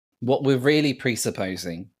what we're really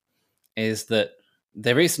presupposing is that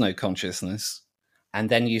there is no consciousness, and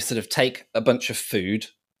then you sort of take a bunch of food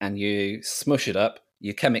and you smush it up,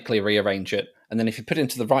 you chemically rearrange it, and then if you put it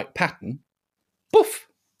into the right pattern, poof,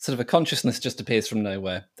 sort of a consciousness just appears from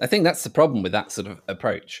nowhere. I think that's the problem with that sort of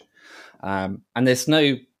approach. And there's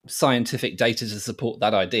no scientific data to support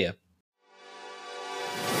that idea.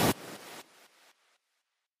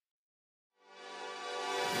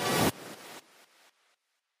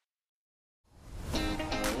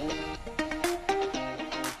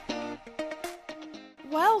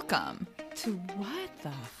 Welcome to What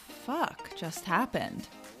the Fuck Just Happened.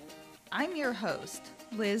 I'm your host,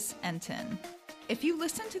 Liz Enton. If you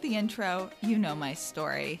listen to the intro, you know my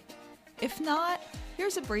story. If not,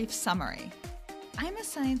 here's a brief summary. I'm a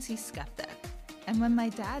sciencey skeptic, and when my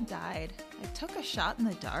dad died, I took a shot in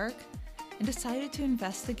the dark and decided to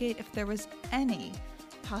investigate if there was any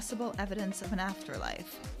possible evidence of an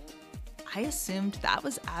afterlife. I assumed that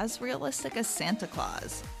was as realistic as Santa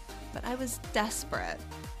Claus, but I was desperate.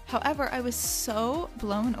 However, I was so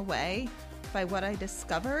blown away by what I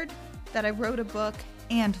discovered that I wrote a book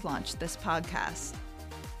and launched this podcast.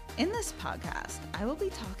 In this podcast, I will be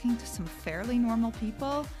talking to some fairly normal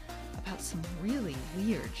people about some really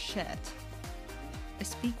weird shit. I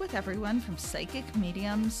speak with everyone from psychic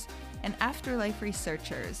mediums and afterlife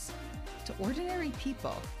researchers to ordinary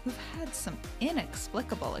people who've had some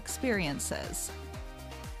inexplicable experiences.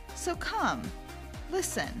 So come,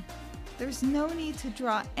 listen. There's no need to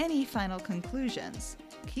draw any final conclusions.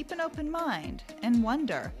 Keep an open mind and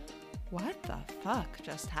wonder, what the fuck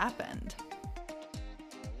just happened?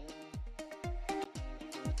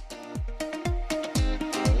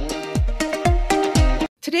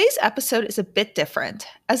 Today's episode is a bit different,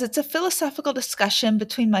 as it's a philosophical discussion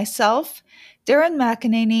between myself, Darren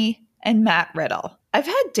McEnany, and Matt Riddle. I've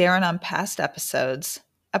had Darren on past episodes,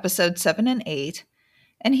 episodes 7 and 8,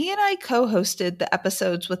 and he and I co-hosted the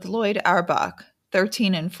episodes with Lloyd Auerbach,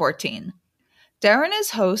 13 and 14. Darren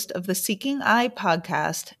is host of the Seeking Eye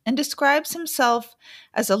podcast and describes himself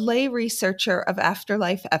as a lay researcher of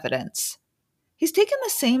afterlife evidence. He's taken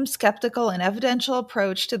the same skeptical and evidential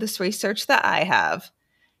approach to this research that I have,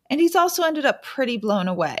 and he's also ended up pretty blown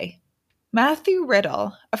away. Matthew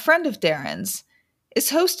Riddle, a friend of Darren's,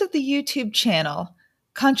 is host of the YouTube channel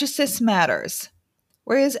Consciousness Matters,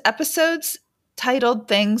 where his episodes titled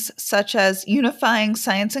things such as Unifying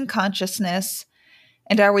Science and Consciousness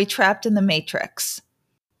and Are We Trapped in the Matrix?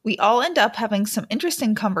 We all end up having some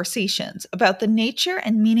interesting conversations about the nature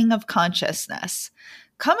and meaning of consciousness.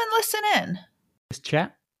 Come and listen in. This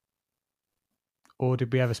chat? Or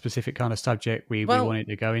did we have a specific kind of subject we wanted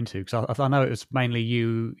to go into? Because I know it was mainly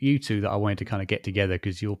you two that I wanted to kind of get together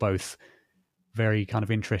because you're both very kind of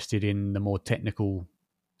interested in the more technical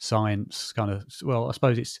science kind of, well, I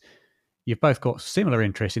suppose you've both got similar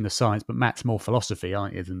interest in the science, but Matt's more philosophy,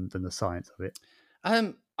 aren't you, than the science of it?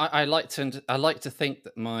 I like to think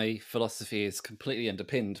that my philosophy is completely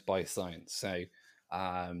underpinned by science. So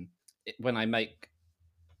when I make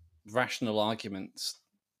rational arguments,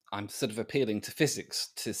 I'm sort of appealing to physics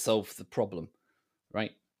to solve the problem,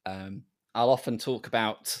 right? I'll often talk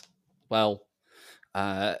about,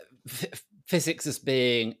 physics as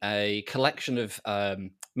being a collection of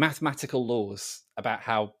mathematical laws about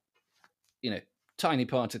how, tiny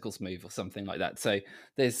particles move or something like that. So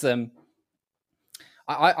there's,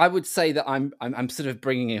 I would say that I'm sort of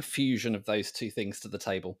bringing a fusion of those two things to the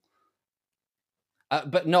table.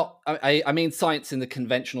 But not, I mean science in the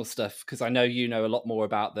conventional stuff, because I know you know a lot more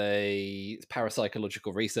about the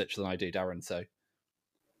parapsychological research than I do, Darren. So,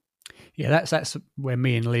 yeah, that's where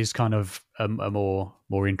me and Liz kind of are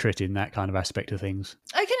more interested in that kind of aspect of things.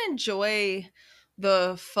 I can enjoy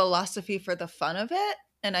the philosophy for the fun of it,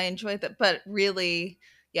 and I enjoy that, but really,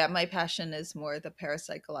 yeah, my passion is more the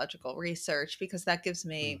parapsychological research, because that gives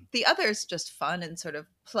me the other's just fun and sort of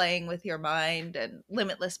playing with your mind and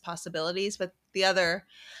limitless possibilities. But the other,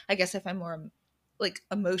 I guess if I'm more like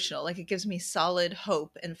emotional, like it gives me solid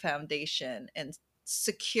hope and foundation and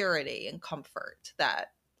security and comfort that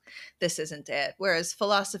this isn't it. Whereas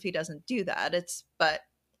philosophy doesn't do that. But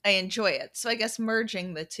I enjoy it. So I guess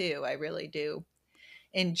merging the two, I really do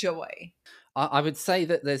enjoy. I would say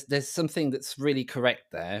that there's something that's really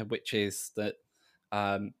correct there, which is that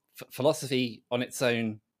philosophy on its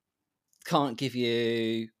own can't give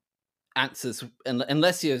you answers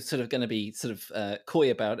unless you're sort of going to be sort of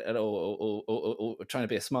coy about it or trying to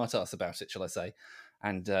be a smartass about it, shall I say?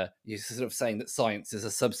 And you're sort of saying that science is a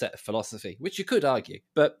subset of philosophy, which you could argue.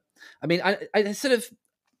 But I mean, I'm sort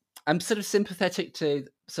of sympathetic to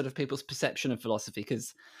sort of people's perception of philosophy,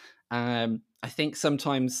 because I think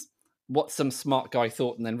sometimes what some smart guy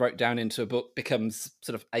thought and then wrote down into a book becomes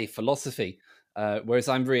sort of a philosophy. Whereas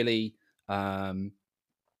I'm really trying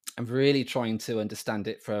to understand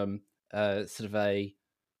it from sort of a,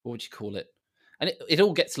 what would you call it? And it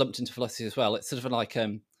all gets lumped into philosophy as well. It's sort of like,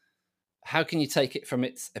 how can you take it from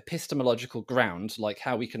its epistemological ground, like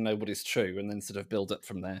how we can know what is true, and then sort of build up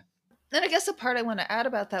from there? And I guess the part I want to add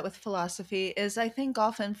about that with philosophy is I think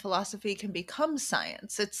often philosophy can become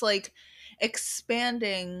science. It's like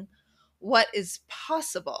expanding what is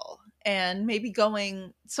possible and maybe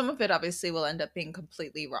going, some of it obviously will end up being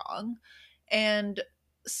completely wrong. And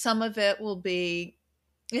some of it will be,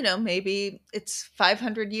 maybe it's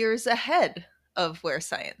 500 years ahead of where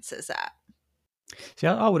science is at. See,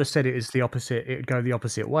 I would have said it is the opposite. It would go the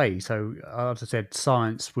opposite way. So, as I said,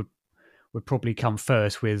 science would probably come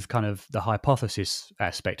first with kind of the hypothesis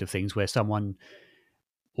aspect of things, where someone,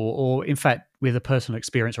 or in fact, with a personal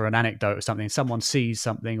experience or an anecdote or something, someone sees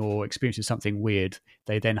something or experiences something weird,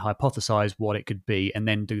 they then hypothesize what it could be and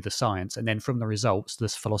then do the science. And then from the results, the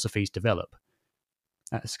philosophies develop.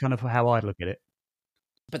 That's kind of how I look at it.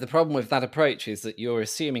 But the problem with that approach is that you're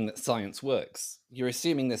assuming that science works. You're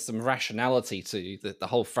assuming there's some rationality to the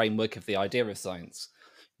whole framework of the idea of science.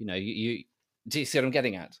 You do you see what I'm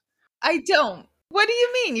getting at? I don't. What do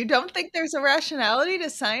you mean? You don't think there's a rationality to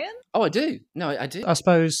science? Oh, I do. No, I do. I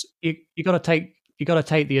suppose you got to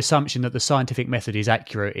take the assumption that the scientific method is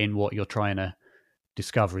accurate in what you're trying to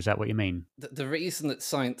discover. Is that what you mean? The reason that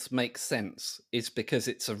science makes sense is because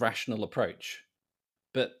it's a rational approach.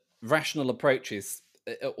 But rational approaches,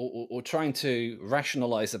 or trying to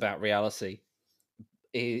rationalize about reality,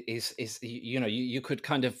 is you could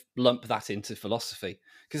kind of lump that into philosophy,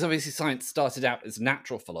 because obviously science started out as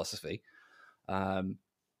natural philosophy,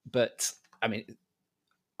 but I mean,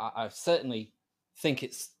 I certainly think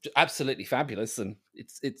it's absolutely fabulous, and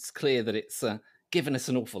it's clear that it's given us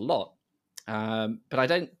an awful lot, but I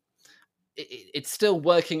don't. It's still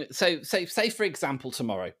working. So, say for example,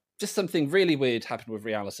 tomorrow, just something really weird happened with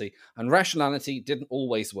reality, and rationality didn't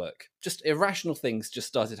always work. Just irrational things just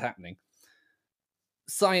started happening.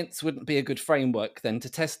 Science wouldn't be a good framework then to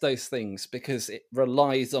test those things, because it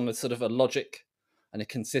relies on a sort of a logic and a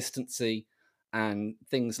consistency and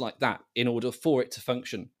things like that in order for it to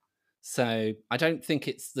function. So I don't think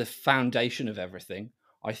it's the foundation of everything.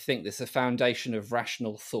 I think there's a foundation of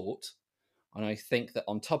rational thought. And I think that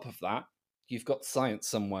on top of that, you've got science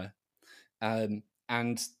somewhere.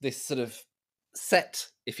 And this sort of set,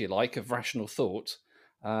 if you like, of rational thought,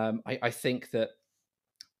 I think that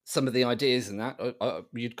some of the ideas in that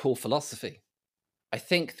you'd call philosophy. I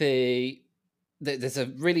think there's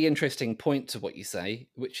a really interesting point to what you say,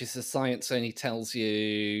 which is the science only tells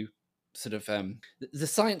you sort of... the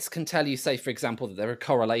science can tell you, say, for example, that there are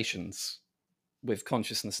correlations with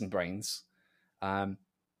consciousness and brains.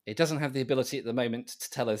 It doesn't have the ability at the moment to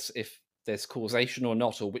tell us if there's causation or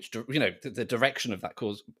not, or which, the direction of that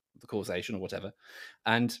the causation or whatever.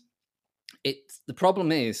 And the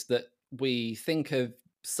problem is that we think of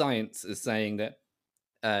science as saying that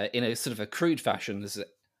in a sort of a crude fashion, is that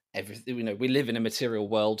everything, we live in a material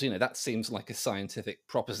world, that seems like a scientific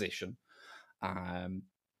proposition.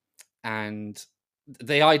 And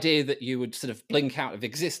the idea that you would sort of blink out of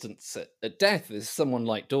existence at death, as someone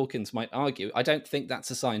like Dawkins might argue, I don't think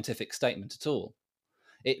that's a scientific statement at all.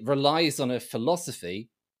 It relies on a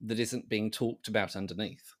philosophy that isn't being talked about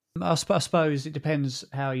underneath. I suppose it depends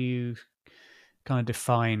how you kind of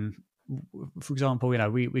define. For example,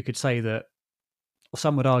 we could say that, or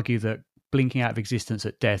some would argue that blinking out of existence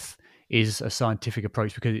at death is a scientific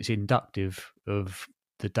approach because it's inductive of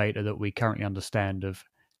the data that we currently understand of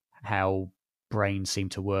how brains seem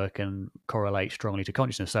to work and correlate strongly to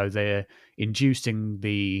consciousness. So they're inducing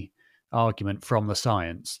the argument from the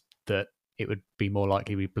science that it would be more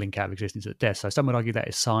likely we blink out of existence at death. So some would argue that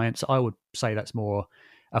is science. I would say that's more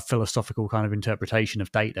a philosophical kind of interpretation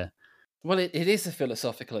of data. Well, it is a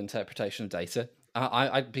philosophical interpretation of data.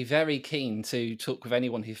 I'd be very keen to talk with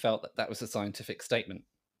anyone who felt that was a scientific statement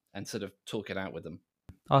and sort of talk it out with them.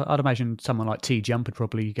 I'd imagine someone like T. Jump would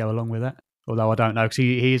probably go along with that. Although I don't know, because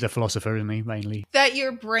he is a philosopher, isn't he, mainly? That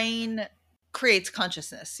your brain creates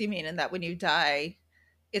consciousness, you mean, and that when you die,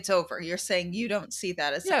 it's over. You're saying you don't see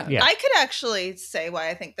that as... Yeah. I could actually say why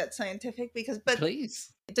I think that's scientific, but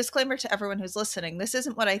please. Disclaimer to everyone who's listening, this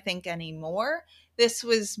isn't what I think anymore. This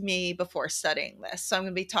was me before studying this, so I'm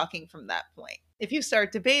going to be talking from that point. If you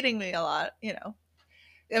start debating me a lot,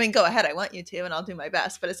 I mean, go ahead, I want you to, and I'll do my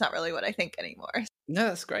best, but it's not really what I think anymore. No,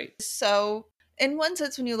 that's great. So, in one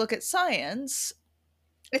sense, when you look at science,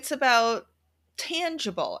 it's about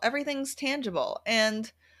tangible. Everything's tangible.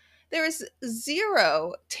 And there is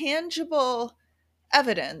zero tangible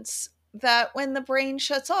evidence that when the brain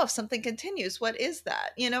shuts off, something continues. What is that?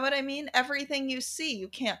 You know what I mean? Everything you see, you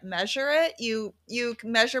can't measure it. You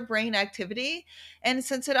measure brain activity, and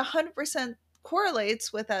since it 100%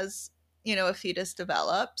 correlates with as, a fetus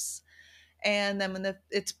develops, and then when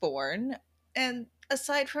it's born, and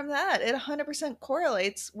aside from that, it 100%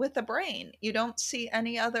 correlates with the brain. You don't see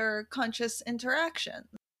any other conscious interaction.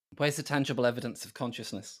 Where's the tangible evidence of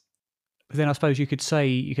consciousness? Then I suppose you could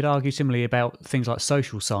argue similarly about things like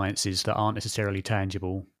social sciences that aren't necessarily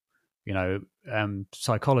tangible,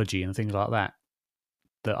 psychology and things like that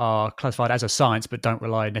are classified as a science but don't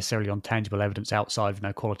rely necessarily on tangible evidence outside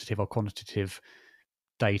of qualitative or quantitative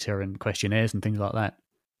data and questionnaires and things like that,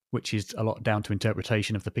 which is a lot down to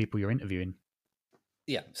interpretation of the people you're interviewing.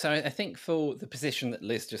 Yeah, so I think for the position that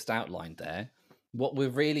Liz just outlined there, what we're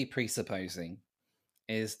really presupposing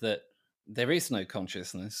is that there is no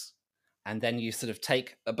consciousness, and then you sort of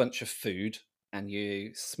take a bunch of food and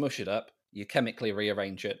you smush it up, you chemically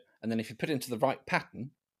rearrange it, and then if you put it into the right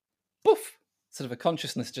pattern, poof, sort of a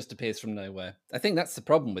consciousness just appears from nowhere. I think that's the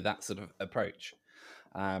problem with that sort of approach.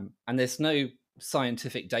 And there's no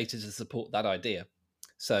scientific data to support that idea.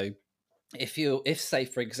 So if say,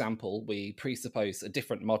 for example, we presuppose a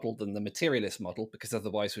different model than the materialist model, because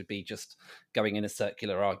otherwise we'd be just going in a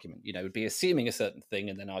circular argument, we'd be assuming a certain thing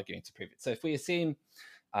and then arguing to prove it. So if we assume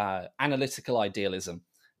analytical idealism,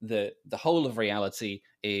 the whole of reality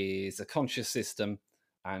is a conscious system,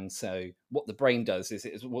 and so what the brain does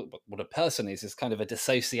is what a person is kind of a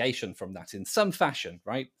dissociation from that in some fashion,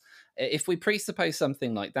 right? If we presuppose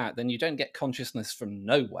something like that, then you don't get consciousness from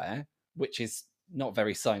nowhere, which is not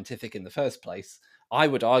very scientific in the first place. I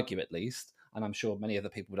would argue, at least, and I'm sure many other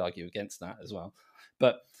people would argue against that as well.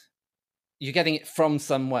 But you're getting it from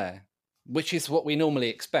somewhere, which is what we normally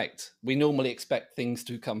expect. We normally expect things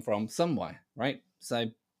to come from somewhere, right?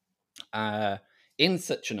 So in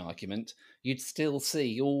such an argument, you'd still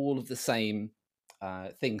see all of the same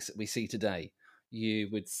things that we see today. You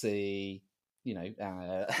would see,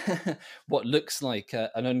 what looks like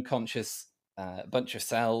an unconscious bunch of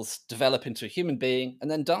cells develop into a human being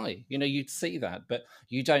and then die. You'd see that, but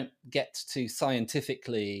you don't get to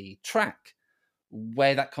scientifically track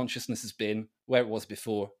where that consciousness has been, where it was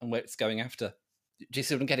before, and where it's going after. Do you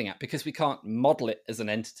see what I'm getting at? Because we can't model it as an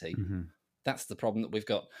entity. Mm-hmm. That's the problem that we've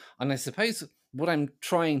got. And I suppose what I'm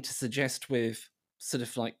trying to suggest with sort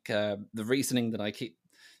of like the reasoning that I keep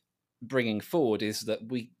bringing forward is that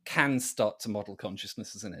we can start to model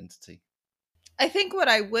consciousness as an entity. I think what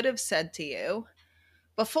I would have said to you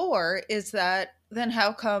before is that then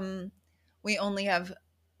how come we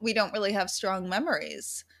don't really have strong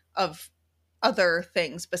memories of other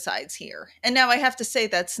things besides here? And now I have to say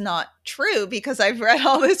that's not true, because I've read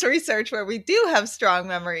all this research where we do have strong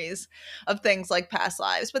memories of things like past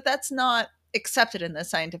lives, but that's not accepted in the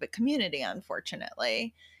scientific community,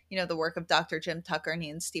 unfortunately. The work of Dr. Jim Tucker and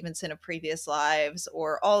Ian Stevenson of previous lives,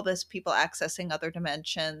 or all this people accessing other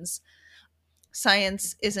dimensions.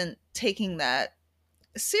 Science isn't taking that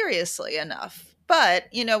seriously enough. But,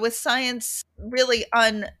 with science really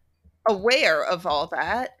unaware of all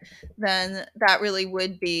that, then that really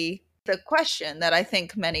would be the question that I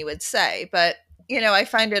think many would say. But, I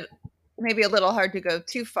find it maybe a little hard to go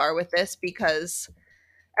too far with this, because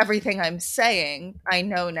everything I'm saying I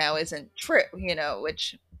know now isn't true,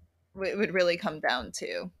 which would really come down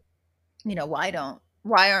to,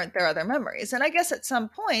 why aren't there other memories? And I guess at some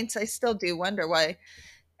points I still do wonder why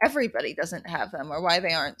everybody doesn't have them, or why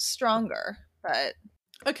they aren't stronger. But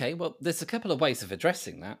okay, well, there's a couple of ways of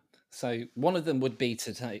addressing that. So one of them would be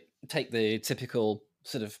to take the typical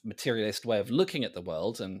sort of materialist way of looking at the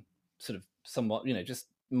world and sort of somewhat, just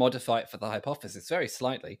modify it for the hypothesis very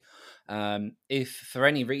slightly. If for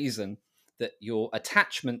any reason that your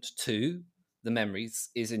attachment to the memories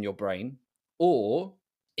is in your brain, or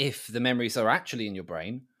if the memories are actually in your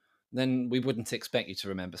brain, then we wouldn't expect you to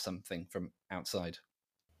remember something from outside.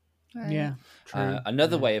 right. Yeah, true.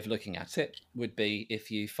 Another way of looking at it would be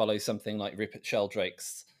if you follow something like Rupert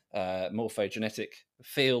Sheldrake's morphogenetic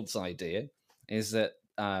fields idea, is that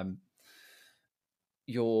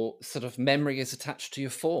your sort of memory is attached to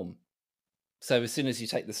your form. So as soon as you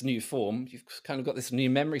take this new form, you've kind of got this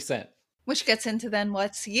new memory set. Which gets into then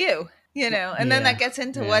what's you, and then Yeah, that gets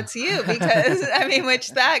into yeah. what's you, because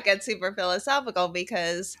which that gets super philosophical,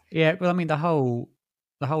 because Yeah, well, I mean, the whole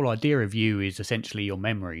idea of you is essentially your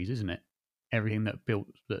memories, isn't it? Everything that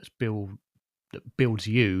builds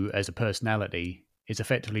you as a personality is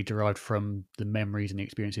effectively derived from the memories and the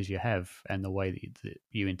experiences you have, and the way that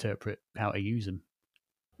you interpret how to use them.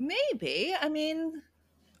 maybe,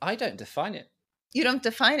 I don't define it. you don't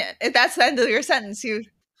define it. That's the end of your sentence.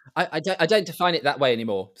 I don't define it that way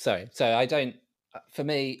anymore. Sorry. So I don't. For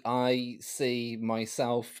me, I see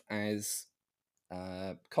myself as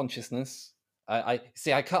consciousness. I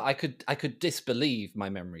see. I could disbelieve my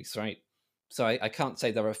memories, right? So I can't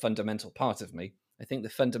say they're a fundamental part of me. I think the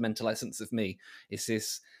fundamental essence of me is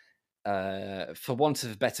this. For want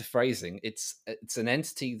of better phrasing, it's an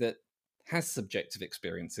entity that has subjective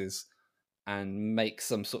experiences and makes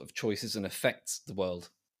some sort of choices and affects the world.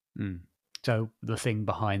 So the thing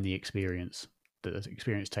behind the experience that the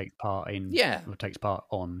experience takes part in, or takes part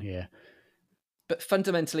on, but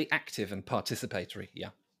fundamentally active and participatory.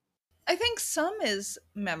 I think some is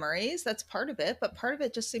memories, that's part of it, but part of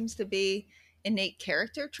it just seems to be innate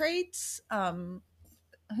character traits.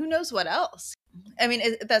 Who knows what else? I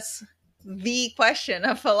mean, that's the question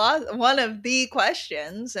of philosophy, one of the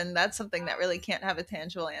questions, and that's something that really can't have a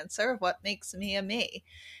tangible answer of what makes me a me.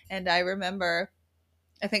 And I remember,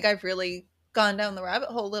 I think I've really gone down the rabbit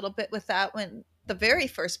hole a little bit with that when the very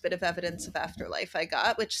first bit of evidence of afterlife I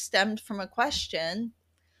got, which stemmed from a question,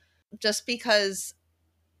 just because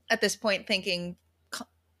at this point thinking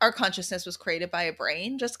our consciousness was created by a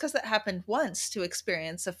brain, just because that happened once to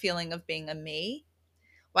experience a feeling of being a me,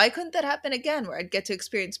 why couldn't that happen again where I'd get to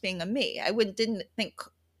experience being a me? Didn't think,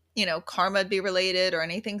 karma would be related or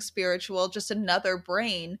anything spiritual, just another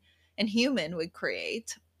brain and human would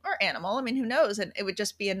create, or animal. I mean, who knows? And it would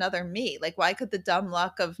just be another me. Like, why could the dumb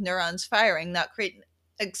luck of neurons firing not create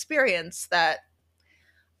an experience that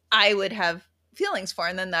I would have feelings for?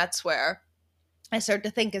 And then that's where I started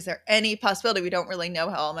to think, is there any possibility, we don't really know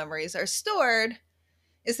how all memories are stored,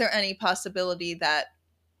 is there any possibility that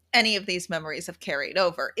any of these memories have carried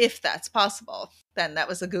over, if that's possible? Then that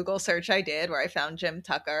was a Google search I did where I found Jim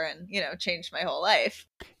Tucker and, changed my whole life.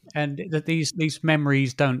 And that these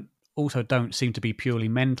memories don't seem to be purely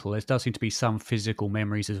mental. There does seem to be some physical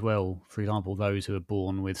memories as well. For example, those who are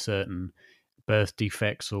born with certain birth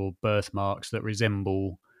defects or birthmarks that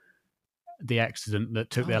resemble the accident that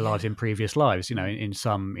took their lives in previous lives, in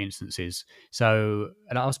some instances. So,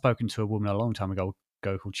 and I've spoken to a woman a long time ago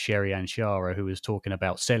called Sherry Ann Shara, who was talking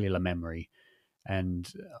about cellular memory.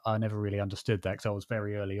 And I never really understood that because I was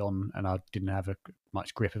very early on and I didn't have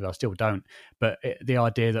much grip of it. I still don't. But the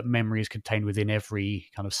idea that memory is contained within every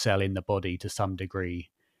kind of cell in the body to some degree,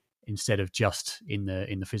 instead of just in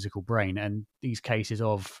the physical brain. And these cases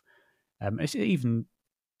of,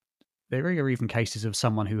 there are even cases of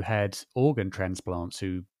someone who had organ transplants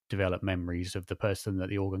who develop memories of the person that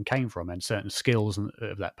the organ came from and certain skills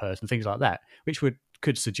of that person, things like that, which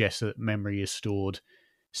could suggest that memory is stored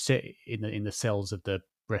in the cells of the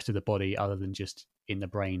rest of the body other than just in the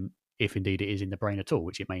brain, if indeed it is in the brain at all,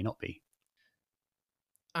 which it may not be.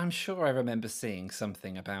 I'm sure I remember seeing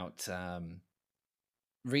something about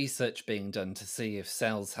research being done to see if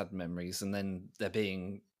cells had memories, and then there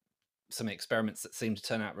being some experiments that seem to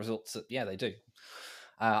turn out results that, they do.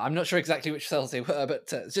 I'm not sure exactly which cells they were, but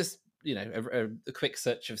just, a quick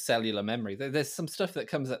search of cellular memory. There's some stuff that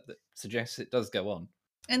comes up that suggests it does go on.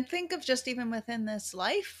 And think of just even within this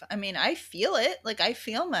life. I mean, I feel it. Like, I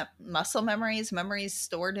feel muscle memories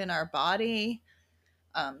stored in our body.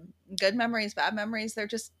 Good memories, bad memories, they're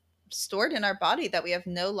just stored in our body that we have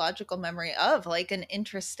no logical memory of. Like, an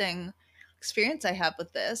interesting experience I have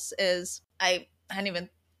with this is I hadn't even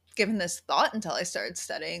given this thought until I started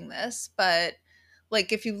studying this, but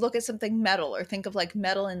like if you look at something metal or think of like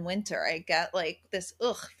metal in winter, I get like this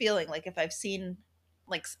feeling, like if I've seen,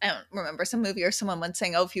 like, I don't remember, some movie or someone once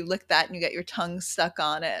saying, oh, if you lick that and you get your tongue stuck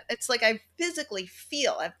on it, it's like I physically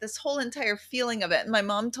feel, I have this whole entire feeling of it. And my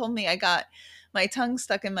mom told me I got my tongue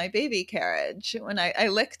stuck in my baby carriage when I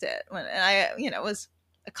licked it, when I, it was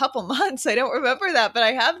a couple months. I don't remember that, but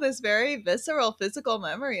I have this very visceral physical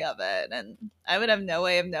memory of it. And I would have no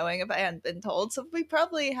way of knowing if I hadn't been told. So we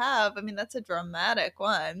probably have. I mean, that's a dramatic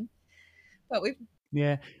one. But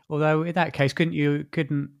yeah. Although in that case, couldn't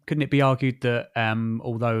it be argued that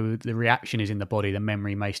although the reaction is in the body, the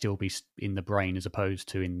memory may still be in the brain as opposed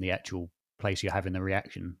to in the actual place you're having the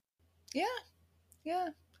reaction? Yeah.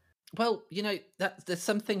 Well, there's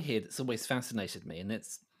something here that's always fascinated me, and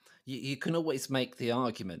it's you can always make the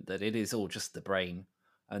argument that it is all just the brain,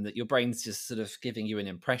 and that your brain's just sort of giving you an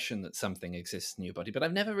impression that something exists in your body. But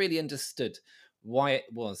I've never really understood why it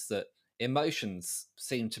was that emotions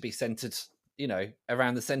seem to be centered,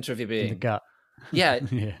 around the center of your being. In the gut. Yeah.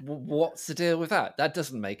 What's the deal with that? That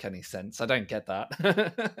doesn't make any sense. I don't get that.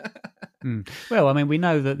 Well, I mean, we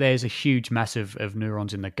know that there's a huge mass of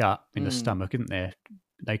neurons in the gut, in the stomach, isn't there?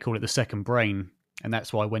 They call it the second brain. And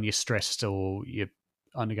that's why when you're stressed or you're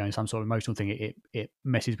undergoing some sort of emotional thing, it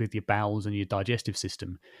messes with your bowels and your digestive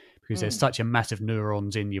system, because there's such a massive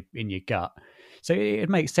neurons in your gut. So it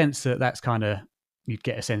makes sense that that's kind of, you'd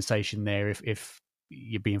get a sensation there if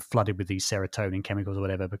you're being flooded with these serotonin chemicals or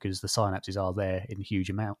whatever, because the synapses are there in huge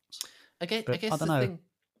amounts. I guess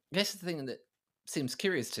the thing that seems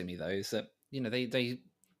curious to me though is that, you know,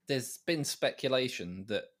 there's been speculation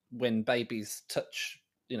that when babies touch,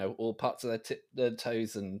 you know, all parts of their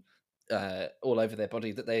toes and all over their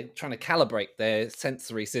body, that they're trying to calibrate their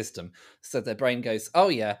sensory system so their brain goes, oh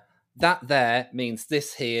yeah, that there means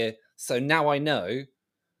this here, so now I know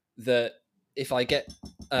that if I get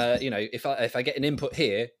if I get an input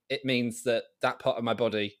here, it means that part of my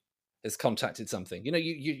body has contacted something. You know,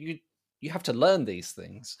 you have to learn these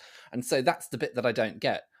things, and so that's the bit that I don't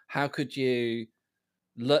get. How could you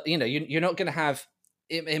you know, you're not going to have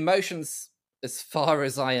emotions, as far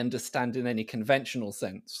as I understand, in any conventional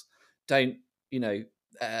sense, don't, you know,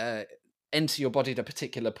 enter your body at a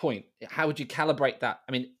particular point. How would you calibrate that?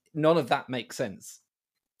 I mean, none of that makes sense.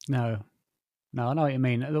 No, I know what you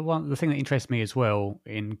mean. The thing that interests me as well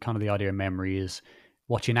in kind of the idea of memory is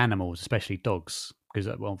watching animals, especially dogs,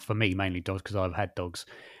 because, well, for me, mainly dogs, because I've had dogs.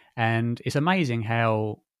 And it's amazing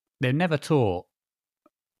how they're never taught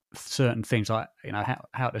certain things, like, you know,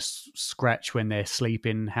 how to scratch when they're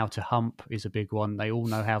sleeping, how to hump is a big one. They all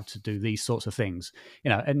know how to do these sorts of things, you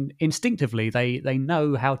know, and instinctively they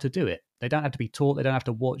know how to do it. They don't have to be taught. They don't have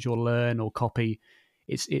to watch or learn or copy.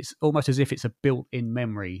 It's almost as if it's a built-in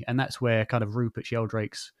memory, and that's where kind of Rupert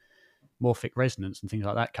Sheldrake's morphic resonance and things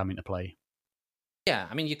like that come into play. Yeah,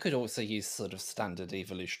 I mean, you could also use sort of standard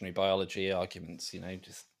evolutionary biology arguments, you know,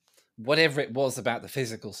 just whatever it was about the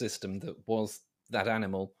physical system that was that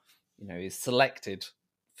animal, you know, is selected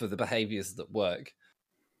for the behaviors that work.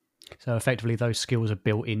 So effectively, those skills are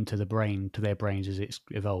built into the brain, to their brains as it's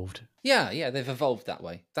evolved. Yeah, they've evolved that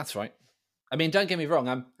way. That's right. I mean, don't get me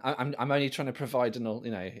wrong. I'm only trying to provide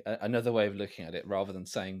another way of looking at it, rather than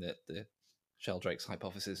saying that the Sheldrake's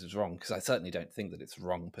hypothesis is wrong, because I certainly don't think that it's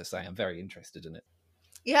wrong per se. I'm very interested in it.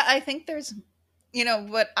 Yeah, I think there's, you know,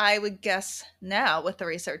 what I would guess now with the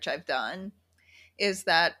research I've done is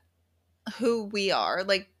that who we are,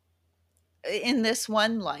 like, in this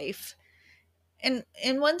one life, in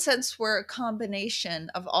one sense, we're a combination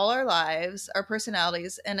of all our lives, our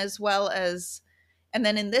personalities, and as well as, and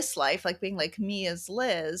then in this life, like being like me as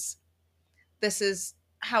Liz, this is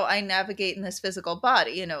how I navigate in this physical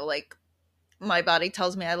body, you know, like my body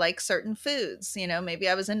tells me I like certain foods, you know, maybe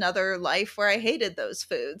I was another life where I hated those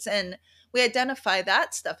foods, and we identify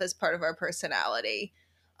that stuff as part of our personality.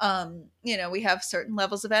 You know, we have certain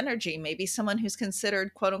levels of energy. Maybe someone who's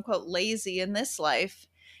considered quote unquote lazy in this life,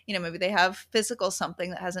 you know, maybe they have physical something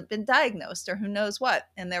that hasn't been diagnosed or who knows what.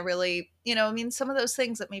 And they're really, you know, I mean, some of those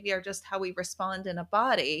things that maybe are just how we respond in a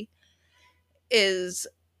body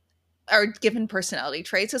are given personality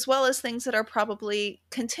traits, as well as things that are probably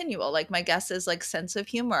continual. Like my guess is like sense of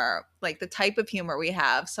humor, like the type of humor we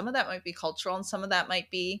have. Some of that might be cultural and some of that might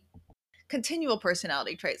be continual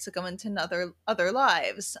personality traits that go into other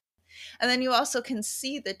lives. And then you also can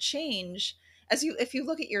see the change if you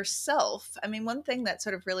look at yourself. I mean, one thing that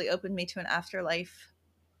sort of really opened me to an afterlife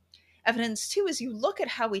evidence too is you look at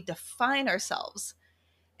how we define ourselves,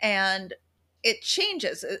 and it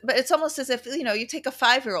changes. But it's almost as if, you know, you take a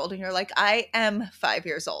 5-year-old and you're like, I am 5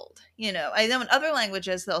 years old. You know, I know in other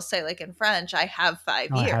languages they'll say, like in French, I have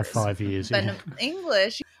 5 years. I have 5 years. But in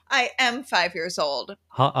English, I am 5 years old.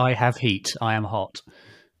 I have heat. I am hot.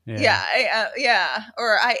 Yeah.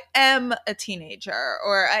 Or I am a teenager,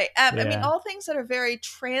 or I am. Yeah. I mean, all things that are very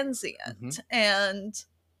transient, and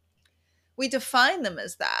we define them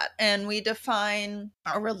as that, and we define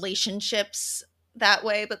our relationships that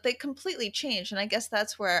way, but they completely change. And I guess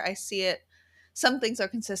that's where I see it. Some things are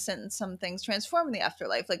consistent and some things transform in the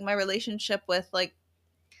afterlife. Like my relationship with like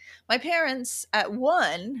my parents at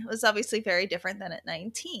 1 was obviously very different than at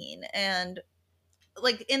 19. And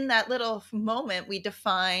like in that little moment, we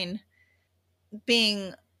define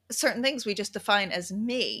being certain things, we just define as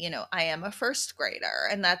me. You know, I am a first grader,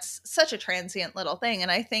 and that's such a transient little thing.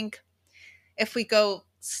 And I think if we go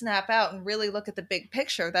snap out and really look at the big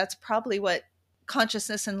picture, that's probably what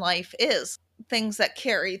consciousness in life is. Things that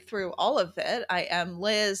carry through all of it. I am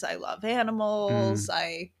Liz. I love animals.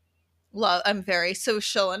 I'm very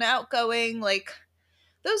social and outgoing. Like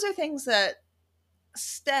those are things that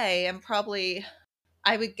stay, and probably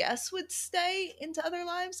I would guess would stay into other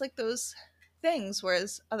lives, like those things,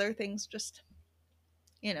 whereas other things just,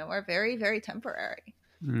 you know, are very, very temporary.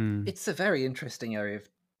 It's a very interesting area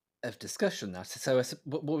of discussion, that. So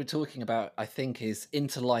what we're talking about, I think, is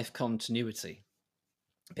interlife continuity,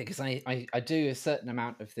 because I do a certain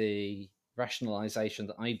amount of the rationalization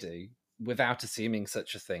that I do without assuming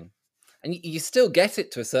such a thing. And you still get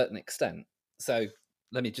it to a certain extent. So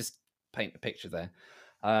let me just paint a picture there.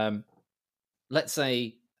 Let's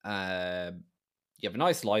say you have a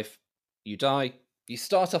nice life, you die, you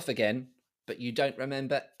start off again, but you don't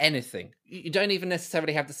remember anything. You don't even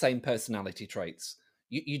necessarily have the same personality traits.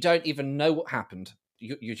 You don't even know what happened.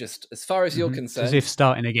 You just, as far as you're concerned, it's as if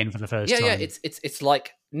starting again for the first time. Yeah, it's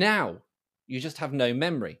like now you just have no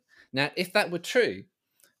memory. Now, if that were true,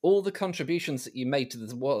 all the contributions that you made to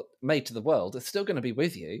the world are still going to be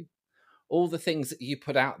with you. All the things that you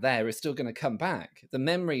put out there are still going to come back. The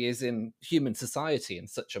memory is in human society in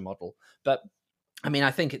such a model. But I mean,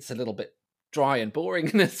 I think it's a little bit dry and boring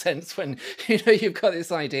in a sense when, you've got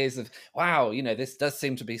these ideas of, wow, this does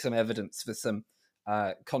seem to be some evidence for some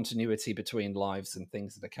continuity between lives and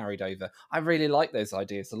things that are carried over. I really like those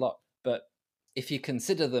ideas a lot. But if you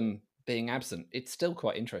consider them being absent, it's still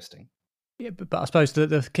quite interesting. Yeah, but I suppose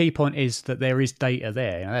the key point is that there is data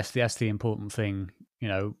there. That's the important thing.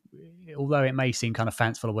 Although it may seem kind of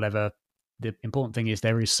fanciful or whatever, the important thing is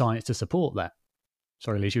there is science to support that.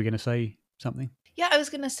 Sorry, Liz, you were going to say something? Yeah, I was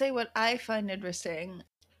going to say what I find interesting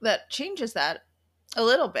that changes that a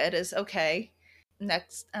little bit is, okay,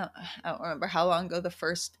 next, I don't remember how long ago the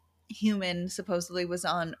first human supposedly was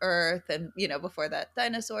on Earth, and, before that,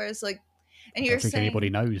 dinosaurs, and you're saying anybody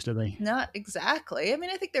knows, do they? Not exactly. I mean,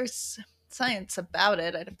 I think there's science about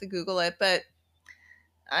it. I'd have to Google it, but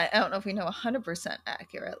I don't know if we know 100%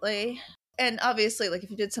 accurately. And obviously, if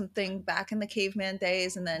you did something back in the caveman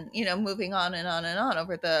days and then, moving on and on and on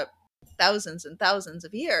over the thousands and thousands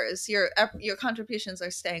of years, your contributions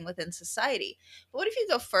are staying within society. But what if you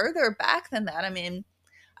go further back than that? I mean,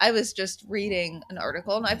 I was just reading an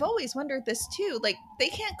article, and I've always wondered this too. They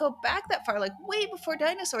can't go back that far, way before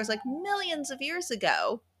dinosaurs, millions of years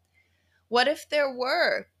ago. What if there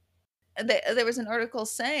was an article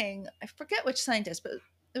saying, I forget which scientist, but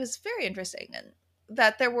it was very interesting, and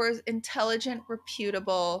that there were intelligent,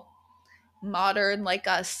 reputable, modern like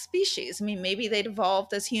us species. I mean, maybe they'd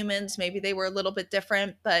evolved as humans, maybe they were a little bit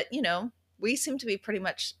different, but we seem to be pretty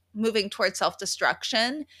much moving towards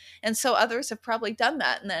self-destruction, and so others have probably done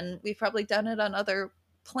that, and then we've probably done it on other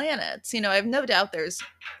planets. I have no doubt there's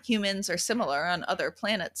humans or similar on other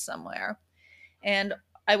planets somewhere, and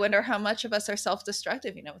I wonder how much of us are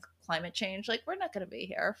self-destructive, with climate change. We're not going to be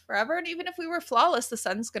here forever, and even if we were flawless, the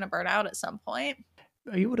sun's going to burn out at some point.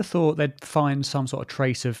 You would have thought they'd find some sort of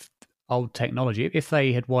trace of old technology. If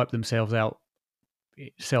they had wiped themselves out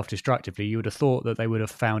self-destructively, you would have thought that they would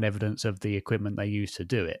have found evidence of the equipment they used to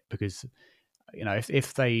do it, because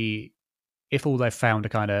if all they've found are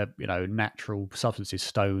kind of natural substances,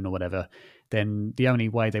 stone or whatever, then the only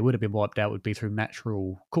way they would have been wiped out would be through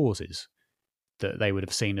natural causes that they would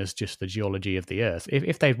have seen as just the geology of the earth.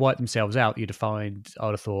 If they'd wiped themselves out, I would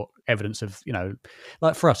have thought, evidence of,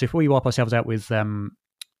 like for us, if we wipe ourselves out with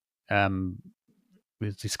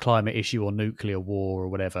this climate issue or nuclear war or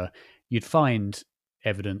whatever, you'd find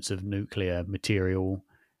evidence of nuclear material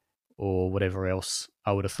or whatever else,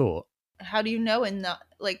 I would have thought. How do you know in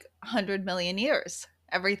 100 million years?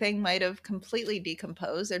 Everything might have completely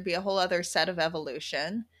decomposed. There'd be a whole other set of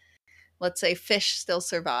evolution. Let's say fish still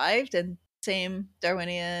survived, and same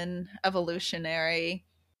Darwinian evolutionary,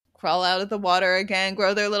 crawl out of the water again,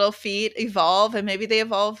 grow their little feet, evolve, and maybe they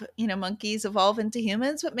evolve, monkeys evolve into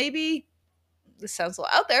humans, but maybe, this sounds a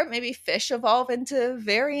little out there, maybe fish evolve into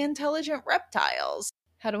very intelligent reptiles.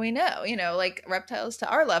 How do we know? Reptiles to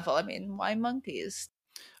our level. I mean, why monkeys?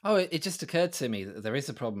 Oh, it just occurred to me that there is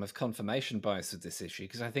a problem of confirmation bias with this issue,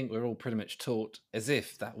 because I think we're all pretty much taught as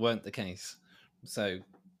if that weren't the case. So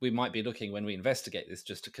we might be looking, when we investigate this,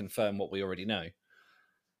 just to confirm what we already know.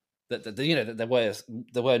 That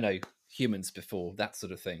there were no humans before, that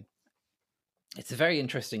sort of thing. It's a very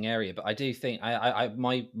interesting area, but I do think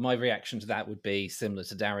my reaction to that would be similar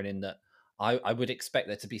to Darren, in that I would expect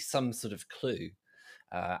there to be some sort of clue.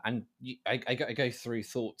 And I go through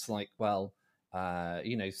thoughts like, well,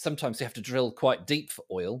 sometimes you have to drill quite deep for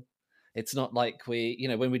oil. It's not like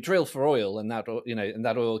when we drill for oil and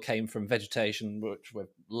that oil came from vegetation, which were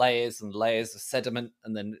layers and layers of sediment,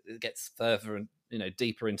 and then it gets further and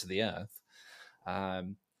deeper into the earth.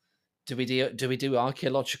 Do we do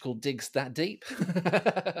archaeological digs that deep?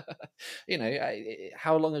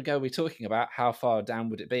 How long ago are we talking about? How far down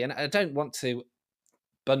would it be? And I don't want to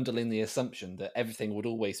bundle in the assumption that everything would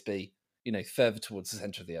always be further towards the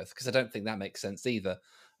center of the earth, because I don't think that makes sense either.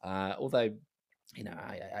 Although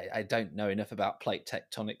I don't know enough about plate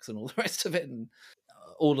tectonics and all the rest of it and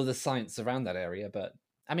all of the science around that area, but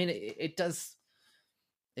I mean it does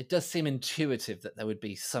seem intuitive that there would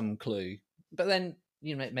be some clue. But then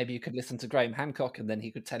maybe you could listen to Graham Hancock, and then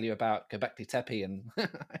he could tell you about Göbekli Tepe and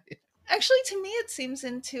Actually, to me, it seems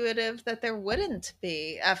intuitive that there wouldn't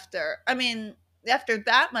be after. I mean, after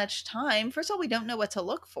that much time, first of all, we don't know what to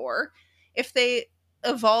look for. If they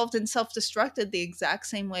evolved and self destructed the exact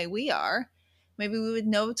same way we are, maybe we would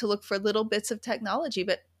know to look for little bits of technology.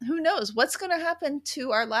 But who knows? What's going to happen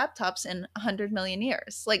to our laptops in 100 million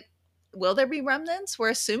years? Like, will there be remnants? We're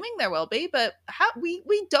assuming there will be, but how we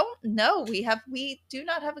don't know. We do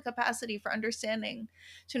not have a capacity for understanding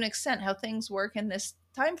to an extent how things work in this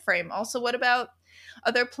time frame. Also, what about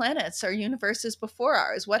other planets or universes before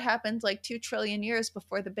ours? What happened like 2 trillion years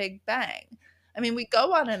before the Big Bang? I mean, we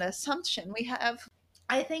go on an assumption.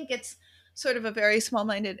 I think it's sort of a very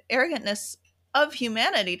small-minded arrogantness of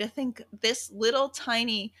humanity to think this little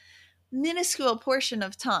tiny minuscule portion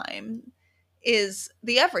of time is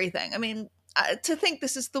the everything. I mean, to think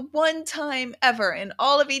this is the one time ever in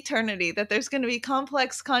all of eternity that there's going to be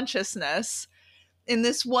complex consciousness in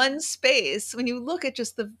this one space, when you look at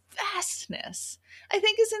just the vastness, I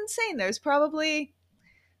think is insane. There's probably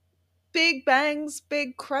big bangs,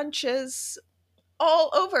 big crunches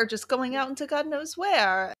all over, just going out into God knows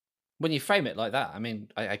where. When you frame it like that, I mean,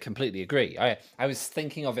 I completely agree. I was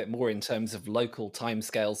thinking of it more in terms of local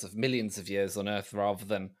timescales of millions of years on Earth rather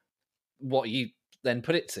than what you then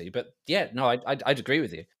put it to. But yeah, no, I'd agree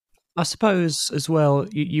with you. I suppose as well,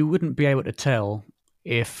 you wouldn't be able to tell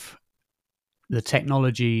if the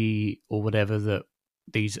technology or whatever that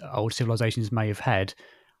these old civilizations may have had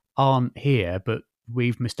aren't here, but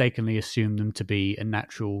we've mistakenly assumed them to be a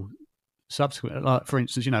natural subsequent. Like, for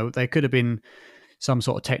instance, there could have been some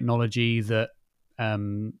sort of technology that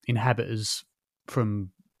inhabitants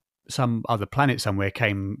from some other planet somewhere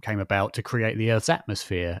came about to create the Earth's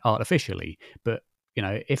atmosphere artificially. But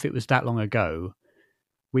if it was that long ago,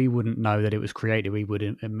 we wouldn't know that it was created. We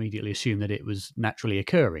would immediately assume that it was naturally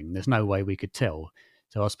occurring. There's no way we could tell.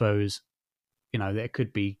 So I suppose there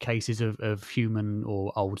could be cases of human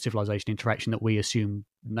or old civilization interaction that we assume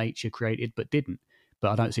nature created but didn't.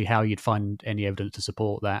 But I don't see how you'd find any evidence to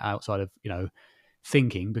support that outside of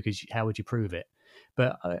thinking, because how would you prove it?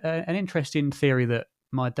 But an interesting theory that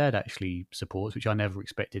my dad actually supports, which I never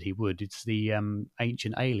expected he would, it's the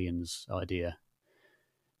ancient aliens idea.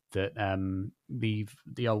 That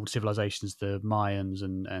the old civilizations, the Mayans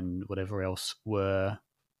and whatever else, were,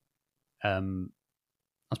 I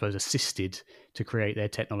suppose, assisted to create their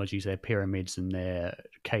technologies, their pyramids and their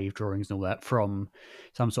cave drawings and all that from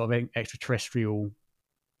some sort of extraterrestrial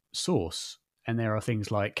source. And there are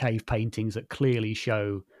things like cave paintings that clearly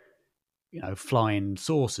show, flying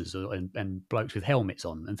saucers and blokes with helmets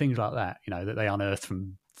on and things like that, that they unearthed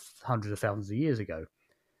from hundreds of thousands of years ago.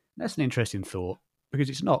 That's an interesting thought, because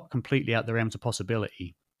it's not completely out the realms of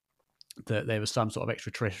possibility that there was some sort of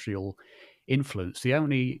extraterrestrial influence. The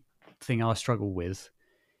only thing I struggle with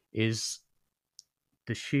is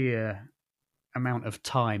the sheer amount of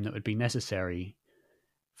time that would be necessary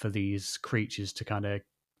for these creatures to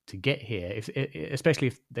get here, especially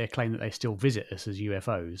if they claim that they still visit us as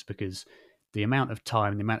UFOs, because the amount of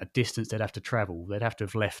time, the amount of distance they'd have to travel, they'd have to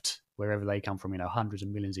have left wherever they come from, hundreds of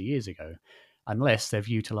millions of years ago, unless they've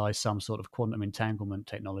utilized some sort of quantum entanglement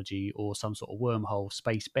technology or some sort of wormhole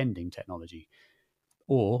space bending technology,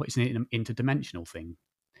 or it's an interdimensional thing.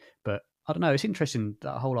 But I don't know, it's interesting,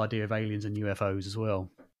 that whole idea of aliens and UFOs as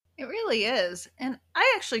well. It really is. And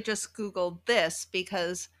I actually just Googled this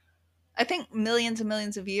because I think millions and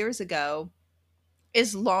millions of years ago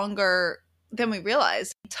is longer than we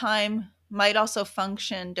realize. Time might also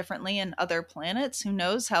function differently in other planets. Who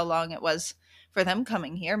knows how long it was for them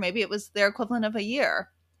coming here? Maybe it was their equivalent of a year,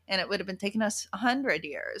 and it would have been taking us 100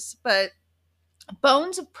 years. But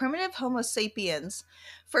bones of primitive Homo sapiens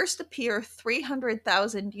first appear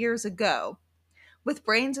 300,000 years ago, with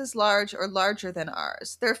brains as large or larger than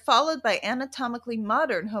ours. They're followed by anatomically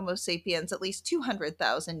modern Homo sapiens at least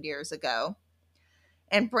 200,000 years ago.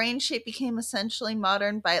 And brain shape became essentially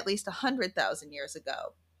modern by at least 100,000 years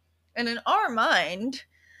ago. And in our mind,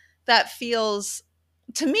 that feels,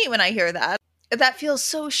 to me, when I hear that, that feels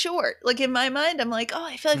so short. Like in my mind, I'm like, oh,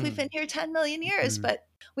 I feel like we've been here 10 million years, but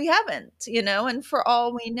we haven't, and for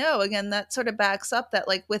all we know, again, that sort of backs up that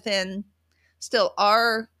like within still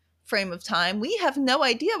our frame of time, we have no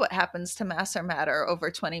idea what happens to mass or matter over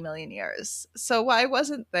 20 million years. So why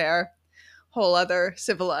wasn't there whole other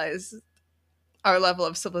our level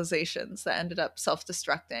of civilizations that ended up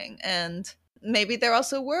self-destructing? And maybe there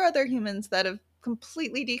also were other humans that have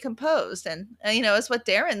completely decomposed. And, as what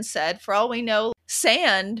Darren said, for all we know,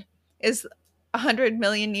 sand is 100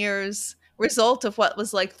 million years result of what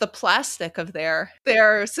was like the plastic of their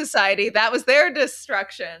society. That was their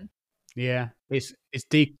destruction. Yeah, it's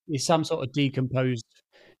some sort of decomposed.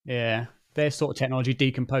 Yeah, Their sort of technology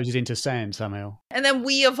decomposes into sand somehow. And then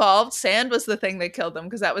we evolved. Sand was the thing that killed them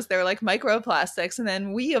because that was their like microplastics. And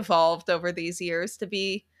then we evolved over these years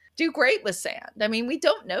to do great with sand. I mean, we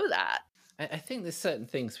don't know that. I think there's certain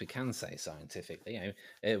things we can say scientifically. You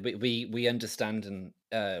know, we understand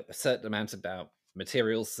a certain amount about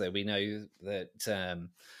materials, so we know that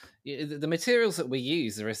the materials that we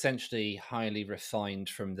use are essentially highly refined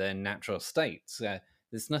from their natural states.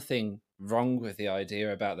 There's nothing wrong with the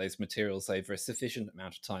idea about those materials over a sufficient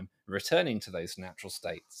amount of time returning to those natural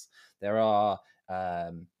states. There are,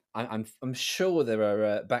 I'm sure there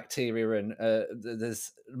are bacteria and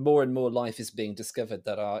there's more and more life is being discovered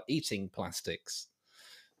that are eating plastics.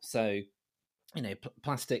 So, you know,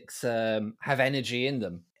 plastics have energy in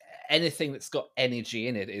them. Anything that's got energy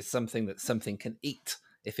in it is something that something can eat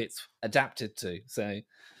if it's adapted to. So,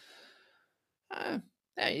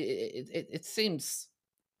 it seems.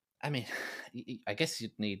 I mean, I guess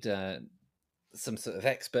you'd need some sort of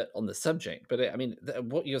expert on the subject, but I mean,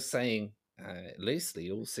 what you're saying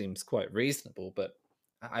loosely all seems quite reasonable. But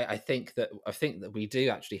I think that we do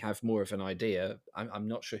actually have more of an idea. I'm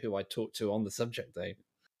not sure who I talked to on the subject, though.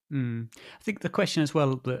 I think the question as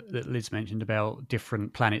well that Liz mentioned about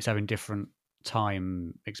different planets having different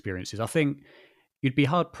time experiences, I think you'd be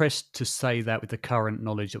hard pressed to say that with the current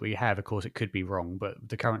knowledge that we have. Of course, it could be wrong, but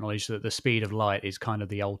the current knowledge that the speed of light is kind of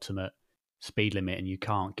the ultimate speed limit, and you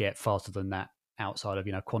can't get faster than that outside of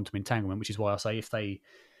quantum entanglement. Which is why I say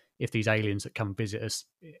if these aliens that come visit us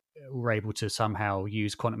were able to somehow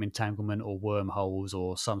use quantum entanglement or wormholes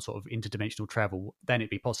or some sort of interdimensional travel, then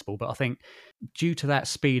it'd be possible. But I think due to that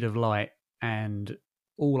speed of light and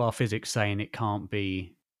all our physics saying it can't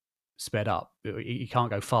be sped up, you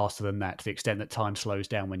can't go faster than that to the extent that time slows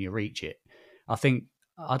down when you reach it. I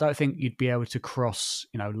don't think you'd be able to cross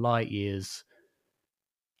light years,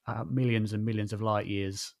 millions and millions of light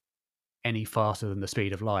years, any faster than the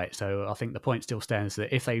speed of light. So I think the point still stands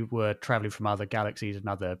that if they were traveling from other galaxies and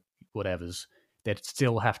other whatevers, they'd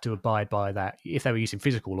still have to abide by that. If they were using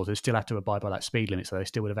physical laws, they'd still have to abide by that speed limit, so they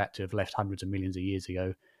still would have had to have left hundreds of millions of years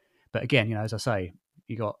ago. But again, as I say,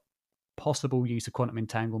 you got possible use of quantum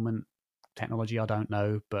entanglement technology. I don't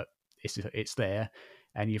know, but it's there,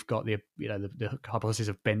 and you've got the hypothesis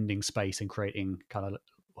of bending space and creating kind of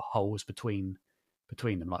holes between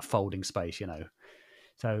them, like folding space.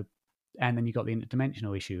 So, and then you've got the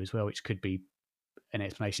interdimensional issue as well, which could be an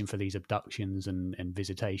explanation for these abductions and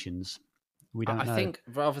visitations. We don't know. I think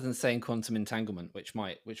rather than saying quantum entanglement, which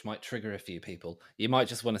might trigger a few people, you might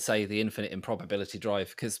just want to say the infinite improbability drive,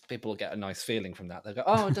 because people will get a nice feeling from that. They'll go,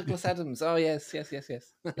 "Oh, Douglas Adams. Oh, yes."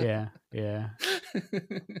 Yeah.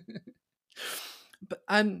 But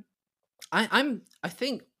I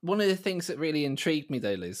think one of the things that really intrigued me,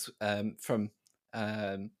 though, Liz, from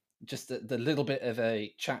just the little bit of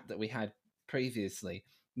a chat that we had previously,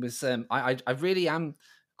 was I really am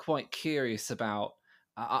quite curious about.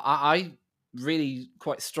 I really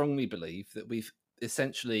quite strongly believe that we've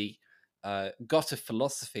essentially got a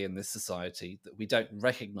philosophy in this society that we don't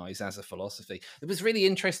recognize as a philosophy. It was really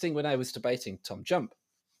interesting when I was debating Tom Jump.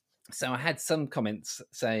 So I had some comments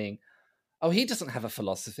saying, "Oh, he doesn't have a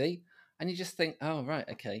philosophy," and you just think, "Oh, right,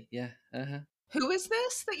 okay, yeah." Who is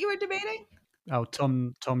this that you were debating? Oh,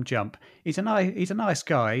 Tom Jump. He's a nice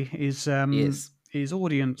guy. His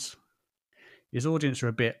audience are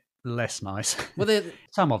a bit less nice. Well,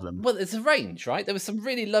 some of them. Well, there's a range, right? There were some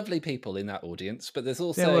really lovely people in that audience, but there's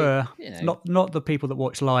also not the people that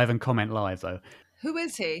watch live and comment live, though. Who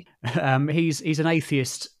is he? He's an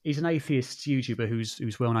atheist. He's an atheist YouTuber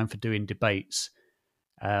who's well known for doing debates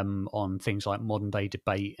on things like modern day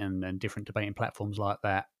debate and different debating platforms like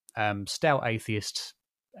that. Stout atheist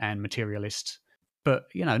and materialist, but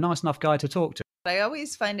nice enough guy to talk to. I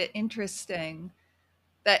always find it interesting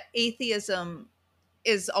that atheism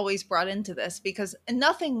is always brought into this, because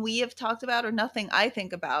nothing we have talked about or nothing I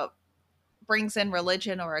think about brings in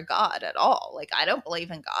religion or a god at all. Like, I don't believe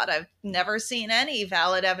in God. I've never seen any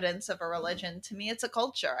valid evidence of a religion. To me, it's a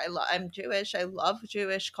culture. I'm Jewish. I love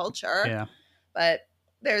Jewish culture. Yeah. But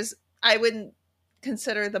I wouldn't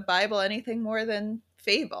consider the Bible anything more than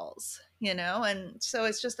fables, And so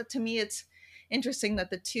it's just that, to me, it's interesting that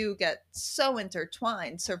the two get so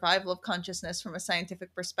intertwined. Survival of consciousness from a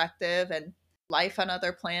scientific perspective, and life on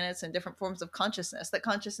other planets and different forms of consciousness, that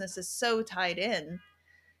consciousness is so tied in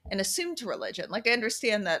and assumed to religion. Like, I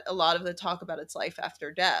understand that a lot of the talk about its life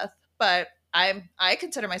after death, but I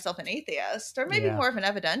consider myself an atheist, or maybe more of an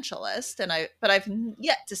evidentialist, but I've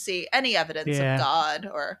yet to see any evidence of God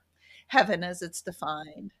or heaven as it's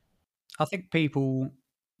defined. I think people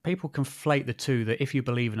people conflate the two, that if you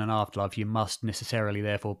believe in an afterlife, you must necessarily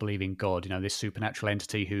therefore believe in God, this supernatural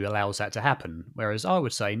entity who allows that to happen. Whereas I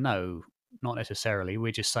would say, no, not necessarily.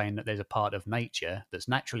 We're just saying that there's a part of nature that's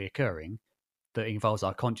naturally occurring that involves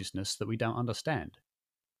our consciousness that we don't understand,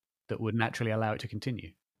 that would naturally allow it to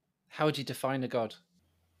continue. How would you define a God?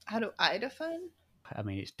 How do I define? I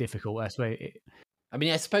mean, it's difficult. That's where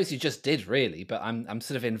I suppose you just did, really, but I'm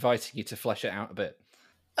sort of inviting you to flesh it out a bit.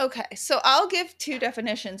 Okay, so I'll give two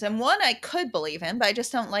definitions, and one I could believe in, but I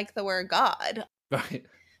just don't like the word God. Right.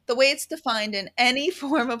 The way it's defined in any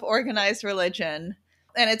form of organized religion,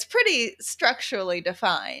 and it's pretty structurally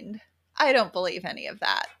defined. I don't believe any of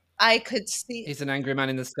that. I could see... He's an angry man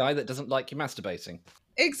in the sky that doesn't like you masturbating.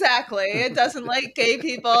 Exactly. It doesn't like gay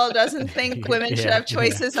people, doesn't think women should have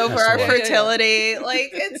choices over our fertility.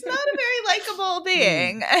 Like, it's not a very likable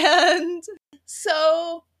being. And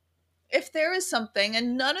so if there is something,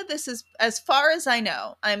 and none of this is, as far as I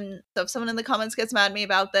know, so if someone in the comments gets mad at me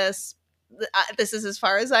about this, this is as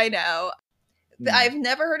far as I know. I've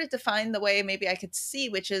never heard it defined the way maybe I could see,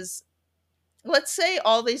 which is, let's say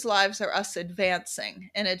all these lives are us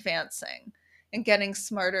advancing and getting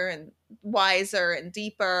smarter and wiser and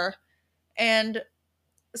deeper, and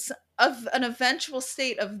of an eventual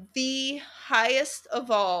state of the highest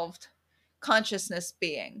evolved consciousness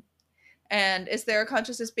being. And is there a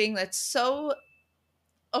consciousness being that's so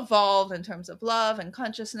evolved in terms of love and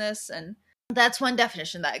consciousness? And that's one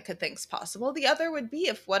definition that I could think is possible. The other would be,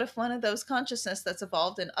 what if one of those consciousness that's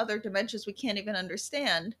evolved in other dimensions we can't even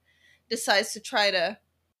understand decides to try to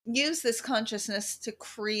use this consciousness to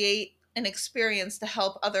create an experience to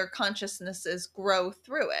help other consciousnesses grow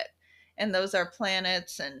through it. And those are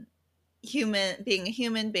planets and being a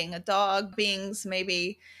human, being a dog, beings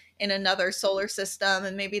maybe in another solar system,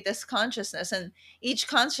 and maybe this consciousness. And each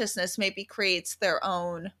consciousness maybe creates their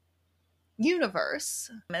own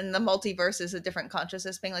universe. And the multiverse is a different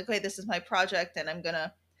consciousness being like, wait, this is my project and I'm going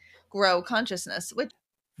to grow consciousness. Which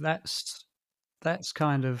that's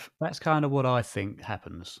kind of what I think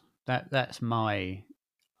happens. That's my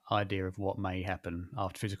idea of what may happen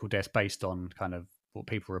after physical death, based on kind of what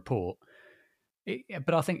people report.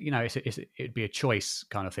 But I think it'd be a choice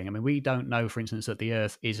kind of thing. I mean, we don't know, for instance, that the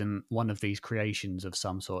Earth isn't one of these creations of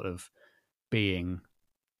some sort of being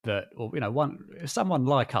that, or someone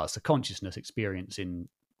like us, a consciousness experience in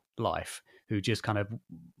life, who just kind of,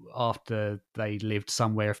 after they lived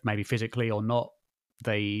somewhere, maybe physically or not,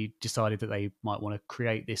 they decided that they might want to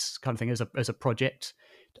create this kind of thing as a project,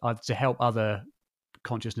 either to help other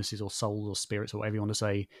consciousnesses or souls or spirits or whatever you want to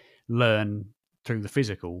say learn through the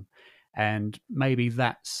physical. And maybe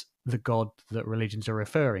that's the God that religions are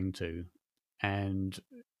referring to, and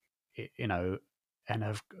and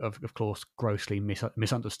of course grossly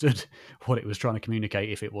misunderstood what it was trying to communicate,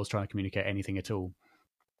 if it was trying to communicate anything at all.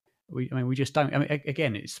 We just don't. I mean,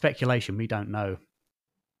 again, it's speculation. We don't know.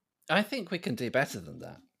 I think we can do better than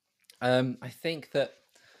that. I think that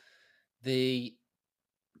the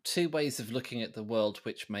two ways of looking at the world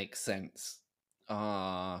which make sense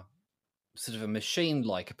are sort of a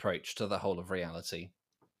machine-like approach to the whole of reality,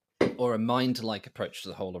 or a mind-like approach to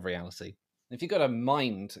the whole of reality. If you've got a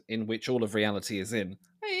mind in which all of reality is in,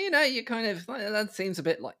 you kind of, that seems a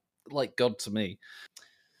bit like God to me.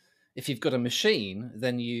 If you've got a machine,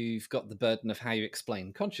 then you've got the burden of how you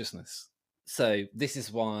explain consciousness. So this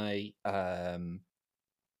is why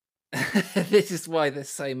there's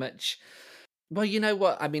so much. Well, you know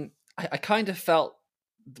what? I mean, I kind of felt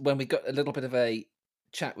when we got a little bit of a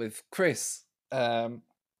chat with Chris, Chris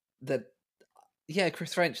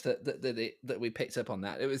French, that we picked up on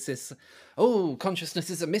that. It was this, consciousness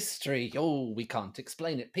is a mystery. We can't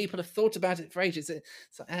explain it. People have thought about it for ages.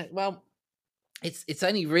 It's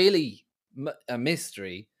only really a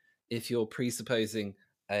mystery if you're presupposing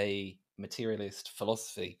a materialist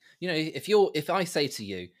philosophy. If I say to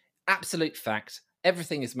you, absolute fact,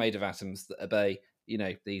 everything is made of atoms that obey,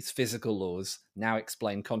 these physical laws, now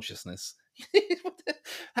explain consciousness.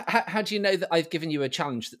 How do you know that I've given you a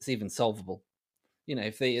challenge that's even solvable?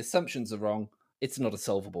 If the assumptions are wrong, it's not a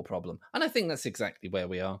solvable problem. And I think that's exactly where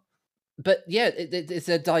we are. But yeah, it's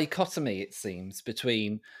a dichotomy, it seems,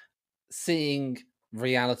 between seeing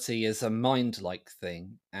reality as a mind-like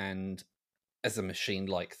thing and as a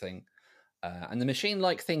machine-like thing. And the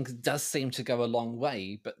machine-like thing does seem to go a long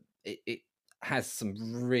way, but it has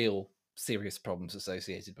some real serious problems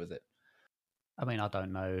associated with it. I mean, I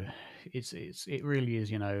don't know. It really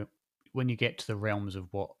is, when you get to the realms of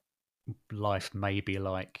what life may be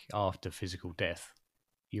like after physical death,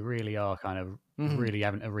 you really are kind of really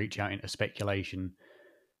having to reach out into speculation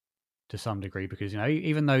to some degree, because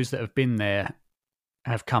even those that have been there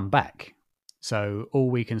have come back. So all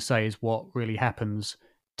we can say is what really happens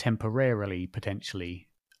temporarily, potentially,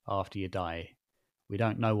 after you die. We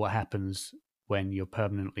don't know what happens when you're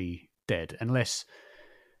permanently dead, unless,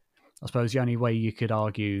 I suppose the only way you could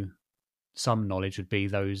argue some knowledge would be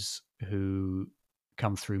those who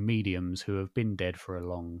come through mediums who have been dead for a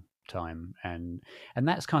long time, and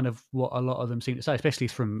that's kind of what a lot of them seem to say, especially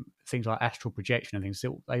from things like astral projection and things.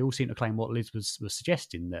 They all seem to claim what Liz was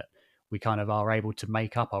suggesting, that we kind of are able to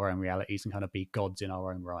make up our own realities and kind of be gods in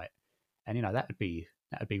our own right. And that would be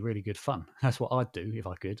really good fun. That's what I'd do if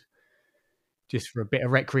I could, just for a bit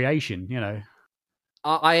of recreation.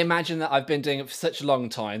 I imagine that I've been doing it for such a long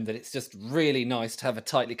time that it's just really nice to have a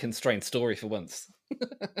tightly constrained story for once.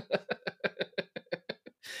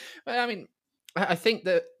 I mean, I think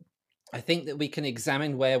that we can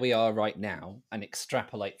examine where we are right now and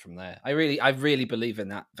extrapolate from there. I really believe in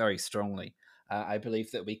that very strongly. I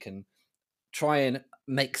believe that we can try and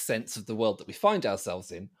make sense of the world that we find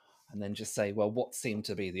ourselves in, and then just say, well, what seem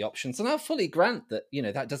to be the options? And I'll fully grant that,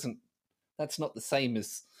 that's not the same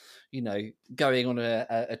as, going on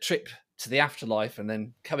a trip to the afterlife and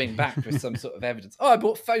then coming back with some sort of evidence. Oh, I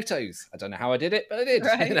bought photos. I don't know how I did it, but I did.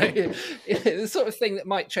 Right. The sort of thing that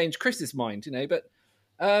might change Chris's mind, but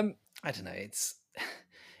I don't know.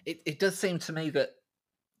 It does seem to me that,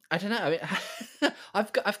 I don't know. I mean,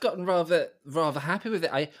 I've gotten rather happy with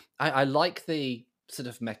it. I like the sort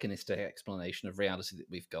of mechanistic explanation of reality that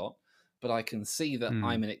we've got, but I can see that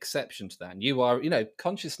I'm an exception to that, and you are.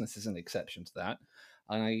 Consciousness is an exception to that.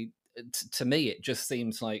 And to me, it just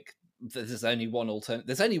seems like there's only one alternative.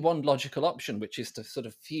 There's only one logical option, which is to sort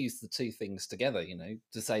of fuse the two things together.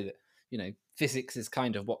 To say that physics is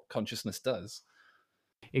kind of what consciousness does.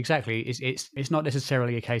 Exactly. It's not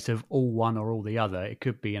necessarily a case of all one or all the other. It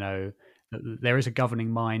could be, there is a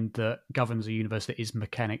governing mind that governs a universe that is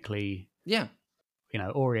mechanically,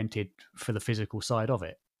 oriented for the physical side of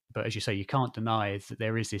it. But as you say, you can't deny that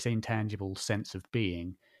there is this intangible sense of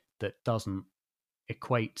being that doesn't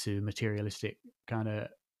equate to materialistic kind of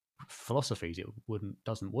philosophies. It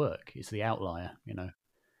doesn't work. It's the outlier,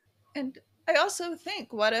 And I also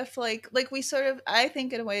think, what if like we sort of, I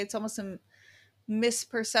think in a way it's almost a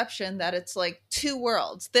misperception that it's like two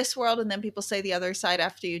worlds, this world and then people say the other side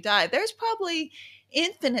after you die. There's probably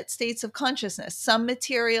infinite states of consciousness, some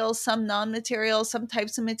material, some non-material, some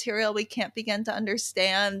types of material we can't begin to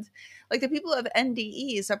understand. Like the people who have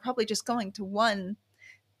NDEs are probably just going to one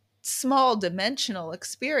small dimensional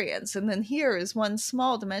experience, and then here is one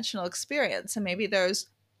small dimensional experience, and maybe there's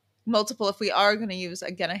multiple, if we are going to use,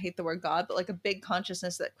 again, I hate the word God, but like a big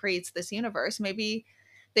consciousness that creates this universe, maybe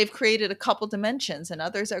they've created a couple dimensions and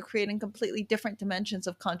others are creating completely different dimensions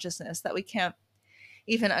of consciousness that we can't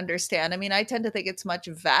even understand. I mean, I tend to think it's much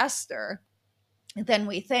vaster than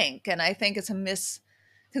we think. And I think it's a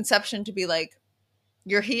misconception to be like,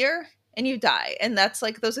 you're here and you die. And that's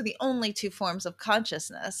like, those are the only two forms of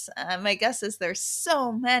consciousness. My guess is there's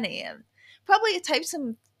so many, and probably types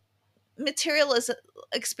of materialist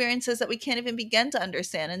experiences that we can't even begin to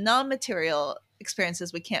understand, and non-material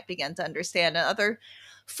experiences we can't begin to understand, and other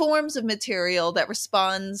forms of material that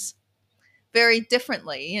responds very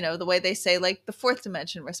differently. The way they say like the fourth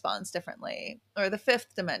dimension responds differently, or the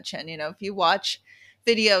fifth dimension. If you watch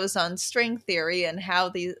videos on string theory and how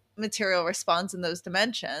the material responds in those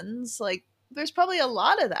dimensions, like there's probably a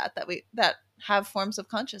lot of that have forms of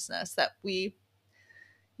consciousness that we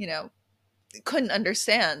couldn't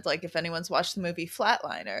understand. Like if anyone's watched the movie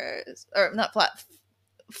Flatliners, or not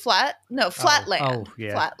Flatland.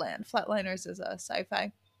 Flatliners is a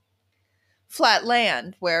sci-fi.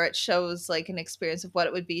 Flatland, where it shows like an experience of what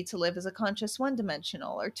it would be to live as a conscious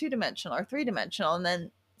one-dimensional or two-dimensional or three-dimensional, and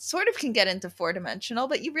then sort of can get into four-dimensional,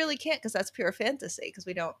 but you really can't, because that's pure fantasy, because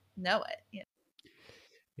we don't know it.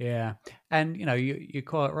 Yeah, and you're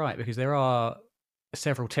quite right, because there are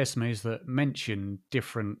several testimonies that mention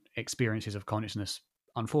different experiences of consciousness.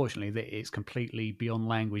 Unfortunately, that it's completely beyond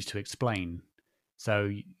language to explain.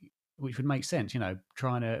 So, which would make sense,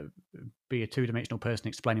 trying to be a two-dimensional person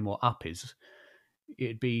explaining what up is,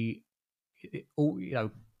 it'd be all,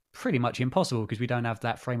 pretty much impossible, because we don't have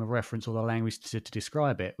that frame of reference or the language to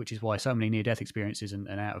describe it, which is why so many near-death experiences and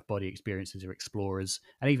out-of-body experiences or explorers,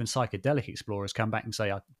 and even psychedelic explorers, come back and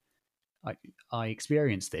say, I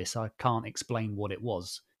experienced this. I can't explain what it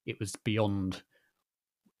was. It was beyond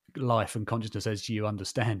life and consciousness as you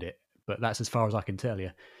understand it. But that's as far as I can tell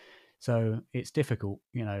you. So it's difficult,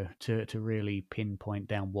 to really pinpoint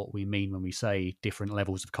down what we mean when we say different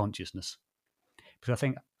levels of consciousness. Because I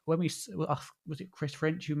think when was it Chris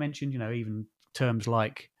French who mentioned, even terms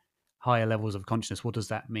like higher levels of consciousness, what does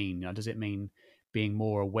that mean? Does it mean being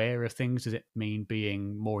more aware of things? Does it mean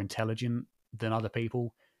being more intelligent? than other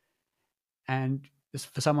people. And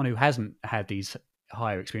for someone who hasn't had these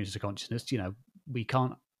higher experiences of consciousness, we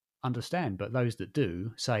can't understand. But those that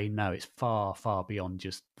do say, no, it's far, far beyond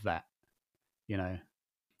just that,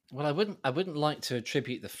 Well, I wouldn't like to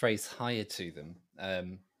attribute the phrase higher to them.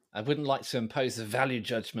 I wouldn't like to impose a value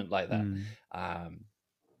judgment like that.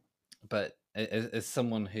 But as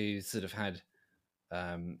someone who sort of had,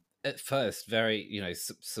 at first, very,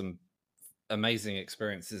 some amazing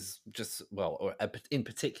experiences, in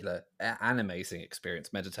particular, an amazing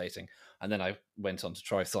experience meditating. And then I went on to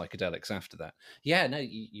try psychedelics after that. Yeah, no,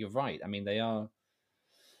 you're right. I mean,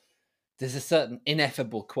 there's a certain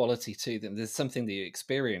ineffable quality to them. There's something that you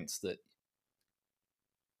experience that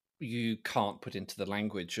you can't put into the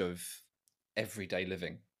language of everyday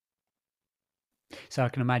living. So I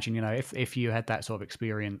can imagine, if you had that sort of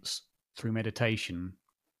experience through meditation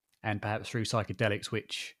and perhaps through psychedelics,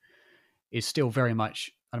 which is still very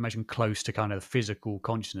much, I imagine, close to kind of physical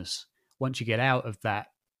consciousness. Once you get out of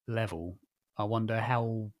that level, I wonder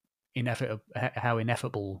how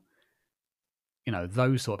ineffable,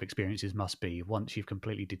 those sort of experiences must be once you've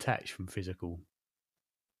completely detached from physical,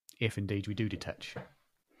 if indeed we do detach.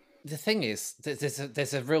 The thing is,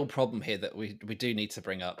 there's a real problem here that we do need to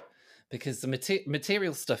bring up, because the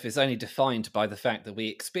material stuff is only defined by the fact that we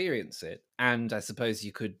experience it. And I suppose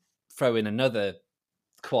you could throw in another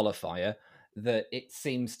qualifier, that it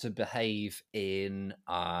seems to behave in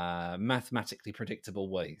mathematically predictable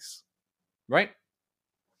ways, right?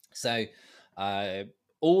 So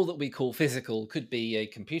all that we call physical could be a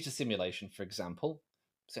computer simulation, for example.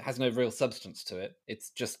 So it has no real substance to it.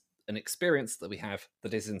 It's just an experience that we have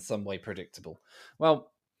that is in some way predictable.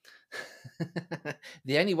 Well,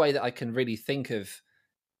 the only way that I can really think of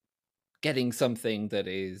getting something that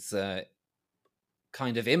is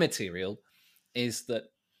kind of immaterial is that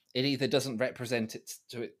it either doesn't represent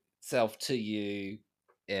itself to you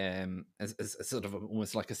as sort of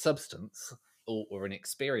almost like a substance or an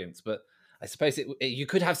experience, but I suppose you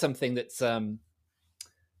could have something that's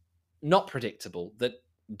not predictable, that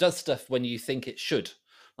does stuff when you think it should.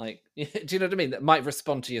 Like, do you know what I mean? That might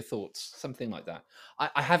respond to your thoughts, something like that.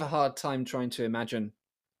 I have a hard time trying to imagine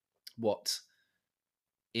what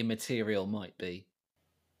immaterial might be.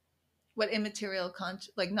 What immaterial,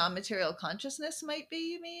 like non-material consciousness might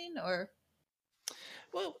be, you mean? Or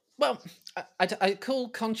well, I call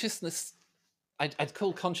consciousness. I'd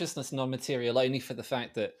call consciousness non-material only for the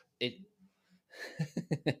fact that it.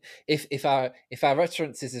 if our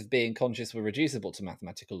utterances of being conscious were reducible to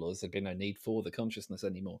mathematical laws, there'd be no need for the consciousness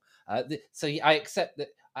anymore. So I accept that.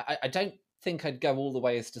 I don't think I'd go all the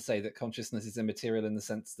way as to say that consciousness is immaterial in the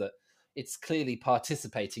sense that it's clearly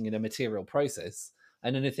participating in a material process,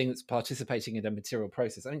 and anything that's participating in a material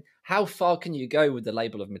process. I mean, how far can you go with the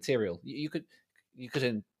label of material? You could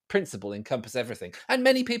in principle encompass everything, and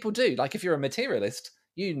many people do. Like, if you're a materialist,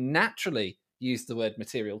 you naturally use the word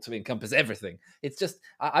material to encompass everything. It's just,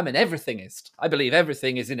 I'm an everythingist. I believe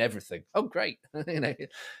everything is in everything. Oh, great.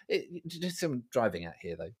 Just some driving at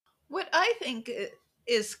here, though. What I think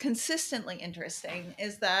is consistently interesting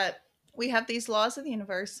is that we have these laws of the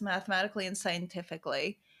universe mathematically and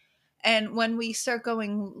scientifically. And when we start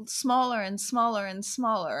going smaller and smaller and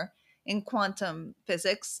smaller in quantum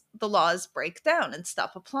physics, the laws break down and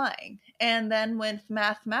stop applying. And then with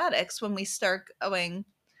mathematics, when we start going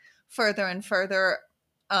further and further,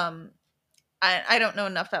 I don't know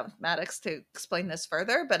enough mathematics to explain this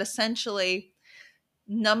further, but essentially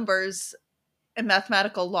numbers and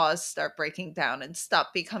mathematical laws start breaking down and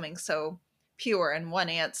stop becoming so pure and one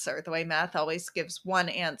answer, the way math always gives one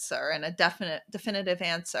answer and a definitive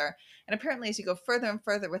answer. And apparently, as you go further and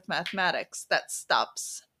further with mathematics, that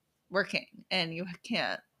stops working and you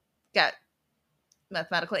can't get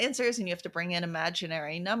mathematical answers, and you have to bring in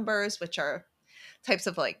imaginary numbers, which are types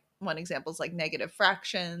of, like, one example is like negative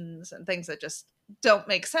fractions and things that just don't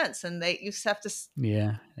make sense, and you just have to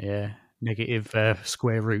negative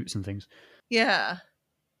square roots and things. Yeah.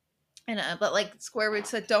 And but like square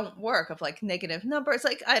roots that don't work, of like negative numbers,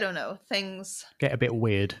 like, I don't know, things get a bit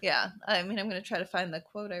weird. Yeah. I mean, I'm going to try to find the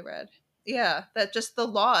quote I read. Yeah, that just the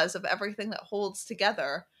laws of everything that holds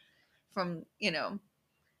together, from,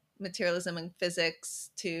 materialism and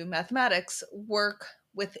physics to mathematics, work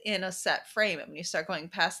within a set frame. And when you start going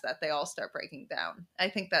past that, they all start breaking down. I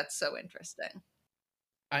think that's so interesting.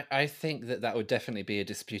 I think that would definitely be a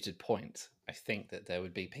disputed point. I think that there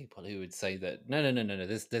would be people who would say that no,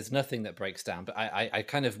 there's nothing that breaks down. But I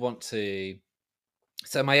kind of want to.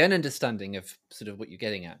 So my own understanding of sort of what you're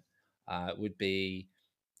getting at would be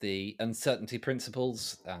the uncertainty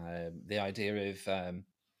principles, the idea of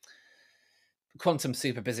quantum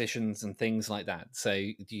superpositions and things like that. So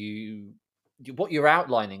what you're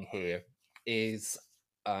outlining here is,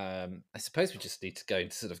 I suppose we just need to go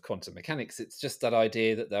into sort of quantum mechanics. It's just that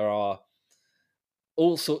idea that there are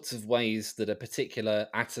all sorts of ways that a particular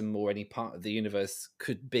atom or any part of the universe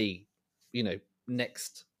could be,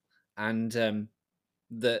 next, and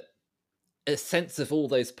that a sense of all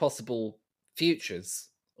those possible futures,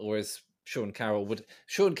 or as Sean Carroll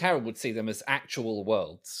would see them as actual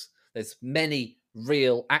worlds. There's many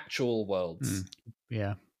real actual worlds.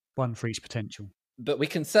 Yeah, one for each potential. But we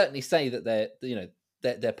can certainly say that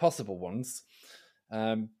they're possible ones,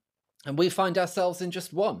 and we find ourselves in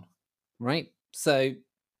just one, right? So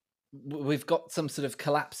we've got some sort of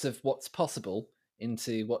collapse of what's possible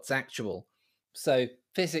into what's actual. So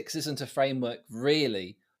physics isn't a framework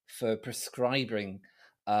really for prescribing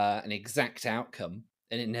an exact outcome,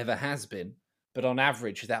 and it never has been. But on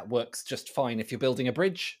average, that works just fine if you're building a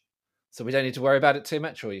bridge. So we don't need to worry about it too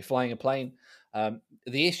much, or you're flying a plane.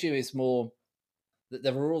 The issue is more that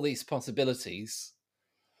there are all these possibilities,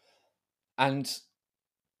 and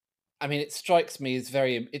I mean, it strikes me as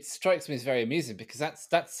very amusing, because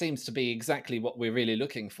that seems to be exactly what we're really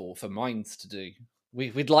looking for minds to do.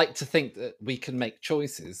 We'd like to think that we can make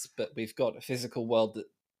choices, but we've got a physical world that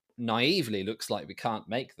naively looks like we can't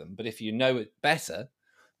make them. But if you know it better,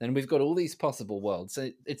 then we've got all these possible worlds. So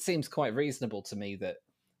it seems quite reasonable to me that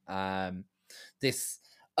this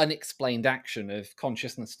unexplained action of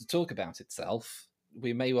consciousness to talk about itself,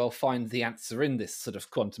 we may well find the answer in this sort of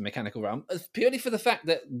quantum mechanical realm, purely for the fact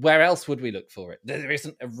that where else would we look for it? There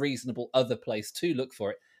isn't a reasonable other place to look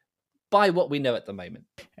for it by what we know at the moment.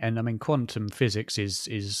 And I mean, quantum physics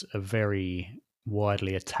is a very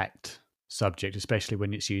widely attacked subject, especially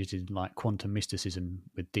when it's used in like quantum mysticism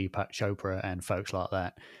with Deepak Chopra and folks like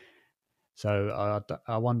that. So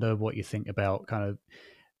I wonder what you think about kind of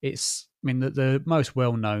it's. I mean, the most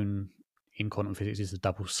well known in quantum physics is the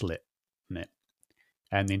double slit, isn't it?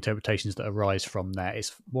 And the interpretations that arise from that.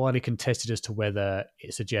 It's widely contested as to whether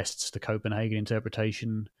it suggests the Copenhagen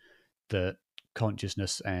interpretation that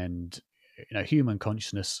consciousness and human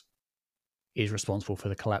consciousness is responsible for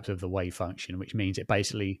the collapse of the wave function, which means it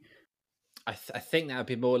basically. I think that would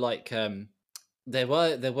be more like there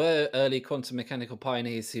were early quantum mechanical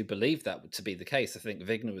pioneers who believed that to be the case. I think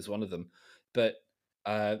Wigner was one of them, but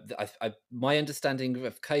my understanding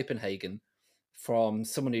of Copenhagen from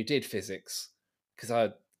someone who did physics, because I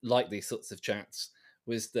like these sorts of chats,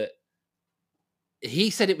 was that he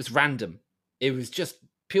said it was random. It was just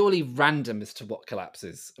purely random as to what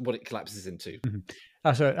it collapses into. Mm-hmm.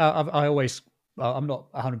 So I'm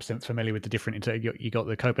not 100% familiar with the different. You got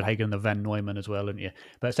the Copenhagen and the Van Neumann as well, haven't you?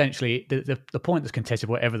 But essentially, the point that's contested,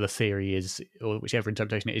 whatever the theory is, or whichever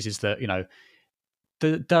interpretation it is that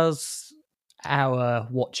does our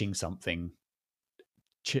watching something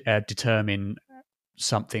determine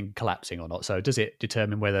something collapsing or not? So does it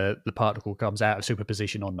determine whether the particle comes out of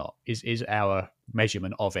superposition or not? Is our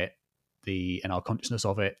measurement of it and our consciousness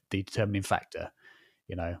of it the determining factor?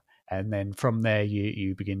 And then from there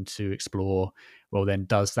you begin to explore, well, then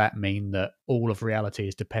does that mean that all of reality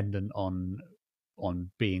is dependent on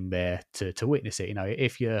being there to witness it?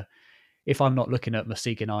 If I'm not looking at my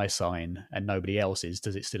seeking eye sign and nobody else is,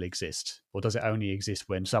 does it still exist? Or does it only exist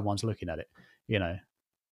when someone's looking at it?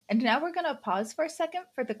 And now we're going to pause for a second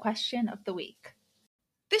for the question of the week.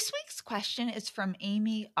 This week's question is from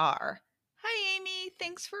Amy R. Hi, Amy.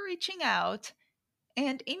 Thanks for reaching out.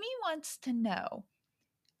 And Amy wants to know,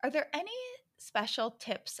 are there any special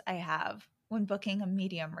tips I have when booking a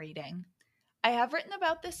medium reading? I have written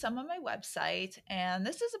about this some on my website, and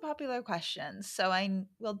this is a popular question, so I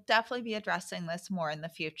will definitely be addressing this more in the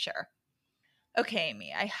future. Okay,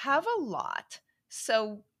 Amy, I have a lot,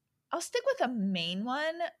 so I'll stick with a main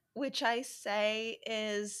one, which I say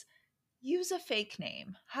is use a fake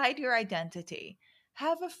name, hide your identity,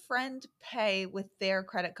 have a friend pay with their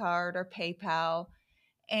credit card or PayPal,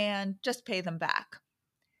 and just pay them back.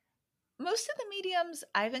 Most of the mediums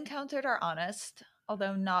I've encountered are honest,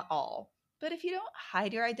 although not all. But if you don't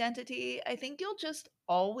hide your identity, I think you'll just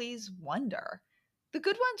always wonder. The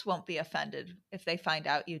good ones won't be offended if they find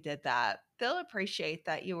out you did that. They'll appreciate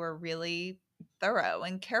that you were really thorough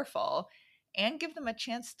and careful and give them a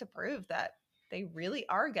chance to prove that they really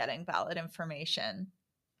are getting valid information.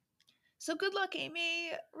 So good luck,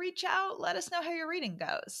 Amy. Reach out. Let us know how your reading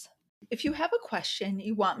goes. If you have a question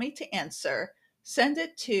you want me to answer, send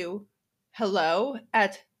it to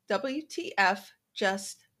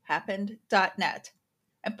hello@wtfjusthappened.net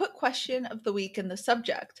and put question of the week in the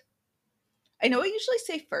subject. I know I usually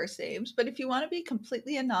say first names, but if you want to be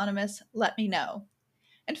completely anonymous, let me know.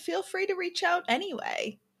 And feel free to reach out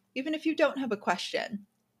anyway, even if you don't have a question.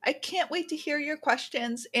 I can't wait to hear your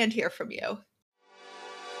questions and hear from you.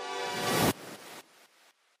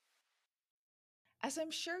 As I'm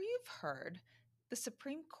sure you've heard, the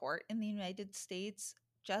Supreme Court in the United States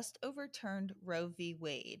just overturned Roe v.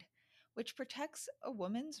 Wade, which protects a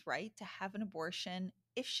woman's right to have an abortion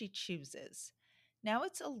if she chooses. Now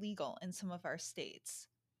it's illegal in some of our states.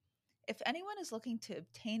 If anyone is looking to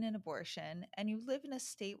obtain an abortion and you live in a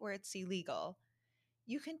state where it's illegal,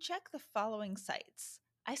 you can check the following sites.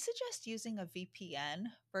 I suggest using a VPN,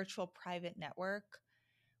 virtual private network,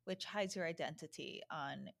 which hides your identity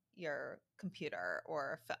on your computer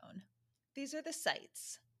or phone. These are the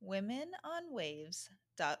sites: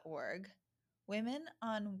 womenonwaves.org,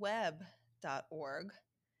 womenonweb.org,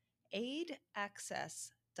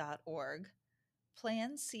 aidaccess.org,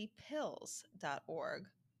 plancpills.org,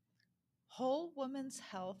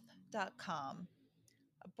 wholewomenshealth.com,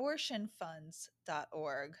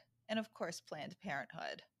 abortionfunds.org, and of course, Planned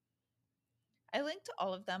Parenthood. I linked to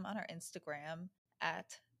all of them on our Instagram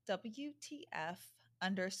at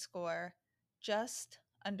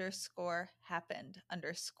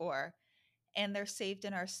WTF_just_happened_, and they're saved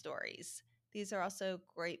in our stories. These are also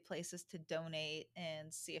great places to donate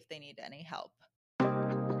and see if they need any help.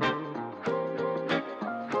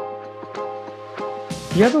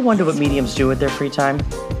 You ever wonder what mediums do with their free time?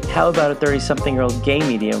 How about a 30-something-year-old gay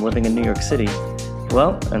medium living in New York City?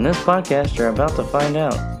 Well, in this podcast, you're about to find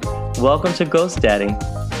out. Welcome to Ghost Daddy,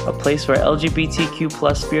 a place where LGBTQ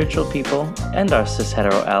plus spiritual people, and our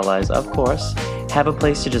cis-hetero allies, of course, have a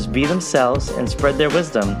place to just be themselves and spread their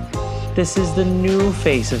wisdom. This is the new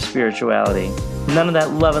face of spirituality. None of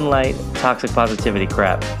that love and light, toxic positivity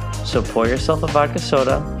crap. So pour yourself a vodka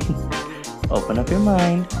soda, open up your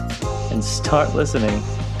mind, and start listening.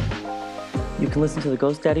 You can listen to the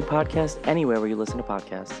Ghost Daddy podcast anywhere where you listen to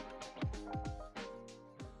podcasts.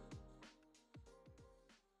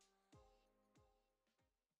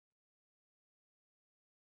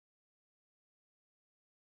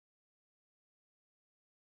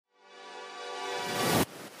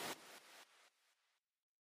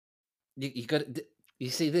 You got. You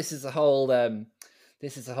see, this is a whole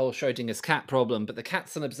Schrodinger's cat problem, but the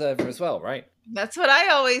cat's an observer as well, right? That's what I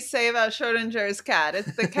always say about Schrodinger's cat.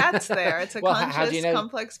 It's the cat's there. It's a Well, conscious,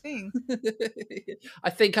 complex being.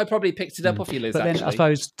 I think I probably picked it up off you, Liz. But then actually. I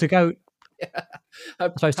suppose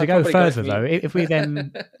to go further though, if we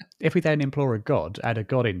then implore a god, add a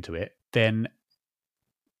god into it, then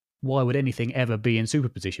why would anything ever be in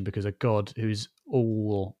superposition? Because a god who's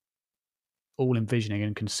all envisioning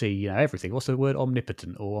and can see, everything. What's the word?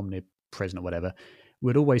 Omnipotent or omnipresent or whatever,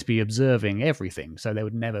 would always be observing everything. So there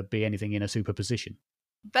would never be anything in a superposition.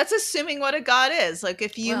 That's assuming what a god is. Like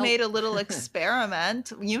if you made a little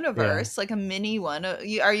experiment universe, like a mini one,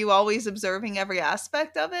 are you always observing every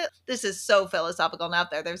aspect of it? This is so philosophical and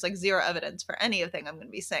out there. There's like zero evidence for anything I'm going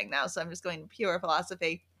to be saying now. So I'm just going pure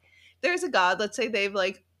philosophy. There's a god. Let's say they've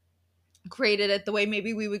like created it the way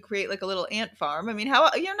maybe we would create like a little ant farm. I mean, how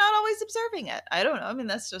you're not always observing it. I don't know. I mean,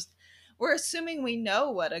 that's just, we're assuming we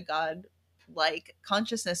know what a god like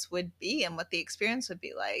consciousness would be and what the experience would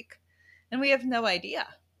be like. And we have no idea.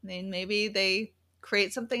 I mean, maybe they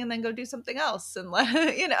create something and then go do something else. And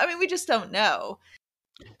I mean, we just don't know.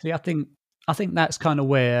 See, I think that's kind of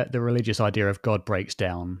where the religious idea of God breaks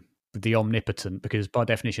down with the omnipotent, because by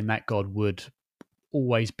definition, that God would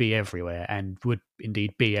always be everywhere and would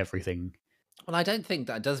indeed be everything. Well, I don't think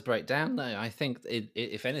that does break down, though. I think,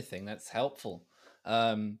 if anything, that's helpful.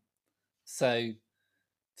 So,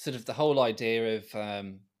 sort of the whole idea of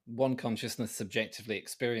one consciousness subjectively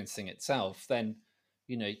experiencing itself, then,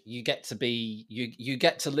 you get to be, you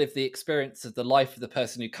get to live the experience of the life of the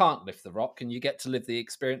person who can't lift the rock, and you get to live the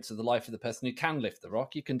experience of the life of the person who can lift the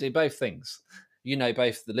rock. You can do both things.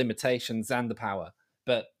 Both the limitations and the power.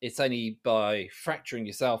 But it's only by fracturing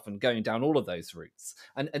yourself and going down all of those routes.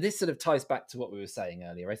 And this sort of ties back to what we were saying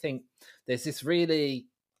earlier. I think there's this really,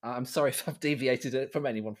 I'm sorry if I've deviated it from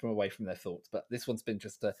anyone from away from their thoughts, but this one's been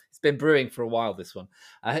it's been brewing for a while, this one.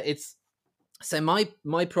 So my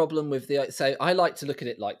problem with so I like to look at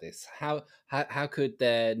it like this. How could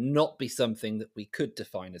there not be something that we could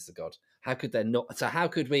define as a god? How could there not? So how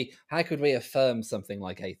could we affirm something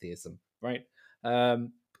like atheism, right?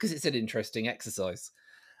 Because it's an interesting exercise,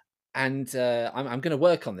 and I'm going to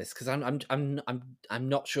work on this because I'm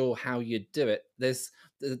not sure how you'd do it. There's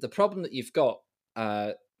the problem that you've got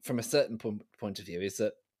from a certain point of view is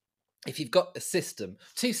that if you've got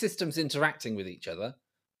two systems interacting with each other,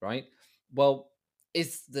 right? Well,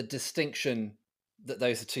 is the distinction that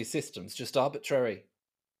those are two systems just arbitrary?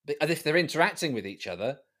 And if they're interacting with each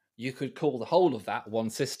other, you could call the whole of that one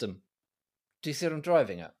system. Do you see what I'm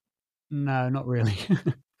driving at? No, not really.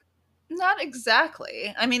 Not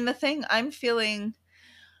exactly. I mean, the thing I'm feeling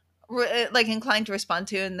like inclined to respond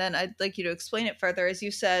to, and then I'd like you to explain it further, as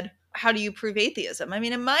you said, how do you prove atheism? I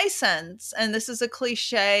mean, in my sense, and this is a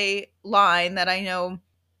cliche line that I know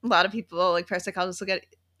a lot of people, like parapsychologists, will get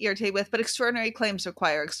irritated with, but extraordinary claims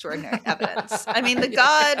require extraordinary evidence. I mean,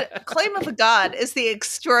 the claim of a god is the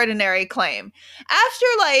extraordinary claim.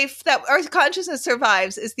 Afterlife, that our consciousness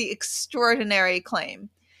survives, is the extraordinary claim.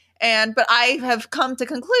 But I have come to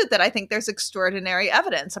conclude that I think there's extraordinary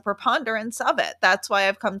evidence, a preponderance of it. That's why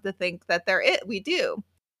I've come to think that we do.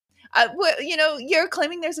 You're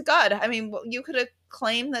claiming there's a god. I mean, you could have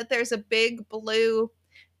claimed that there's a big blue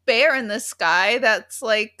bear in the sky that's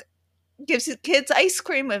like gives kids ice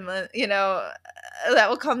cream, and that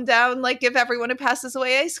will come down like if everyone who passes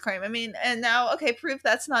away ice cream. I mean, and now, okay, prove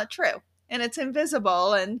that's not true. And it's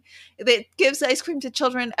invisible, and it gives ice cream to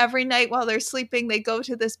children every night while they're sleeping. They go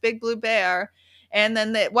to this big blue bear, and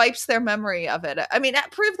then it wipes their memory of it. I mean,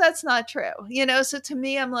 prove that's not true. So to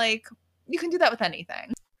me, I'm like, you can do that with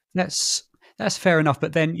anything. That's fair enough,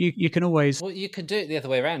 but then you can always... Well, you can do it the other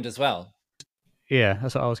way around as well. Yeah,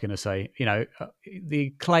 that's what I was going to say. The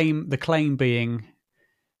claim being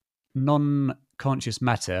non-conscious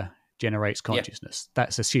matter generates consciousness. Yep.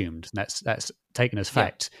 That's assumed. That's taken as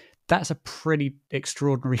fact. Yep. That's a pretty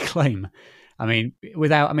extraordinary claim. I mean,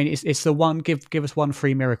 it's the one, give us one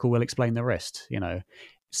free miracle, we'll explain the rest,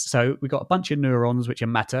 So we've got a bunch of neurons, which are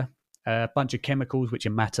matter, a bunch of chemicals, which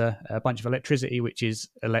are matter, a bunch of electricity, which is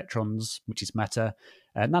electrons, which is matter,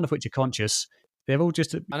 none of which are conscious. They're all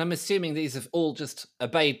just... And I'm assuming these have all just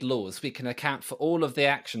obeyed laws. We can account for all of the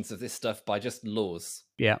actions of this stuff by just laws.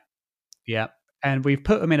 Yeah. Yeah. And we've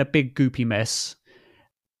put them in a big goopy mess.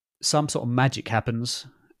 Some sort of magic happens,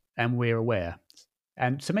 and we're aware.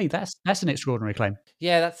 And to me, that's an extraordinary claim.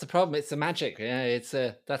 Yeah, that's the problem. It's the magic. Yeah,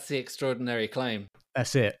 that's the extraordinary claim.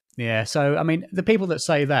 That's it. Yeah. So, I mean, the people that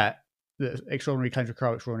say that extraordinary claims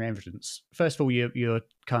require extraordinary evidence, first of all, you're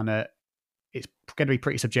kind of... It's going to be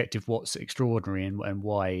pretty subjective what's extraordinary and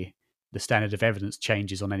why the standard of evidence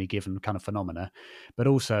changes on any given kind of phenomena. But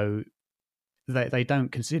also, they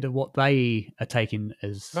don't consider what they are taking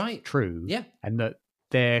as true. Yeah. And that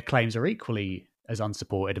their claims are equally as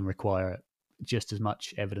unsupported and require just as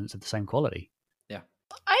much evidence of the same quality. Yeah.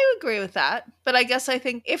 I agree with that. But I guess I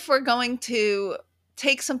think if we're going to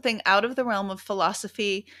take something out of the realm of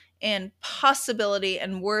philosophy and possibility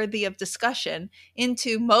and worthy of discussion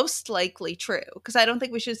into most likely true, because I don't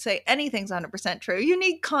think we should say anything's 100% true. You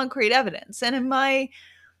need concrete evidence. And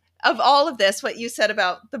of all of this, what you said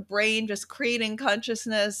about the brain just creating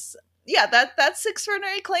consciousness, yeah, that's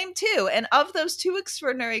extraordinary claim too. And of those two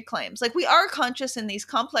extraordinary claims, like we are conscious in these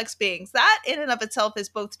complex beings, that in and of itself is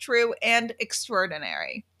both true and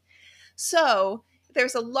extraordinary. So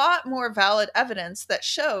there's a lot more valid evidence that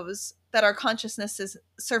shows that our consciousness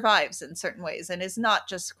survives in certain ways and is not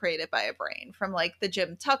just created by a brain, from like the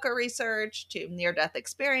Jim Tucker research to near-death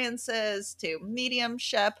experiences to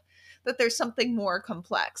mediumship, that there's something more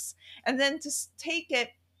complex. And then to take it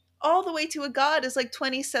all the way to a god is like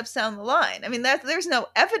 20 steps down the line. I mean, there's no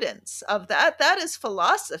evidence of that. That is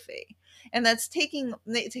philosophy. And that's taking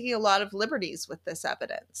a lot of liberties with this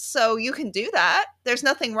evidence. So you can do that. There's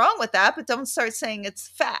nothing wrong with that, but don't start saying it's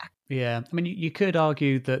fact. Yeah. I mean, you could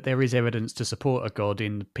argue that there is evidence to support a god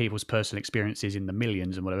in people's personal experiences in the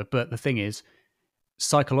millions and whatever. But the thing is,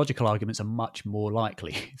 psychological arguments are much more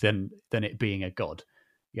likely than it being a god,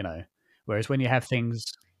 Whereas when you have things...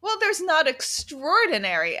 Well, there's not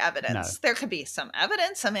extraordinary evidence. No. There could be some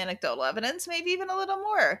evidence, some anecdotal evidence, maybe even a little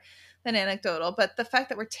more than anecdotal. But the fact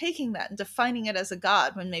that we're taking that and defining it as a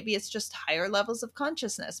god, when maybe it's just higher levels of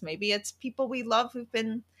consciousness, maybe it's people we love who've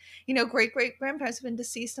been, great-great-grandparents have been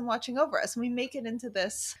deceased and watching over us, and we make it into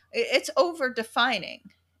this, it's over-defining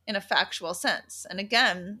in a factual sense. And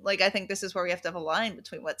again, like, I think this is where we have to have a line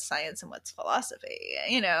between what's science and what's philosophy,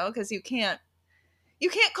 because you can't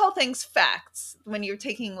call things facts when you're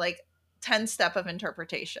taking like 10-step of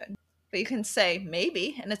interpretation, but you can say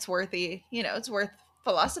maybe, and it's worthy, it's worth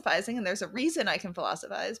philosophizing, and there's a reason I can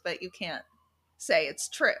philosophize, but you can't say it's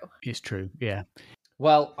true. It's true. Yeah.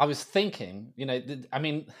 Well, I was thinking,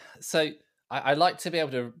 so I like to be able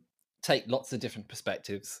to take lots of different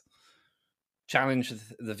perspectives, challenge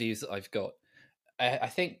the views that I've got. I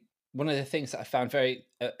think one of the things that I found very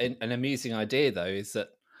an amusing idea, though, is that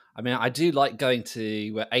I do like going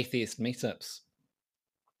to atheist meetups,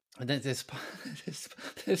 and then there's part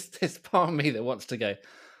of me that wants to go,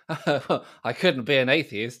 well, I couldn't be an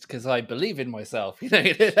atheist because I believe in myself,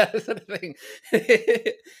 that sort of thing.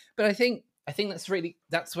 But I think that's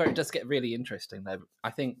where it does get really interesting, though. I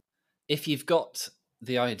think if you've got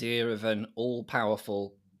the idea of an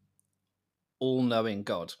all-powerful, all-knowing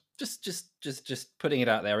God, just putting it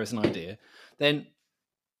out there as an idea, then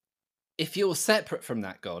if you're separate from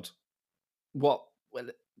that God,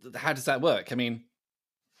 how does that work? I mean,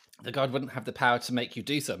 the God wouldn't have the power to make you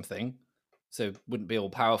do something, so wouldn't be all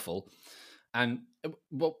powerful. And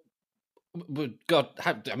what would God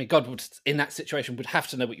have? I mean, God would, in that situation, would have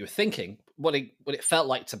to know what you were thinking, what it felt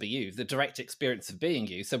like to be you, the direct experience of being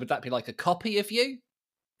you. So would that be like a copy of you?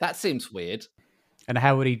 That seems weird. And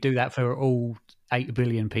how would he do that for all 8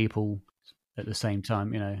 billion people at the same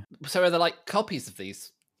time, you know? So are there like copies of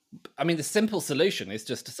these? I mean, the simple solution is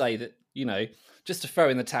just to say that, you know, just to throw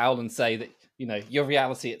in the towel and say that, you know, your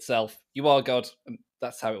reality itself, you are God, and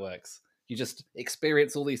that's how it works. You just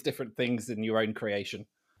experience all these different things in your own creation.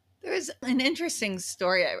 There's an interesting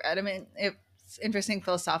story I read. I mean, it's interesting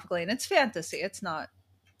philosophically, and it's fantasy. It's not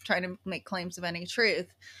trying to make claims of any truth,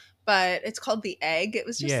 but it's called The Egg. It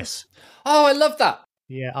was just Oh, I love that.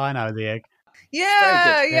 Yeah, I know The Egg.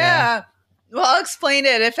 Yeah. Well, I'll explain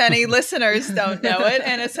it if any listeners don't know it.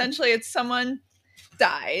 And essentially, it's someone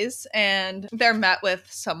dies, and they're met with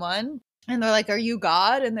someone, and they're like, "Are you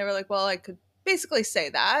God?" And they were like, "Well, I could basically say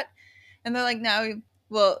that." And they're like, "Now,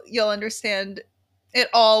 well, you'll understand it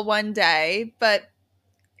all one day, but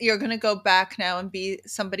you're going to go back now and be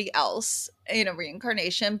somebody else in a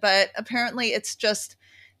reincarnation." But apparently it's just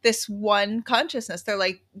this one consciousness. They're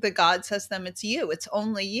like, the God says to them, it's you. It's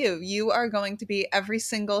only you. You are going to be every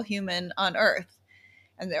single human on Earth.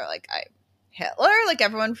 And they're like, I'm Hitler, like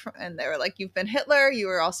everyone. And they were like, you've been Hitler. You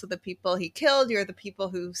are also the people he killed. You're the people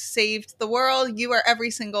who saved the world. You are every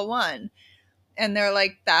single one. And they're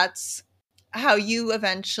like, that's how you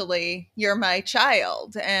eventually, you're my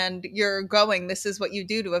child, and you're going, this is what you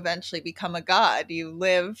do to eventually become a God. You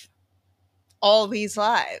live all these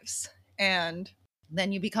lives, and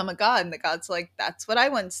then you become a God. And the God's like, that's what I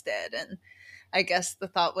once did. And I guess the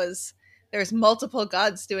thought was there's multiple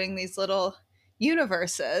gods doing these little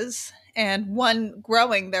universes, and one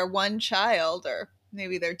growing, they're one child, or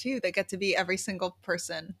maybe they're two, they get to be every single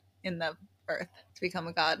person in the Earth to become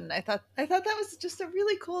a God. And I thought that was just a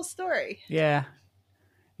really cool story. Yeah,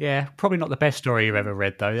 probably not the best story you've ever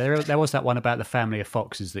read, though. There was that one about the family of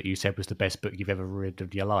foxes that you said was the best book you've ever read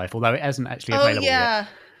of your life, although it hasn't actually available yet.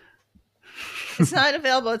 It's not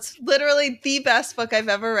available. It's literally the best book I've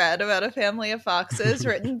ever read about a family of foxes,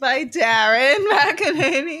 written by Darren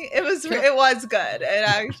McAnany. It was good, and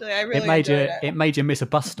actually, I really enjoyed it. It made you miss a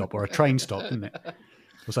bus stop or a train stop, didn't it?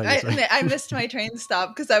 I missed my train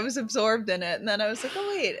stop because I was absorbed in it, and then I was like, "Oh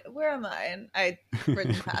wait, where am I?" And I'd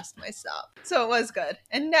ridden past my stop, so it was good.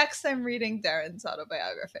 And next, I'm reading Darren's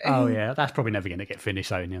autobiography. Oh yeah, that's probably never going to get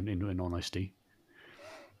finished, in honesty.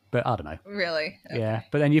 But I don't know. Really? Okay. Yeah,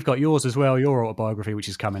 but then you've got yours as well, your autobiography, which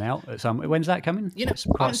is coming out. When's that coming? You know, it's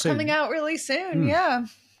coming out really soon. Yeah.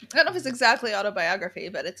 I don't know if it's exactly autobiography,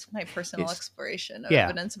 but it's my personal exploration of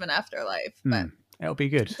evidence of an afterlife. But it'll be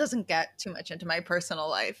good. It doesn't get too much into my personal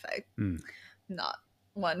life. I'm not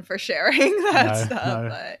one for sharing that stuff. No.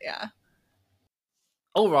 But yeah.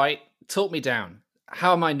 All right, talk me down.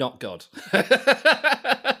 How am I not God?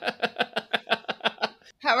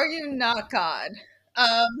 How are you not God?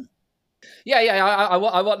 I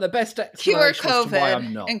want the best cure explanation as to why I'm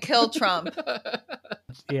COVID not. and kill Trump.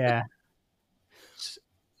 Yeah.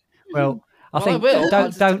 Well, I think will.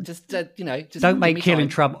 Don't make killing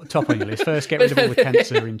Trump top on your list. First, get rid of all the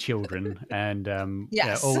cancer in children and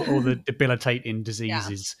all the debilitating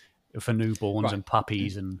diseases for newborns and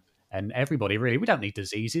puppies and everybody. Really, we don't need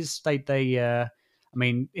diseases. I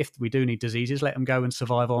mean, if we do need diseases, let them go and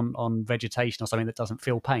survive on vegetation or something that doesn't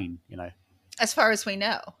feel pain. You know. As far as we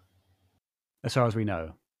know. As far as we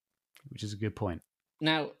know, which is a good point.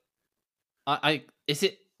 Now, is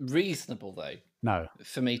it reasonable though? No.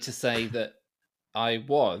 For me to say that I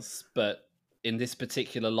was, but in this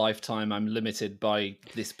particular lifetime, I'm limited by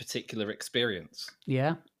this particular experience.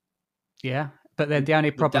 Yeah. But then the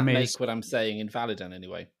only problem would that is make what I'm saying invalid in any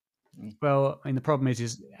way. Well, I mean, the problem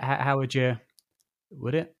is how would you?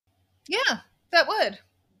 Would it? Yeah, that would.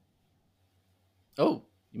 Oh,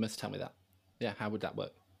 you must tell me that. Yeah, how would that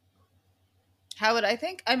work? How would I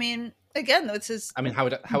think? I mean, again, this is. I mean, how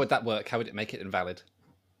would that work? How would it make it invalid?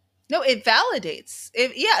 No, it validates.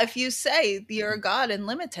 If you say you're a God and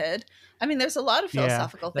limited, I mean, there's a lot of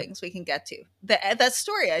philosophical things we can get to. That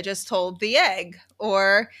story I just told, the egg,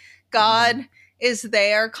 or God is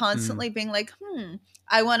there constantly being like,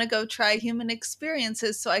 I want to go try human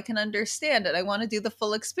experiences so I can understand it. I want to do the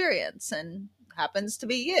full experience, and happens to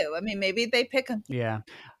be you. I mean, maybe they pick him. Yeah.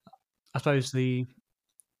 I suppose the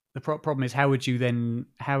problem is how would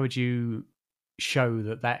you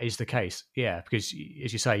show that is the case? Yeah, because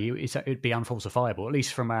as you say, it'd be unfalsifiable, at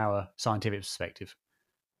least from our scientific perspective.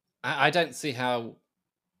 I don't see how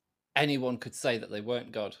anyone could say that they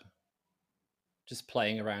weren't God. Just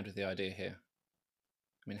playing around with the idea here.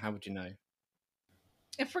 I mean, how would you know?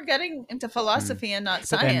 If we're getting into philosophy and not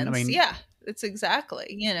science, yeah, it's exactly,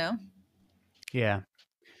 Yeah.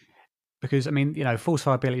 Because,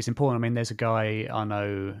 falsifiability is important. I mean, there's a guy I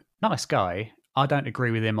know, nice guy. I don't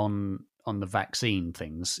agree with him on the vaccine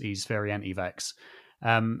things. He's very anti-vax.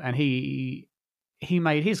 And he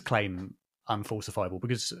made his claim unfalsifiable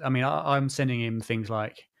because, I'm sending him things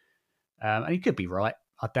like, and he could be right.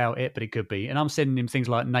 I doubt it, but it could be. And I'm sending him things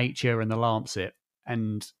like Nature and The Lancet.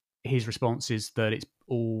 And his response is that it's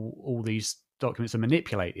all these documents are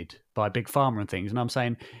manipulated by Big Pharma and things. And I'm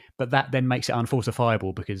saying, but that then makes it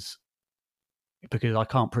unfalsifiable because I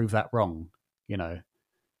can't prove that wrong,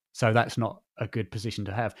 So that's not a good position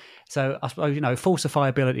to have. So I suppose,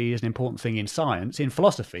 falsifiability is an important thing in science. In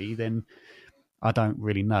philosophy, then I don't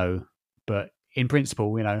really know. But in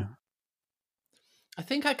principle, I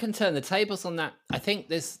think I can turn the tables on that. I think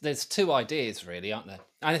there's two ideas, really, aren't there?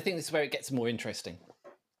 And I think this is where it gets more interesting.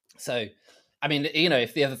 So,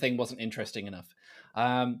 if the other thing wasn't interesting enough,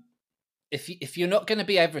 if you're not going to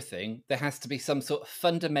be everything, there has to be some sort of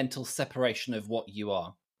fundamental separation of what you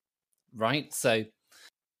are, right? So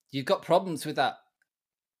you've got problems with that.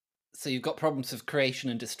 So you've got problems of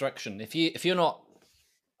creation and destruction. If you're not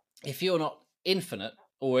infinite,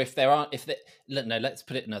 or let's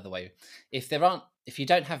put it another way. If you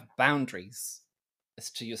don't have boundaries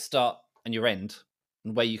as to your start and your end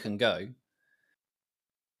and where you can go,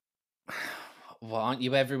 well, aren't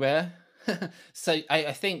you everywhere? So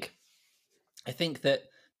I think that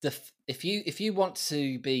if you want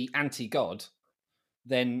to be anti-God,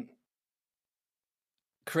 then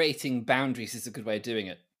creating boundaries is a good way of doing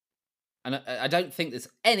it. And I don't think there's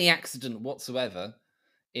any accident whatsoever,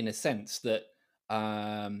 in a sense that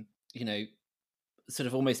sort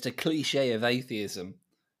of almost a cliche of atheism.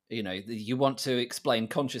 You want to explain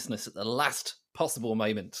consciousness at the last possible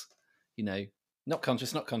moment. Not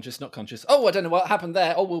conscious, not conscious, not conscious. Oh, I don't know what happened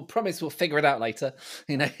there. Oh, we'll promise we'll figure it out later.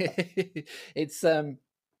 It's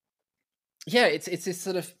it's this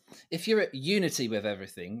sort of, if you're at unity with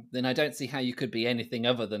everything, then I don't see how you could be anything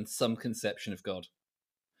other than some conception of God.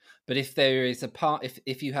 But if there is a part,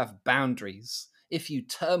 if you have boundaries, if you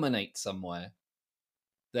terminate somewhere,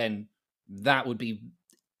 then that would be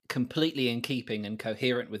completely in keeping and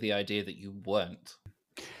coherent with the idea that you weren't.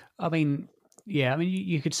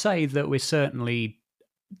 You could say that we're certainly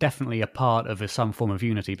definitely a part of some form of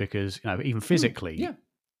unity because, even physically,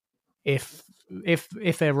 if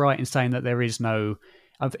they're right in saying that there is no,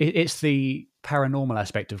 it's the paranormal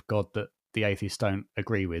aspect of God that the atheists don't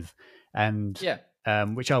agree with, and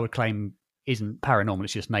which I would claim isn't paranormal,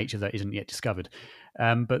 it's just nature that isn't yet discovered.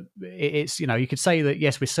 But it's, you could say that,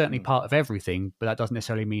 yes, we're certainly part of everything, but that doesn't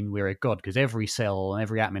necessarily mean we're a God, because every cell and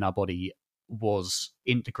every atom in our body was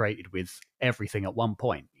integrated with everything at one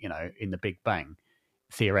point, in the Big Bang,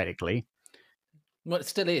 theoretically. Well, it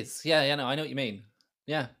still is. Yeah, no, I know what you mean.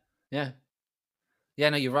 Yeah, no,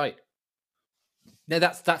 you're right. No,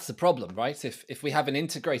 that's the problem, right? If we have an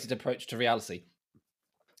integrated approach to reality,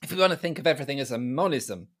 if we want to think of everything as a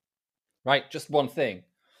monism, right, just one thing,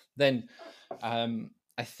 then I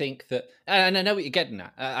think that, and I know what you're getting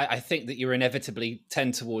at, I think that you inevitably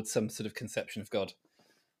tend towards some sort of conception of God.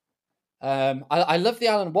 I love the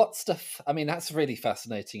Alan Watts stuff. That's really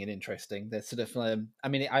fascinating and interesting. There's sort of, I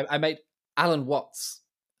made Alan Watts,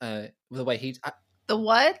 the way he... The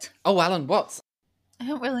what? Oh, Alan Watts. I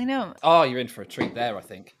don't really know. Oh, you're in for a treat there, I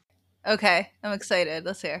think. Okay, I'm excited.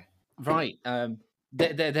 Let's hear. Right. There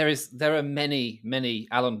are many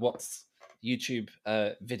Alan Watts YouTube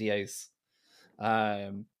videos,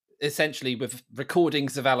 essentially with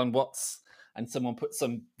recordings of Alan Watts, and someone put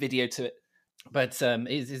some video to it. But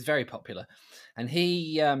is very popular, and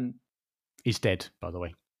he he's dead, by the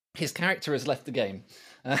way. His character has left the game.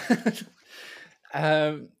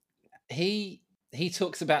 He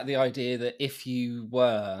talks about the idea that if you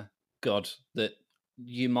were God, that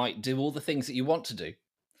you might do all the things that you want to do.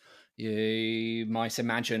 You might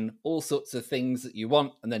imagine all sorts of things that you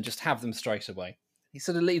want, and then just have them straight away. He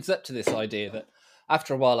sort of leads up to this idea that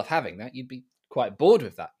after a while of having that, you'd be quite bored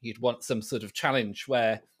with that. You'd want some sort of challenge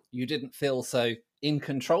where you didn't feel so in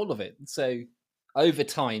control of it. So over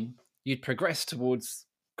time, you'd progress towards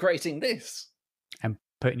creating this. And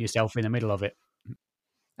putting yourself in the middle of it.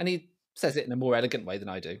 And he says it in a more elegant way than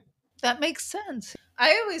I do. That makes sense.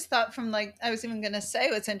 I always thought I was even going to say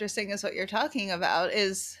what's interesting is what you're talking about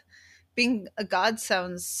is being a god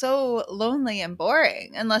sounds so lonely and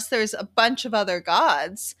boring unless there's a bunch of other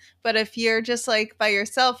gods. But if you're just by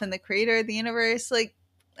yourself and the creator of the universe, to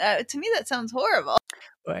me, that sounds horrible.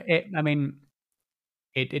 It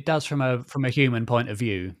does from a human point of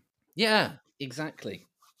view. Yeah, exactly.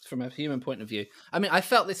 From a human point of view. I mean, I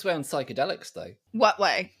felt this way on psychedelics, though. What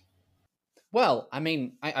way? Well, I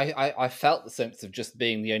mean, I felt the sense of just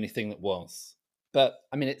being the only thing that was. But,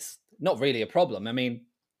 I mean, it's not really a problem. I mean,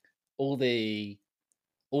 all the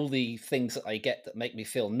things that I get that make me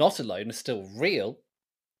feel not alone are still real.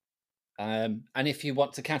 And if you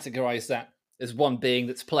want to categorize that as one being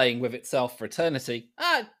that's playing with itself for eternity,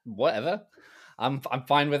 whatever. I'm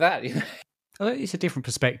fine with that. You know? Well, it's a different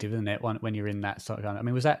perspective, isn't it? When you're in that sort of. I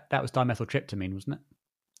mean, was that was dimethyltryptamine, wasn't it?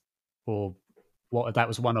 Or what? That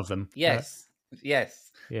was one of them. Yes.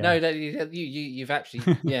 Yes. Yeah. No, you've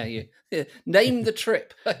actually, you named the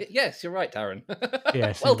trip. Yes, you're right, Darren.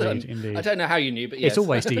 Yes, well indeed, done. Indeed. I don't know how you knew, but yes. It's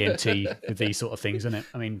always DMT with these sort of things, isn't it?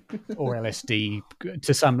 I mean, or LSD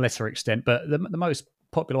to some lesser extent, but the most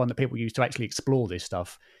popular one that people use to actually explore this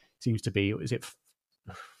stuff seems to be,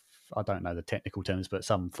 I don't know the technical terms, but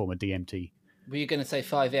some form of DMT. Were you going to say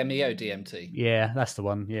 5-MeO DMT? Yeah, that's the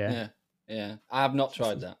one. Yeah. I have not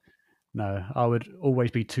tried that. No, I would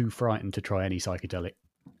always be too frightened to try any psychedelic.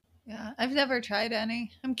 Yeah, I've never tried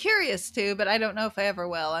any. I'm curious to, but I don't know if I ever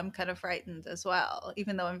will. I'm kind of frightened as well,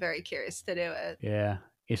 even though I'm very curious to do it. Yeah,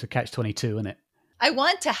 it's a catch-22, isn't it? I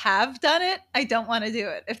want to have done it. I don't want to do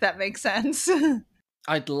it, if that makes sense.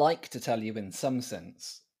 I'd like to tell you in some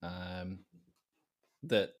sense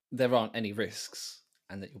that there aren't any risks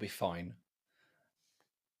and that you'll be fine.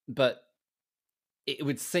 But it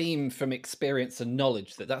would seem from experience and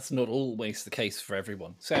knowledge that that's not always the case for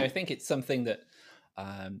everyone. So I think it's something that,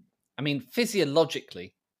 I mean,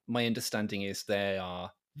 physiologically, my understanding is they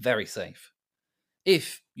are very safe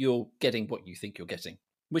if you're getting what you think you're getting,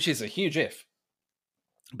 which is a huge if.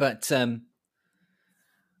 But from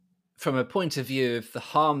a point of view of the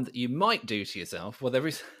harm that you might do to yourself, well, there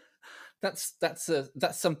is that's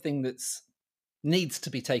something that's needs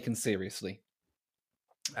to be taken seriously.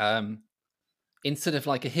 Instead of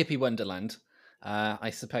like a hippie wonderland, I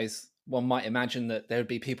suppose one might imagine that there would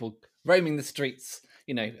be people roaming the streets,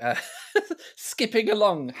 skipping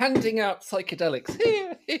along, handing out psychedelics.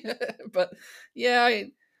 But yeah,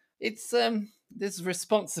 it's there's a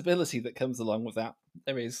responsibility that comes along with that.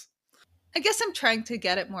 There is. I guess I'm trying to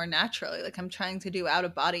get it more naturally. Like I'm trying to do out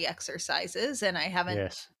of body exercises, and I haven't.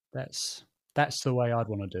 Yes, that's the way I'd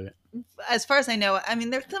want to do it. As far as I know, I mean,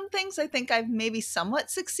 there's some things I think I've maybe somewhat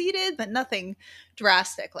succeeded, but nothing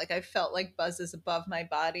drastic. Like I felt like buzzes above my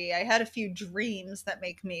body. I had a few dreams that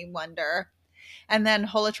make me wonder. And then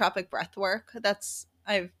holotropic breath work.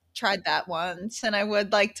 I've tried that once, and I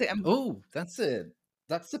would like to. Oh, that's it.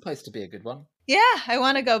 That's supposed to be a good one. Yeah, I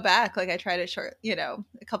want to go back. Like I tried it a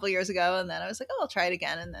couple years ago, and then I was like, I'll try it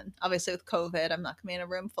again. And then obviously with COVID, I'm not going to be in a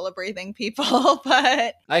room full of breathing people,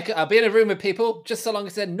 but I'll be in a room with people just so long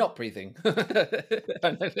as they're not breathing.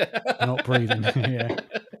 Not breathing, yeah.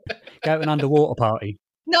 Go to an underwater party.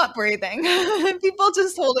 Not breathing. People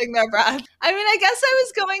just holding their breath. I mean, I guess I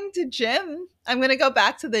was going to gym. I'm going to go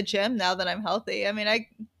back to the gym now that I'm healthy. I mean, I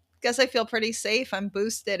guess I feel pretty safe. I'm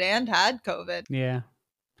boosted and had COVID. Yeah.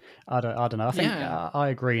 I don't know. I think I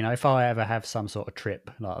agree. If I ever have some sort of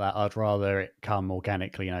trip like that, I'd rather it come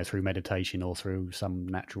organically, through meditation or through some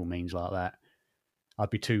natural means like that.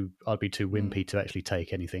 I'd be too wimpy to actually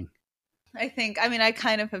take anything. I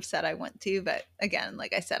kind of have said I want to, but again,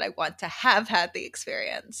 like I said, I want to have had the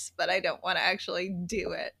experience, but I don't want to actually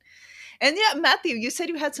do it. And yeah, Matthew, you said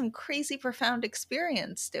you had some crazy profound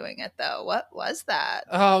experience doing it though. What was that?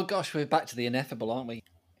 Oh gosh, we're back to the ineffable, aren't we?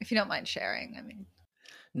 If you don't mind sharing, I mean.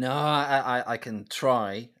 No, I can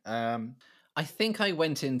try. I think I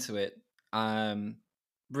went into it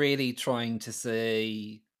really trying to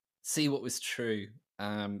see what was true.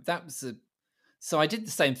 So I did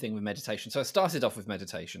the same thing with meditation. So I started off with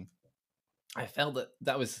meditation. I felt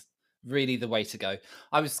that was really the way to go.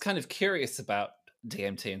 I was kind of curious about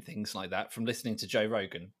DMT and things like that from listening to Joe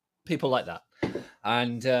Rogan, people like that.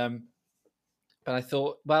 And but I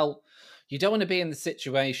thought, well, you don't want to be in the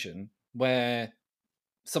situation where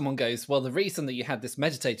someone goes, well, the reason that you had this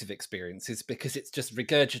meditative experience is because it's just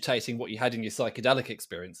regurgitating what you had in your psychedelic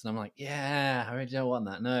experience. And I'm like, yeah, I really don't want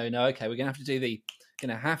that. No, okay, we're gonna have to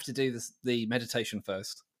do the meditation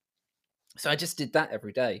first. So I just did that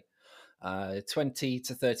every day, 20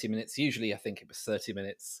 to 30 minutes. Usually, I think it was 30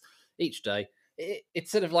 minutes each day.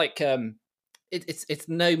 It's sort of like it's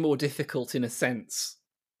no more difficult in a sense,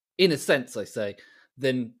 I say,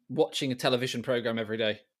 than watching a television program every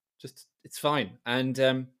day. Just it's fine. And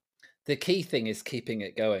the key thing is keeping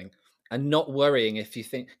it going and not worrying if you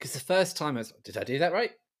think, because the first time I was like, did I do that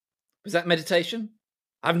right? Was that meditation?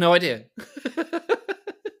 I have no idea.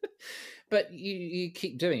 but you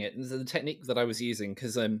keep doing it. And the technique that I was using,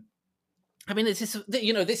 because I mean, it's just,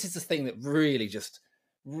 you know, this is the thing that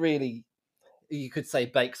really, you could say,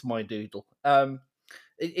 bakes my doodle.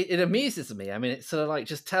 It amuses me. I mean, it sort of like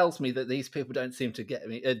just tells me that these people don't seem to get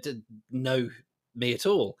me, to know me at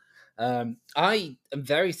all. I am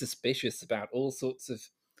very suspicious about all sorts of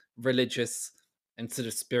religious and sort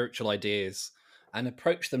of spiritual ideas, and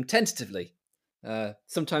approach them tentatively,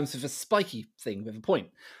 sometimes with a spiky thing with a point.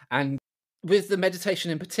 And with the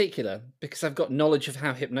meditation in particular, because I've got knowledge of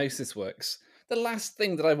how hypnosis works, the last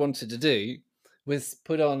thing that I wanted to do was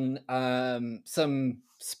put on some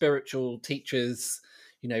spiritual teachers,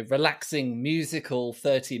 you know, relaxing musical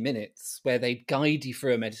 30 minutes where they'd guide you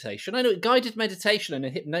through a meditation. I know guided meditation and a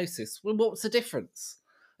hypnosis, well, what's the difference?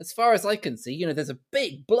 As far as I can see, you know, there's a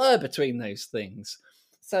big blur between those things.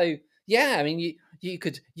 So yeah, I mean, you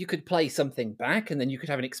could play something back and then you could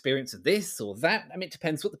have an experience of this or that. I mean, it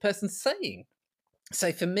depends what the person's saying.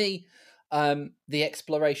 So for me, the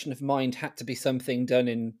exploration of mind had to be something done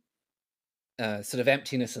in sort of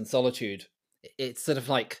emptiness and solitude. It's sort of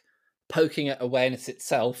like poking at awareness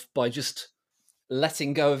itself by just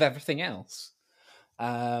letting go of everything else.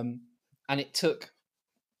 And it took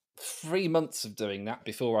 3 months of doing that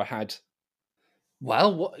before I had,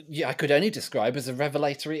 well, what I could only describe as a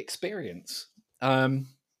revelatory experience. And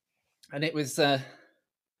it was,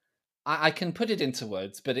 I can put it into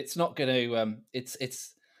words, but it's not going to,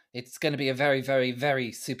 it's going to be a very, very,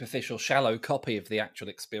 very superficial, shallow copy of the actual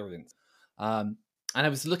experience. And I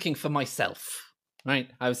was looking for myself.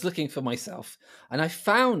 Right, I was looking for myself, and I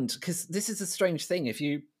found, because this is a strange thing. If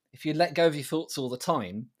you let go of your thoughts all the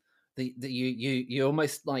time, you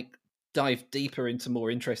almost like dive deeper into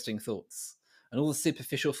more interesting thoughts, and all the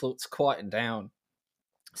superficial thoughts quieten down.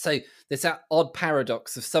 So there's that odd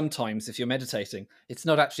paradox of sometimes if you're meditating, it's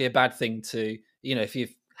not actually a bad thing to, you know, if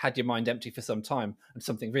you've had your mind empty for some time and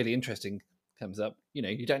something really interesting comes up, you know,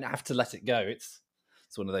 you don't have to let it go. It's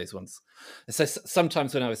one of those ones. So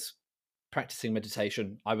sometimes when I was practicing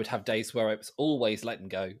meditation, I would have days where I was always letting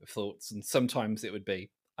go of thoughts, and sometimes it would be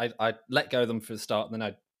I'd let go of them for the start and then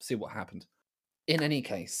I'd see what happened. In any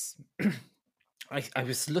case, I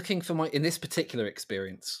was looking for in this particular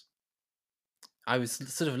experience, I was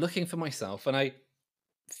sort of looking for myself, and I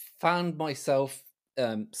found myself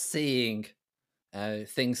seeing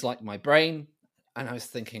things like my brain, and I was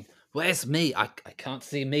thinking, where's me? I can't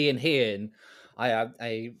see me in here. And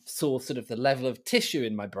I saw sort of the level of tissue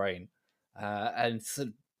in my brain, and sort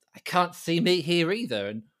of, I can't see me here either.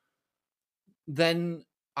 And then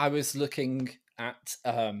I was looking at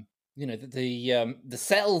you know, the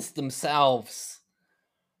cells themselves,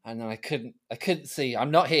 and I couldn't see. I'm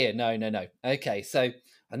not here. No. Okay, so,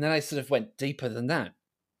 and then I sort of went deeper than that,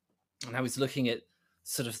 and I was looking at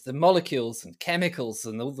sort of the molecules and chemicals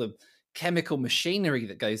and all the chemical machinery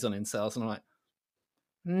that goes on in cells, and I'm like,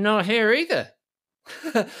 not here either.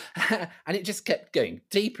 And it just kept going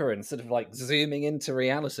deeper and sort of like zooming into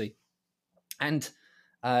reality, and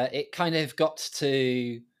it kind of got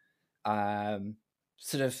to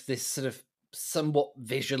sort of this sort of somewhat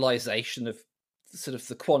visualization of sort of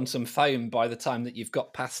the quantum foam by the time that you've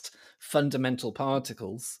got past fundamental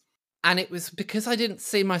particles. And it was because I didn't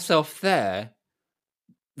see myself there,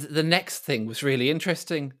 the next thing was really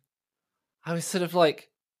interesting. I was sort of like,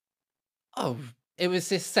 oh, it was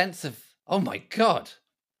this sense of, oh my God,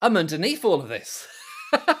 I'm underneath all of this.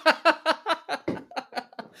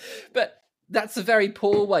 But that's a very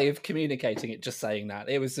poor way of communicating it, just saying that.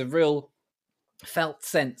 It was a real felt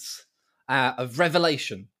sense of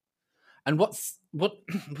revelation. And what's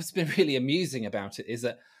been really amusing about it is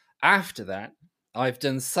that after that, I've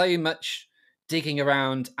done so much digging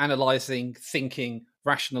around, analysing, thinking,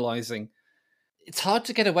 rationalising. It's hard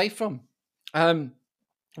to get away from. One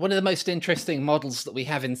of the most interesting models that we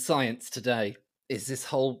have in science today is this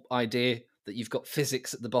whole idea that you've got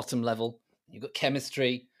physics at the bottom level, you've got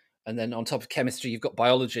chemistry, and then on top of chemistry, you've got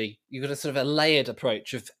biology. You've got a sort of a layered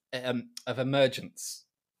approach of emergence.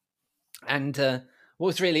 And what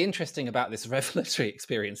was really interesting about this revelatory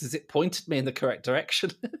experience is it pointed me in the correct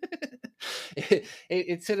direction.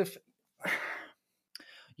 it sort of,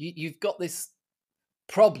 you've got this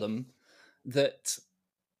problem that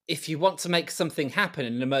if you want to make something happen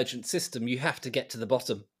in an emergent system, you have to get to the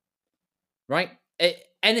bottom, right?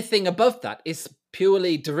 Anything above that is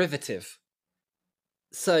purely derivative.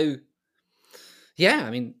 So, yeah, I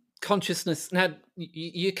mean, consciousness, now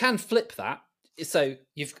you can flip that. So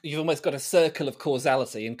you've almost got a circle of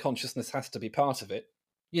causality, and consciousness has to be part of it.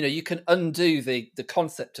 You know, you can undo the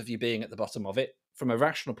concept of you being at the bottom of it from a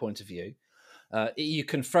rational point of view. You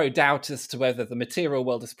can throw doubt as to whether the material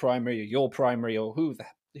world is primary or you're primary or who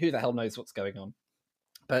who the hell knows what's going on?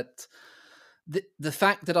 But the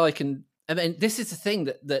fact that I can, I mean, this is the thing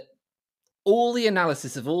that all the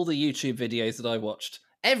analysis of all the YouTube videos that I watched,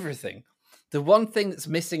 everything, the one thing that's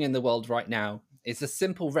missing in the world right now is a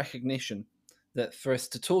simple recognition that for us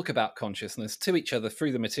to talk about consciousness to each other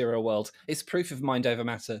through the material world is proof of mind over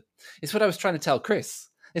matter. It's what I was trying to tell Chris.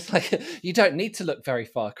 It's like, you don't need to look very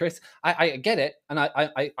far, Chris. I get it, and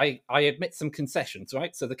I admit some concessions,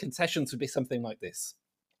 right? So the concessions would be something like this.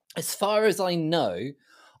 As far as I know,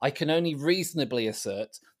 I can only reasonably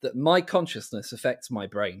assert that my consciousness affects my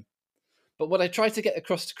brain. But what I try to get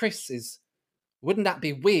across to Chris is, wouldn't that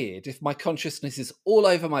be weird if my consciousness is all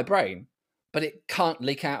over my brain, but it can't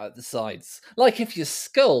leak out at the sides? Like if your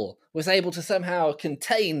skull was able to somehow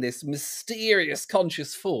contain this mysterious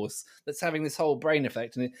conscious force that's having this whole brain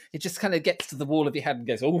effect, and it just kind of gets to the wall of your head and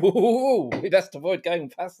goes, oh, we best avoid going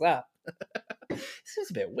past that. It seems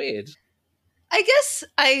a bit weird. I guess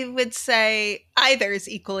I would say either is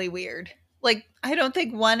equally weird. Like, I don't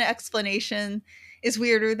think one explanation is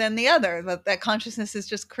weirder than the other. That consciousness is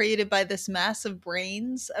just created by this mass of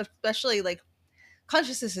brains, especially like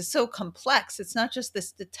consciousness is so complex. It's not just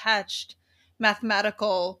this detached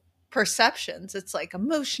mathematical perceptions. It's like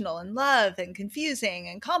emotional and love and confusing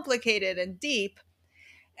and complicated and deep.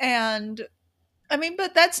 And I mean,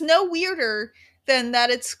 but that's no weirder than that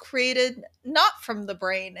it's created not from the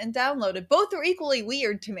brain and downloaded. Both are equally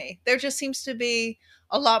weird to me. There just seems to be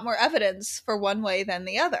a lot more evidence for one way than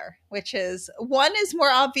the other, which is one is more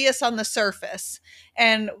obvious on the surface,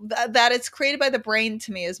 and that it's created by the brain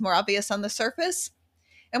to me is more obvious on the surface.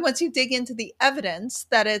 And once you dig into the evidence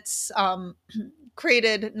that it's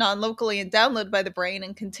created non-locally and downloaded by the brain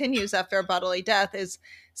and continues after a bodily death is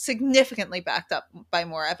significantly backed up by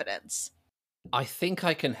more evidence. I think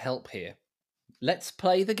I can help here. Let's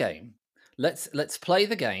play the game. Let's play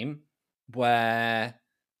the game where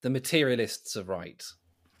the materialists are right.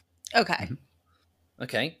 Okay.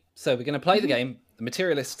 Okay, so we're going to play the game. The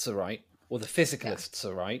materialists are right, or the physicalists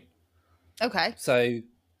are right. Okay. So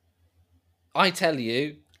I tell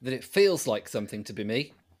you that it feels like something to be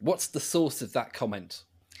me. What's the source of that comment?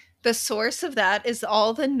 The source of that is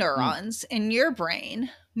all the neurons in your brain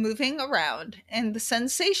moving around and the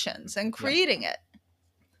sensations and creating it.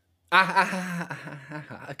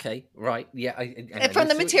 Okay, right. Yeah. From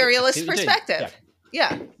the materialist perspective.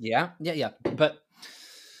 Yeah. But,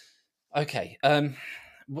 okay.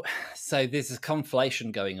 So there's a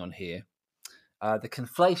conflation going on here. The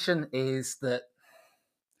conflation is that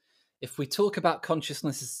if we talk about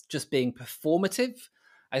consciousness as just being performative,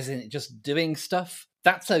 as in just doing stuff,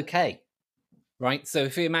 that's okay, right? So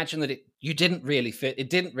if you imagine that it didn't really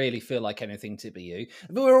feel like anything to be you.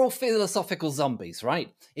 We're all philosophical zombies, right?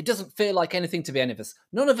 It doesn't feel like anything to be any of us.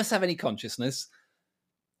 None of us have any consciousness,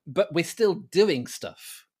 but we're still doing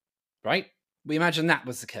stuff, right? We imagine that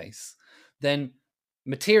was the case. Then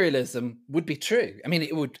materialism would be true. I mean,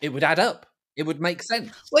 it would add up. It would make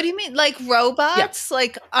sense. What do you mean? Like robots? Yeah.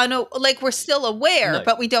 Like we're still aware,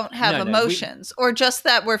 but we don't have emotions? Or just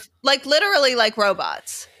that we're like literally like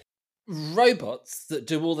robots? Robots that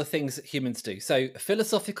do all the things that humans do. So a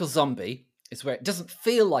philosophical zombie is where it doesn't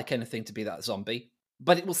feel like anything to be that zombie,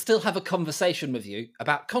 but it will still have a conversation with you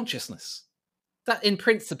about consciousness. That in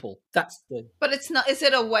principle, that's the... But it's not, is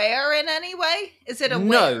it aware in any way? Is it aware?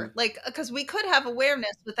 No. Like, because we could have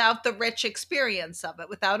awareness without the rich experience of it,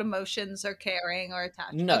 without emotions or caring or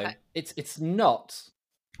attachment. No, okay. It's not.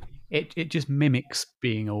 It just mimics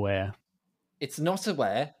being aware. It's not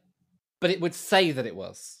aware, but it would say that it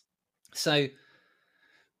was. So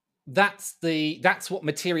that's what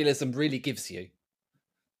materialism really gives you.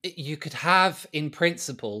 You could have, in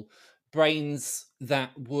principle, brains that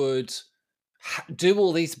would do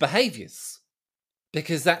all these behaviors,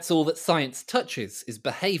 because that's all that science touches is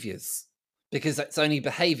behaviors, because that's only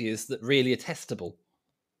behaviors that really are testable.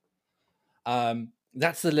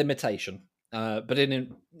 That's the limitation. But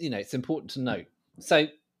it's important to note. So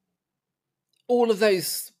all of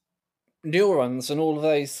those neurons and all of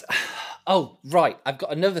those... Oh, right. I've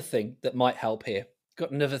got another thing that might help here.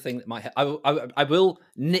 I will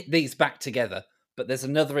knit these back together, but there's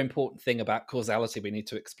another important thing about causality we need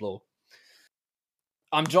to explore.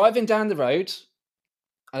 I'm driving down the road,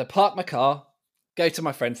 and I park my car, go to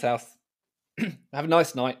my friend's house, have a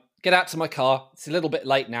nice night, get out to my car. It's a little bit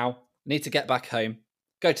late now. Need to get back home.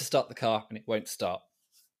 Go to start the car, and it won't start.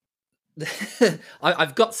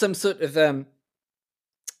 I've got some sort of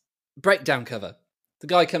breakdown cover. The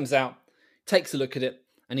guy comes out, takes a look at it,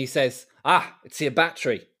 and he says, it's your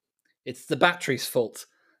battery. It's the battery's fault.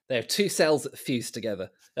 There are two cells that fuse together.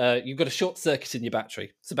 You've got a short circuit in your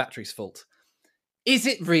battery. It's the battery's fault. Is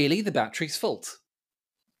it really the battery's fault?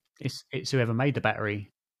 It's whoever made the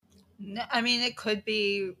battery. No, I mean, it could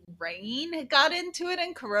be rain got into it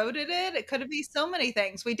and corroded it. It could be so many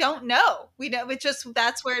things. We don't know. We know. It just,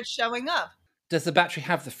 that's where it's showing up. Does the battery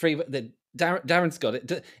have the free? Darren's got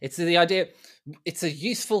it. It's the idea. It's a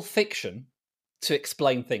useful fiction to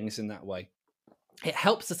explain things in that way. It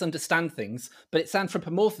helps us understand things, but it's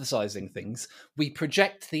anthropomorphizing things. We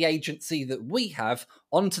project the agency that we have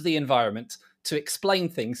onto the environment to explain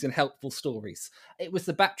things in helpful stories. It was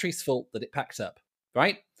the battery's fault that it packed up,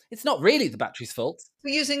 right? It's not really the battery's fault.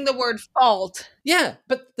 We're using the word fault. Yeah,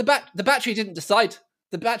 but the battery didn't decide.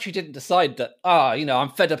 The battery didn't decide that,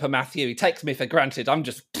 I'm fed up of Matthew. He takes me for granted. I'm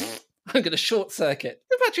going to short circuit.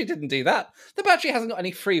 The battery didn't do that. The battery hasn't got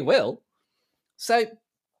any free will. So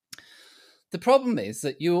the problem is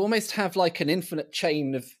that you almost have like an infinite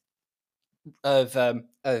chain of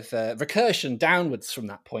recursion downwards from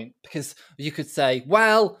that point, because you could say,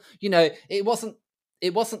 well, it wasn't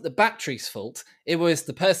the battery's fault. It was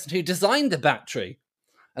the person who designed the battery.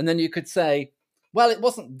 And then you could say, well, it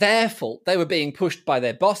wasn't their fault. They were being pushed by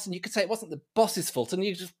their boss. And you could say it wasn't the boss's fault. And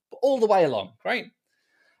you just all the way along, right?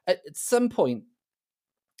 At some point,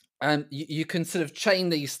 you can sort of chain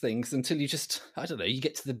these things until you just, I don't know, you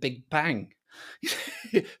get to the Big Bang.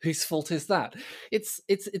 Whose fault is that? It's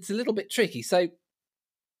a little bit tricky. So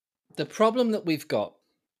the problem that we've got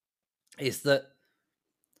is that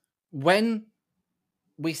when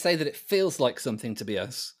we say that it feels like something to be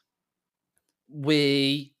us,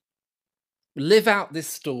 we live out this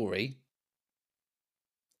story.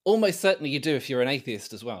 Almost certainly you do if you're an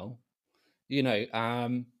atheist as well.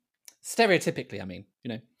 Stereotypically, I mean,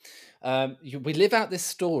 we live out this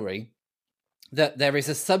story that there is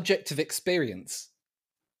a subjective experience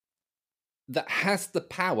that has the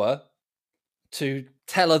power to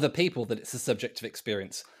tell other people that it's a subjective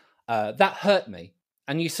experience. That hurt me.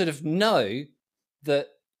 And you sort of know that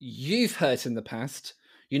you've hurt in the past.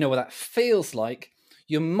 You know what that feels like.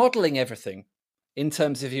 You're modeling everything in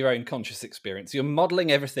terms of your own conscious experience. You're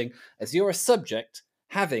modeling everything as you're a subject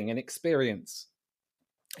having an experience.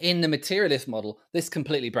 In the materialist model, this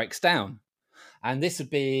completely breaks down. And this would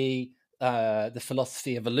be the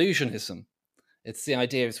philosophy of illusionism. It's the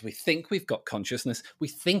idea is we think we've got consciousness. We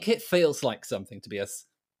think it feels like something to be us.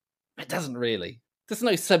 It doesn't really. There's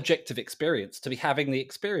no subjective experience to be having the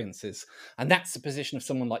experiences. And that's the position of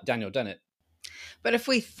someone like Daniel Dennett. But if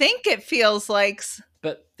we think it feels like...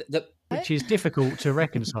 Which is difficult to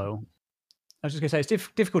reconcile. I was just going to say, it's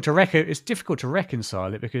difficult to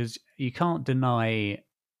reconcile it, because you can't deny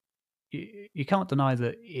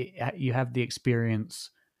that you have the experience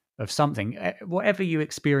of something. Whatever you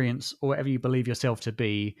experience or whatever you believe yourself to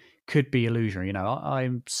be could be illusionary.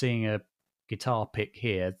 I'm seeing a guitar pick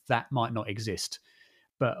here that might not exist,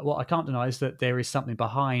 but what I can't deny is that there is something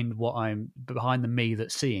behind the me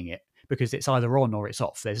that's seeing it, because it's either on or it's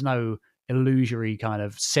off. There's no illusory kind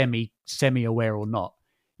of semi-aware or not.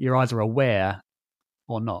 You're either aware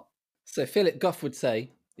or not. So Philip Goff would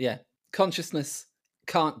say, consciousness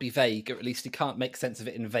can't be vague, or at least you can't make sense of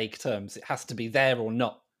it in vague terms. It has to be there or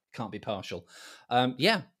not. It can't be partial. I'm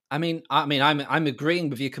agreeing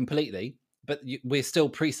with you completely, but we're still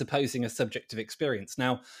presupposing a subjective experience.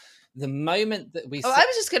 Now, the moment that we... I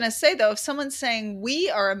was just going to say, though, if someone's saying we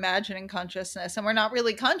are imagining consciousness and we're not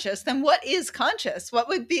really conscious, then what is conscious? What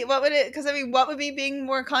would be being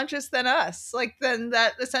more conscious than us? Then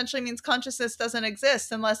that essentially means consciousness doesn't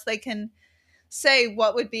exist unless they can say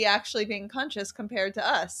what would be actually being conscious compared to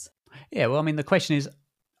us. Yeah, well, I mean, the question is,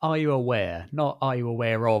 are you aware? Not are you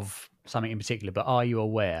aware of something in particular, but are you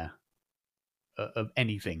aware of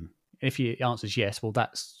anything? If your answer is yes, well,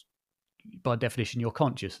 that's, by definition, you're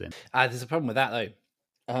conscious then. There's a problem with that,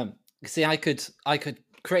 though. See, I could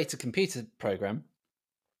create a computer program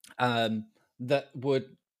that would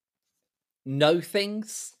know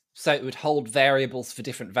things, so it would hold variables for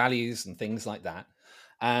different values and things like that.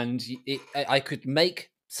 And I could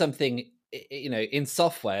make something, in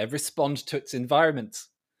software respond to its environment.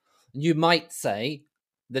 You might say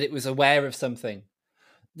that it was aware of something.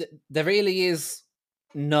 There really is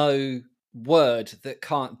no word that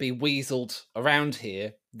can't be weaseled around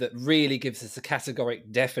here that really gives us a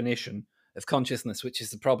categoric definition of consciousness, which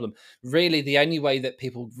is the problem. Really, the only way that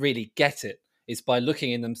people really get it is by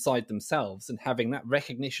looking inside themselves and having that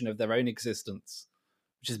recognition of their own existence,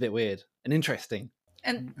 which is a bit weird and interesting.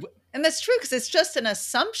 And that's true, because it's just an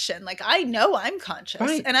assumption. I know I'm conscious,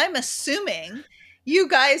 right, and I'm assuming you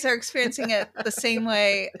guys are experiencing it the same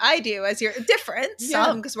way I do, as you're different,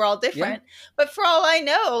 some, because we're all different. Yeah. But for all I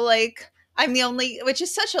know, I'm the only, which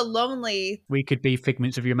is such a lonely. We could be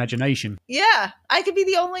figments of your imagination. Yeah, I could be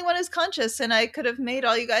the only one who's conscious, and I could have made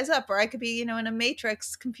all you guys up, or I could be, in a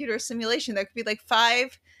Matrix computer simulation. There could be like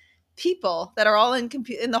 5 people that are all in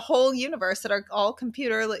the whole universe that are all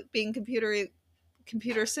being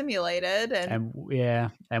computer simulated, and we're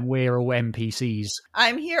all NPCs.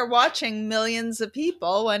 I'm here watching millions of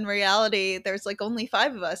people when in reality there's like only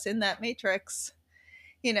 5 of us in that Matrix.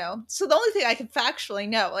 So the only thing I can factually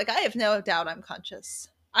know, like, I have no doubt I'm conscious.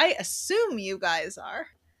 I assume you guys are,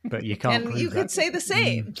 but you can't. And you could say the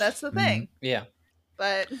same. That's the thing. Yeah.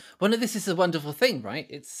 But this is a wonderful thing, right?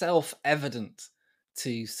 It's self-evident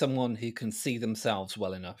to someone who can see themselves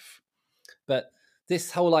well enough. But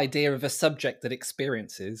this whole idea of a subject that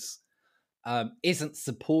experiences isn't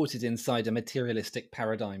supported inside a materialistic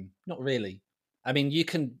paradigm. Not really. I mean, you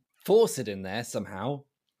can force it in there somehow.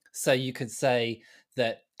 So you could say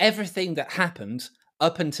that everything that happened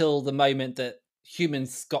up until the moment that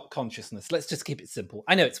humans got consciousness, let's just keep it simple.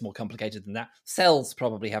 I know it's more complicated than that. Cells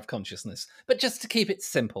probably have consciousness, but just to keep it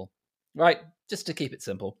simple, right? Just to keep it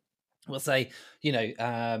simple, we'll say,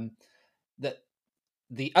 that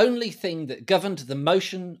the only thing that governed the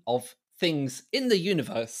motion of things in the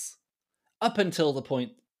universe up until the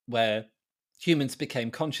point where humans became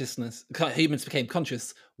conscious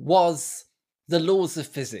was the laws of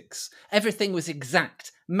physics. Everything was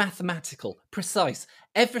exact, mathematical, precise.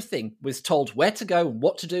 Everything was told where to go and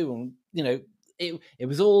what to do, and it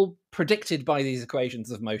was all predicted by these equations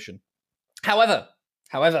of motion. However,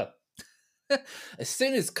 as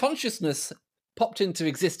soon as consciousness popped into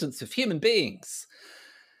existence of human beings,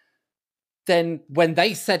 then when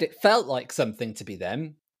they said it felt like something to be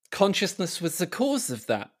them, consciousness was the cause of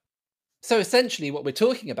that. So essentially what we're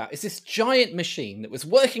talking about is this giant machine that was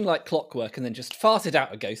working like clockwork and then just farted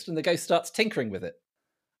out a ghost, and the ghost starts tinkering with it.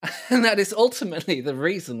 And that is ultimately the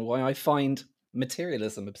reason why I find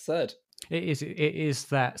materialism absurd. It is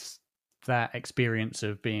that experience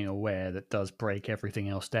of being aware that does break everything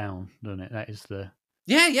else down, doesn't it? That is the...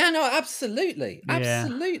 Yeah, no, absolutely.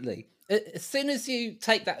 Absolutely. As soon as you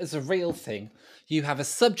take that as a real thing, you have a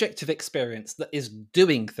subjective experience that is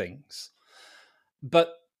doing things.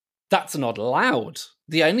 But that's not allowed.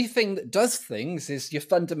 The only thing that does things is your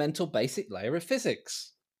fundamental basic layer of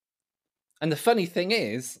physics. And the funny thing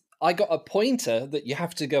is, I got a pointer that you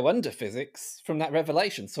have to go under physics from that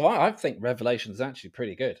revelation. So I think Revelation is actually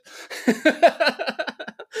pretty good.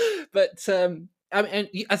 But I mean,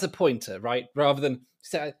 as a pointer, right? Rather than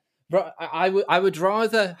say, I would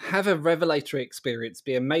rather have a revelatory experience,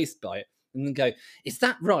 be amazed by it, and then go, is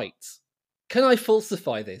that right? Can I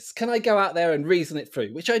falsify this? Can I go out there and reason it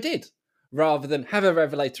through? Which I did, rather than have a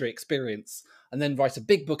revelatory experience and then write a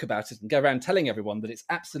big book about it and go around telling everyone that it's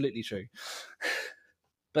absolutely true.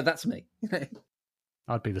 But that's me.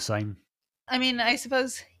 I'd be the same. I mean, I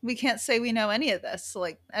suppose we can't say we know any of this.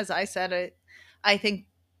 Like, as I said, I think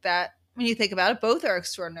that when you think about it, both are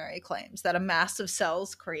extraordinary claims that a mass of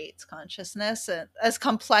cells creates consciousness, as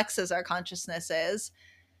complex as our consciousness is,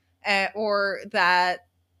 or that,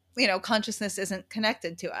 consciousness isn't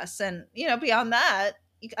connected to us. And, beyond that,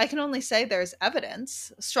 I can only say there's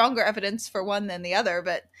evidence, stronger evidence for one than the other,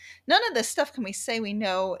 but none of this stuff can we say we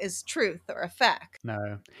know is truth or a fact.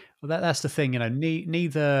 No. Well, that's the thing,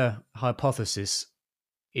 neither hypothesis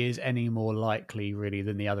is any more likely really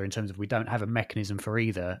than the other, in terms of we don't have a mechanism for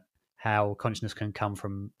either how consciousness can come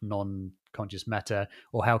from non-conscious matter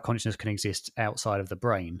or how consciousness can exist outside of the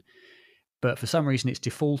brain. But for some reason, it's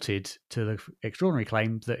defaulted to the extraordinary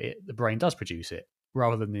claim that the brain does produce it,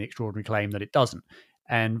 rather than the extraordinary claim that it doesn't.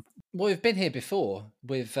 And we've been here before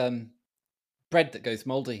with bread that goes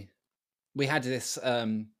mouldy. We had this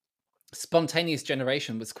spontaneous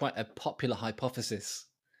generation was quite a popular hypothesis.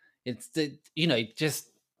 It's just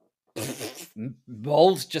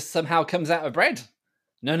mold just somehow comes out of bread.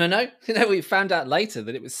 No. We found out later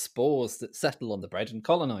that it was spores that settle on the bread and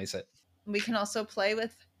colonize it. We can also play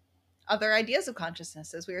with other ideas of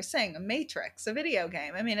consciousness, as we were saying, a matrix, a video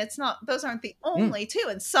game. I mean, those aren't the only two,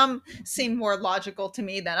 and some seem more logical to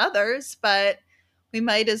me than others, but we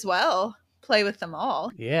might as well play with them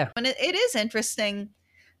all. Yeah. And it is interesting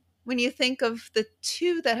when you think of the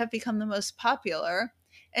two that have become the most popular,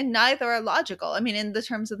 and neither are logical. I mean, in the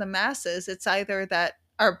terms of the masses, it's either that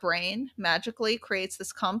our brain magically creates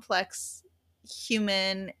this complex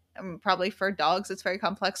human, probably for dogs, it's very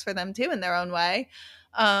complex for them too in their own way,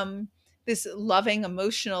 this loving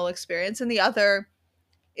emotional experience, and the other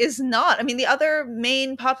is not. I mean, the other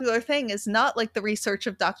main popular thing is not like the research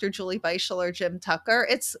of Dr. Julie Beischel or Jim Tucker.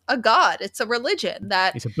 It's a god. It's a religion.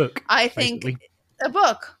 It's a book. I think basically. A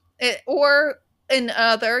book. Or in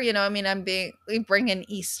other, we bring in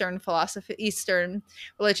Eastern philosophy, Eastern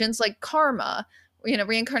religions like karma,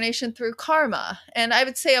 reincarnation through karma. And I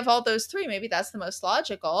would say of all those three, maybe that's the most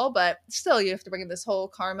logical, but still you have to bring in this whole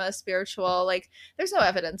karma, spiritual, like there's no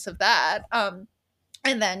evidence of that.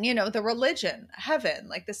 And then, the religion, heaven,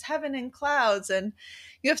 like this heaven in clouds, and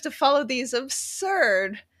you have to follow these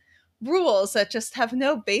absurd rules that just have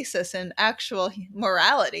no basis in actual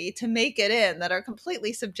morality to make it in, that are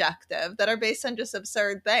completely subjective, that are based on just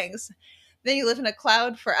absurd things. Then you live in a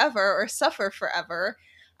cloud forever or suffer forever.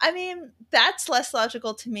 I mean, that's less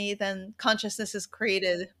logical to me than consciousness is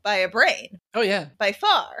created by a brain. Oh, yeah. By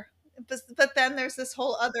far. But then there's this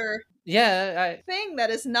whole other thing that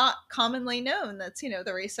is not commonly known. That's,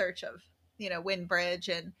 the research of, Windbridge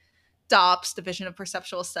and DOPS, Division of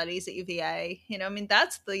Perceptual Studies at UVA.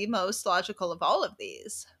 That's the most logical of all of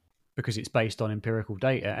these. Because it's based on empirical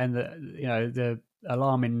data. And, the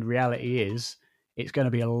alarming reality is it's going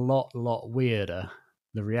to be a lot weirder,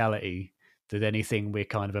 the reality, than anything we're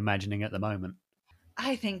kind of imagining at the moment.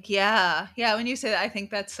 I think, yeah. Yeah, when you say that, I think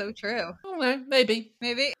that's so true. Oh, no, maybe.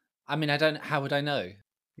 I mean, how would I know?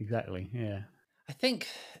 Exactly, yeah. I think,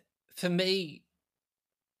 for me,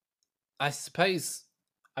 I suppose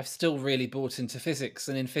I've still really bought into physics,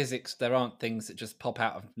 and in physics, there aren't things that just pop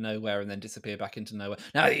out of nowhere and then disappear back into nowhere.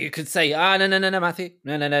 Now, you could say, no, Matthew,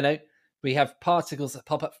 no. We have particles that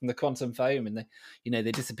pop up from the quantum foam, and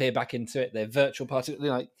they disappear back into it. They're virtual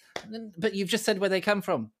particles, but you've just said where they come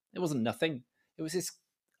from. It wasn't nothing. It was this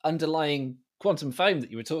underlying quantum foam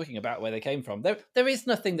that you were talking about, where they came from. There is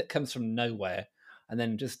nothing that comes from nowhere and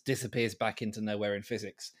then just disappears back into nowhere in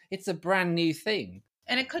physics. It's a brand new thing.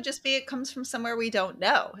 And it could just be it comes from somewhere we don't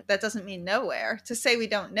know. That doesn't mean nowhere. To say we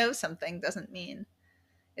don't know something doesn't mean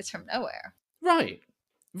it's from nowhere. Right.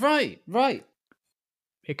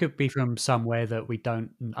 It could be from somewhere that we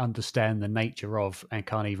don't understand the nature of and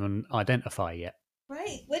can't even identify yet.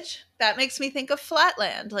 Right, which that makes me think of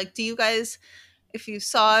Flatland. Like, do you guys, if you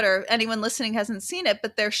saw it or anyone listening hasn't seen it,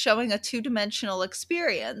 but they're showing a 2-dimensional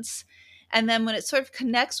experience. And then when it sort of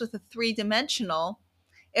connects with a 3-dimensional,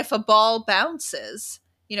 if a ball bounces,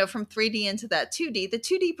 from 3D into that 2D, the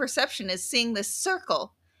 2D perception is seeing this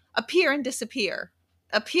circle appear and disappear,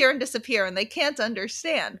 and they can't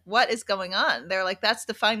understand what is going on. They're like, that's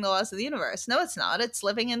defying the laws of the universe. No, it's not. It's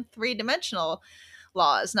living in 3-dimensional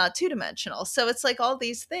laws, not 2-dimensional. So it's like all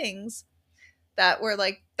these things that were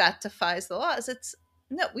like, that defies the laws.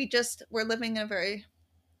 We're living in a very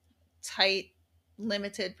tight,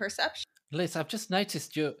 limited perception. Liz, I've just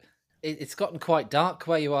noticed it's gotten quite dark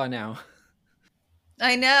where you are now.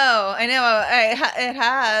 I know. It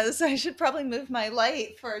has. I should probably move my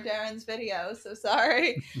light for Darren's video. So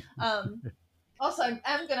sorry. Also,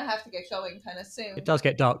 I'm going to have to get going kind of soon. It does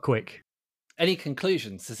get dark quick. Any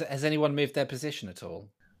conclusions? Has anyone moved their position at all?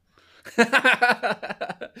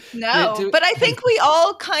 No, but I think we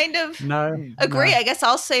all kind of agree. No. I guess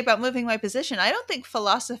I'll say about moving my position. I don't think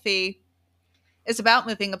philosophy is about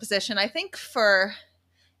moving a position. I think for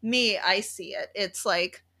me, I see it. It's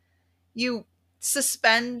like you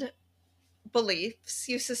suspend beliefs,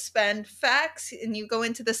 you suspend facts, and you go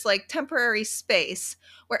into this like temporary space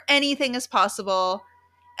where anything is possible,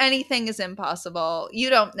 anything is impossible. You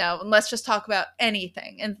don't know. And let's just talk about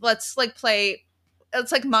anything. And let's like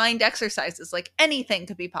it's like mind exercises, like anything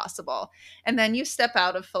could be possible. And then you step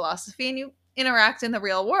out of philosophy and you interact in the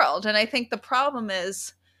real world. And I think the problem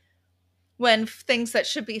is when things that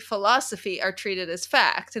should be philosophy are treated as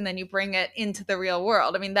fact, and then you bring it into the real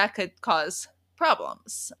world. I mean, that could cause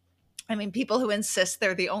problems. I mean, people who insist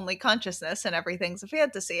they're the only consciousness and everything's a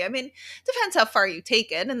fantasy. I mean, depends how far you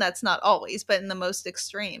take it, and that's not always, but in the most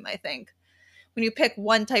extreme, I think, when you pick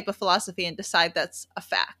one type of philosophy and decide that's a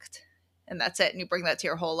fact, and that's it, and you bring that to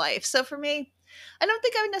your whole life. So for me, I don't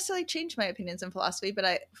think I would necessarily change my opinions in philosophy,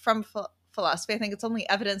 but from philosophy, I think it's only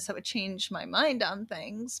evidence that would change my mind on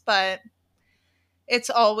things, but it's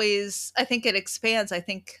always, I think it expands. I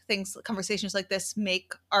think conversations like this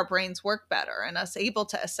make our brains work better and us able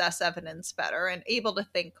to assess evidence better and able to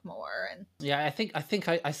think more. And yeah, I think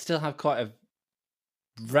I still have quite a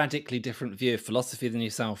radically different view of philosophy than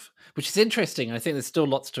yourself, which is interesting. I think there's still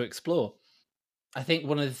lots to explore. I think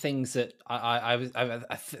one of the things that I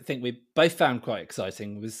think we both found quite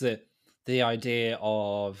exciting was the idea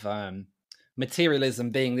of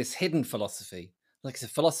materialism being this hidden philosophy. Like it's a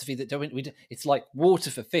philosophy that it's like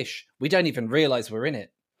water for fish. We don't even realize we're in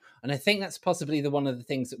it. And I think that's possibly one of the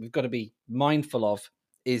things that we've got to be mindful of,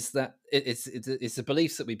 is that it's the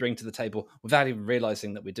beliefs that we bring to the table without even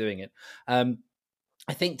realizing that we're doing it. I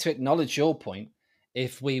think to acknowledge your point,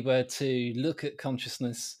 if we were to look at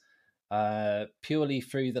consciousness purely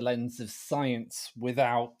through the lens of science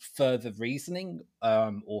without further reasoning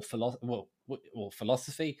or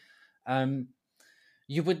philosophy,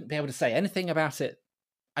 you wouldn't be able to say anything about it.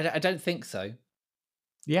 I don't think so.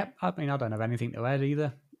 Yep, I mean, I don't have anything to add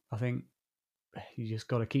either. I think you just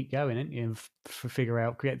got to keep going, and you know, figure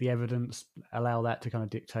out, create the evidence, allow that to kind of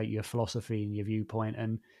dictate your philosophy and your viewpoint,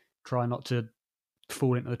 and try not to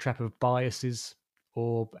fall into the trap of biases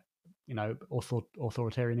or, you know,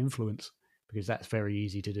 authoritarian influence, because that's very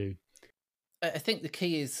easy to do. I think the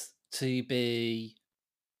key is to be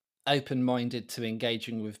open-minded to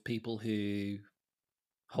engaging with people who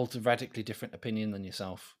hold a radically different opinion than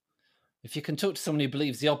yourself. If you can talk to someone who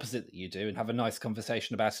believes the opposite that you do and have a nice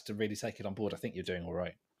conversation about it to really take it on board, I think you're doing all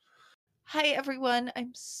right. Hi, everyone.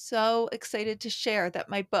 I'm so excited to share that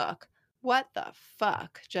my book, What the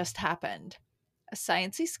Fuck Just Happened? A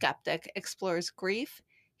Sciencey Skeptic Explores Grief,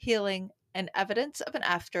 Healing, and Evidence of an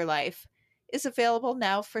Afterlife, is available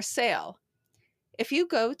now for sale. If you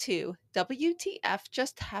go to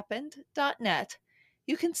WTFJustHappened.net,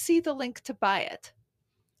 you can see the link to buy it.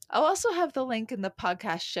 I'll also have the link in the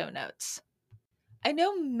podcast show notes. I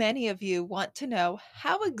know many of you want to know,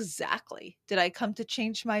 how exactly did I come to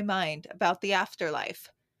change my mind about the afterlife?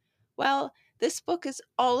 Well, this book is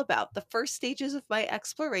all about the first stages of my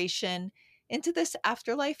exploration into this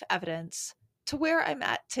afterlife evidence to where I'm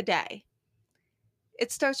at today.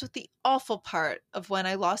 It starts with the awful part of when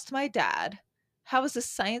I lost my dad, how, as a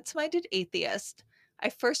science-minded atheist, I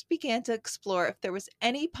first began to explore if there was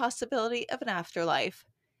any possibility of an afterlife,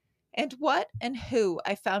 and what and who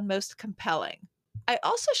I found most compelling. I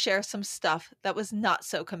also share some stuff that was not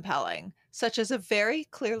so compelling, such as a very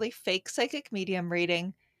clearly fake psychic medium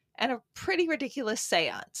reading and a pretty ridiculous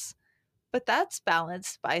seance. But that's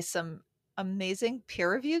balanced by some amazing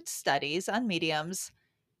peer-reviewed studies on mediums,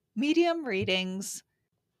 medium readings,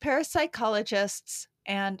 parapsychologists,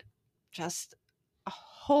 and just a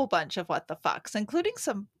whole bunch of what the fucks, including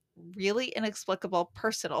some really inexplicable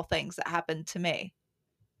personal things that happened to me,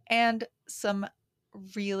 and some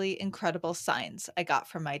really incredible signs I got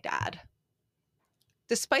from my dad.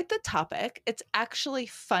 Despite the topic, it's actually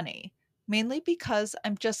funny, mainly because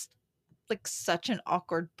I'm just like such an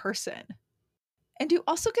awkward person. And you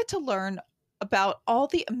also get to learn about all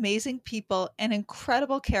the amazing people and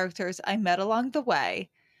incredible characters I met along the way,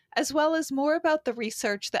 as well as more about the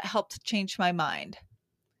research that helped change my mind.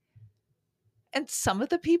 And some of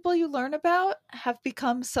the people you learn about have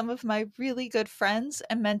become some of my really good friends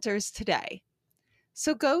and mentors today.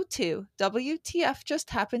 So go to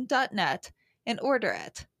WTFJustHappened.net and order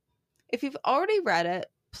it. If you've already read it,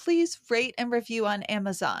 please rate and review on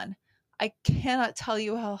Amazon. I cannot tell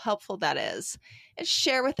you how helpful that is. And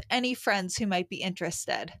share with any friends who might be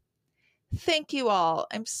interested. Thank you all.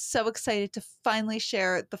 I'm so excited to finally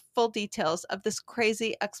share the full details of this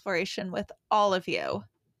crazy exploration with all of you.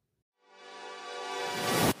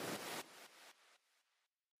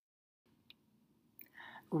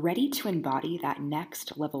 Ready to embody that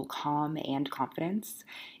next level calm and confidence?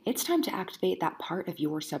 It's time to activate that part of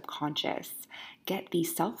your subconscious. Get the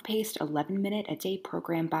self-paced 11-minute-a-day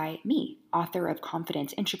program by me, author of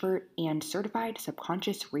Confident Introvert and certified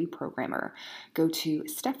subconscious reprogrammer. Go to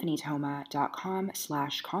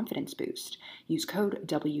stephanietoma.com/confidence boost. Use code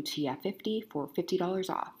WTF50 for $50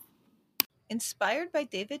 off. Inspired by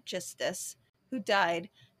David Justice, who died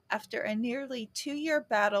after a nearly 2-year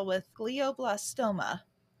battle with glioblastoma,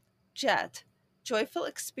 JET, Joyful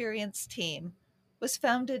Experience Team, was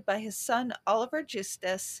founded by his son Oliver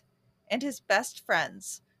Justice and his best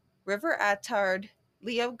friends, River Attard,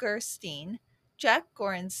 Leo Gerstein, Jack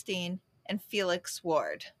Gorenstein, and Felix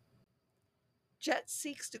Ward. JET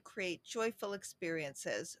seeks to create joyful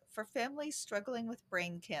experiences for families struggling with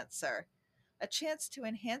brain cancer, a chance to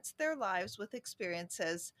enhance their lives with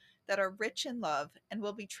experiences that are rich in love and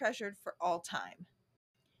will be treasured for all time.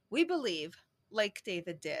 We believe, like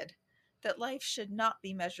David did, that life should not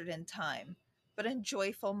be measured in time, but in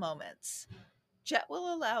joyful moments. JET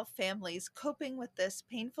will allow families coping with this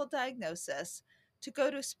painful diagnosis to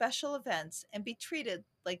go to special events and be treated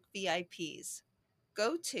like VIPs.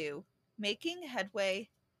 Go to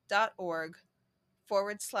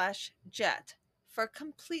makingheadway.org/JET for a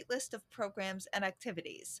complete list of programs and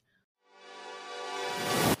activities.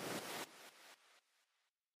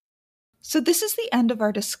 So this is the end of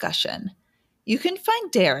our discussion. You can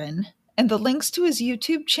find Darren and the links to his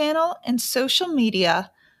YouTube channel and social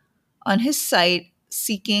media on his site,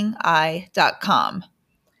 seekingi.com.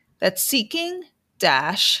 That's seeking-i.com.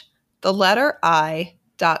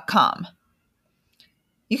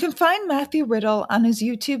 You can find Matthew Riddle on his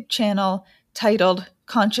YouTube channel titled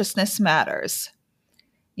Consciousness Matters.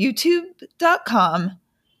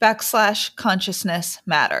 youtube.com/consciousness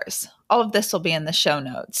matters. All of this will be in the show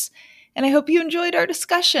notes. And I hope you enjoyed our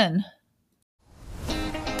discussion.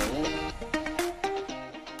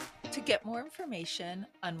 To get more information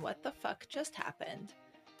on what the fuck just happened,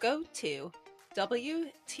 go to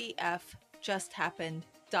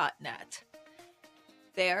WTFJustHappened.net.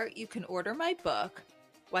 There you can order my book,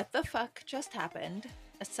 What the Fuck Just Happened?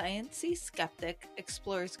 A Sciencey Skeptic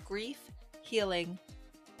Explores Grief, Healing,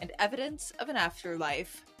 and Evidence of an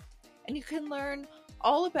Afterlife. And you can learn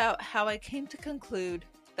all about how I came to conclude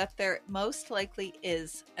that there most likely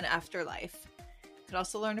is an afterlife. You can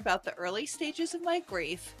also learn about the early stages of my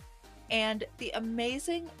grief and the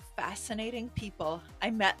amazing, fascinating people I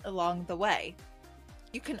met along the way.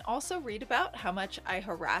 You can also read about how much I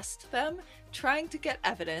harassed them trying to get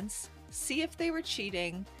evidence, see if they were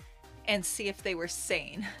cheating, and see if they were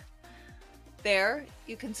sane. There,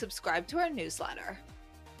 you can subscribe to our newsletter.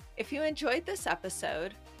 If you enjoyed this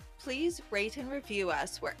episode, please rate and review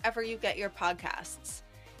us wherever you get your podcasts.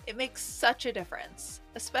 It makes such a difference,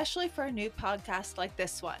 especially for a new podcast like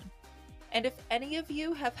this one. And if any of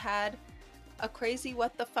you have had a crazy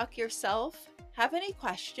what the fuck yourself, have any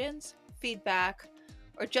questions, feedback,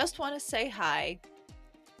 or just want to say hi,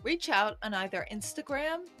 reach out on either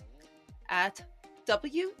Instagram at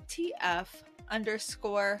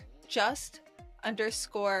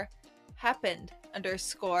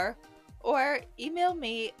WTF_just_happened_ or email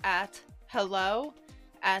me at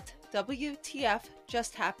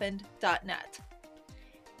hello@WTFJustHappened.net.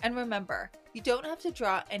 And remember, you don't have to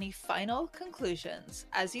draw any final conclusions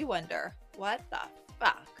as you wonder what the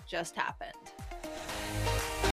fuck just happened.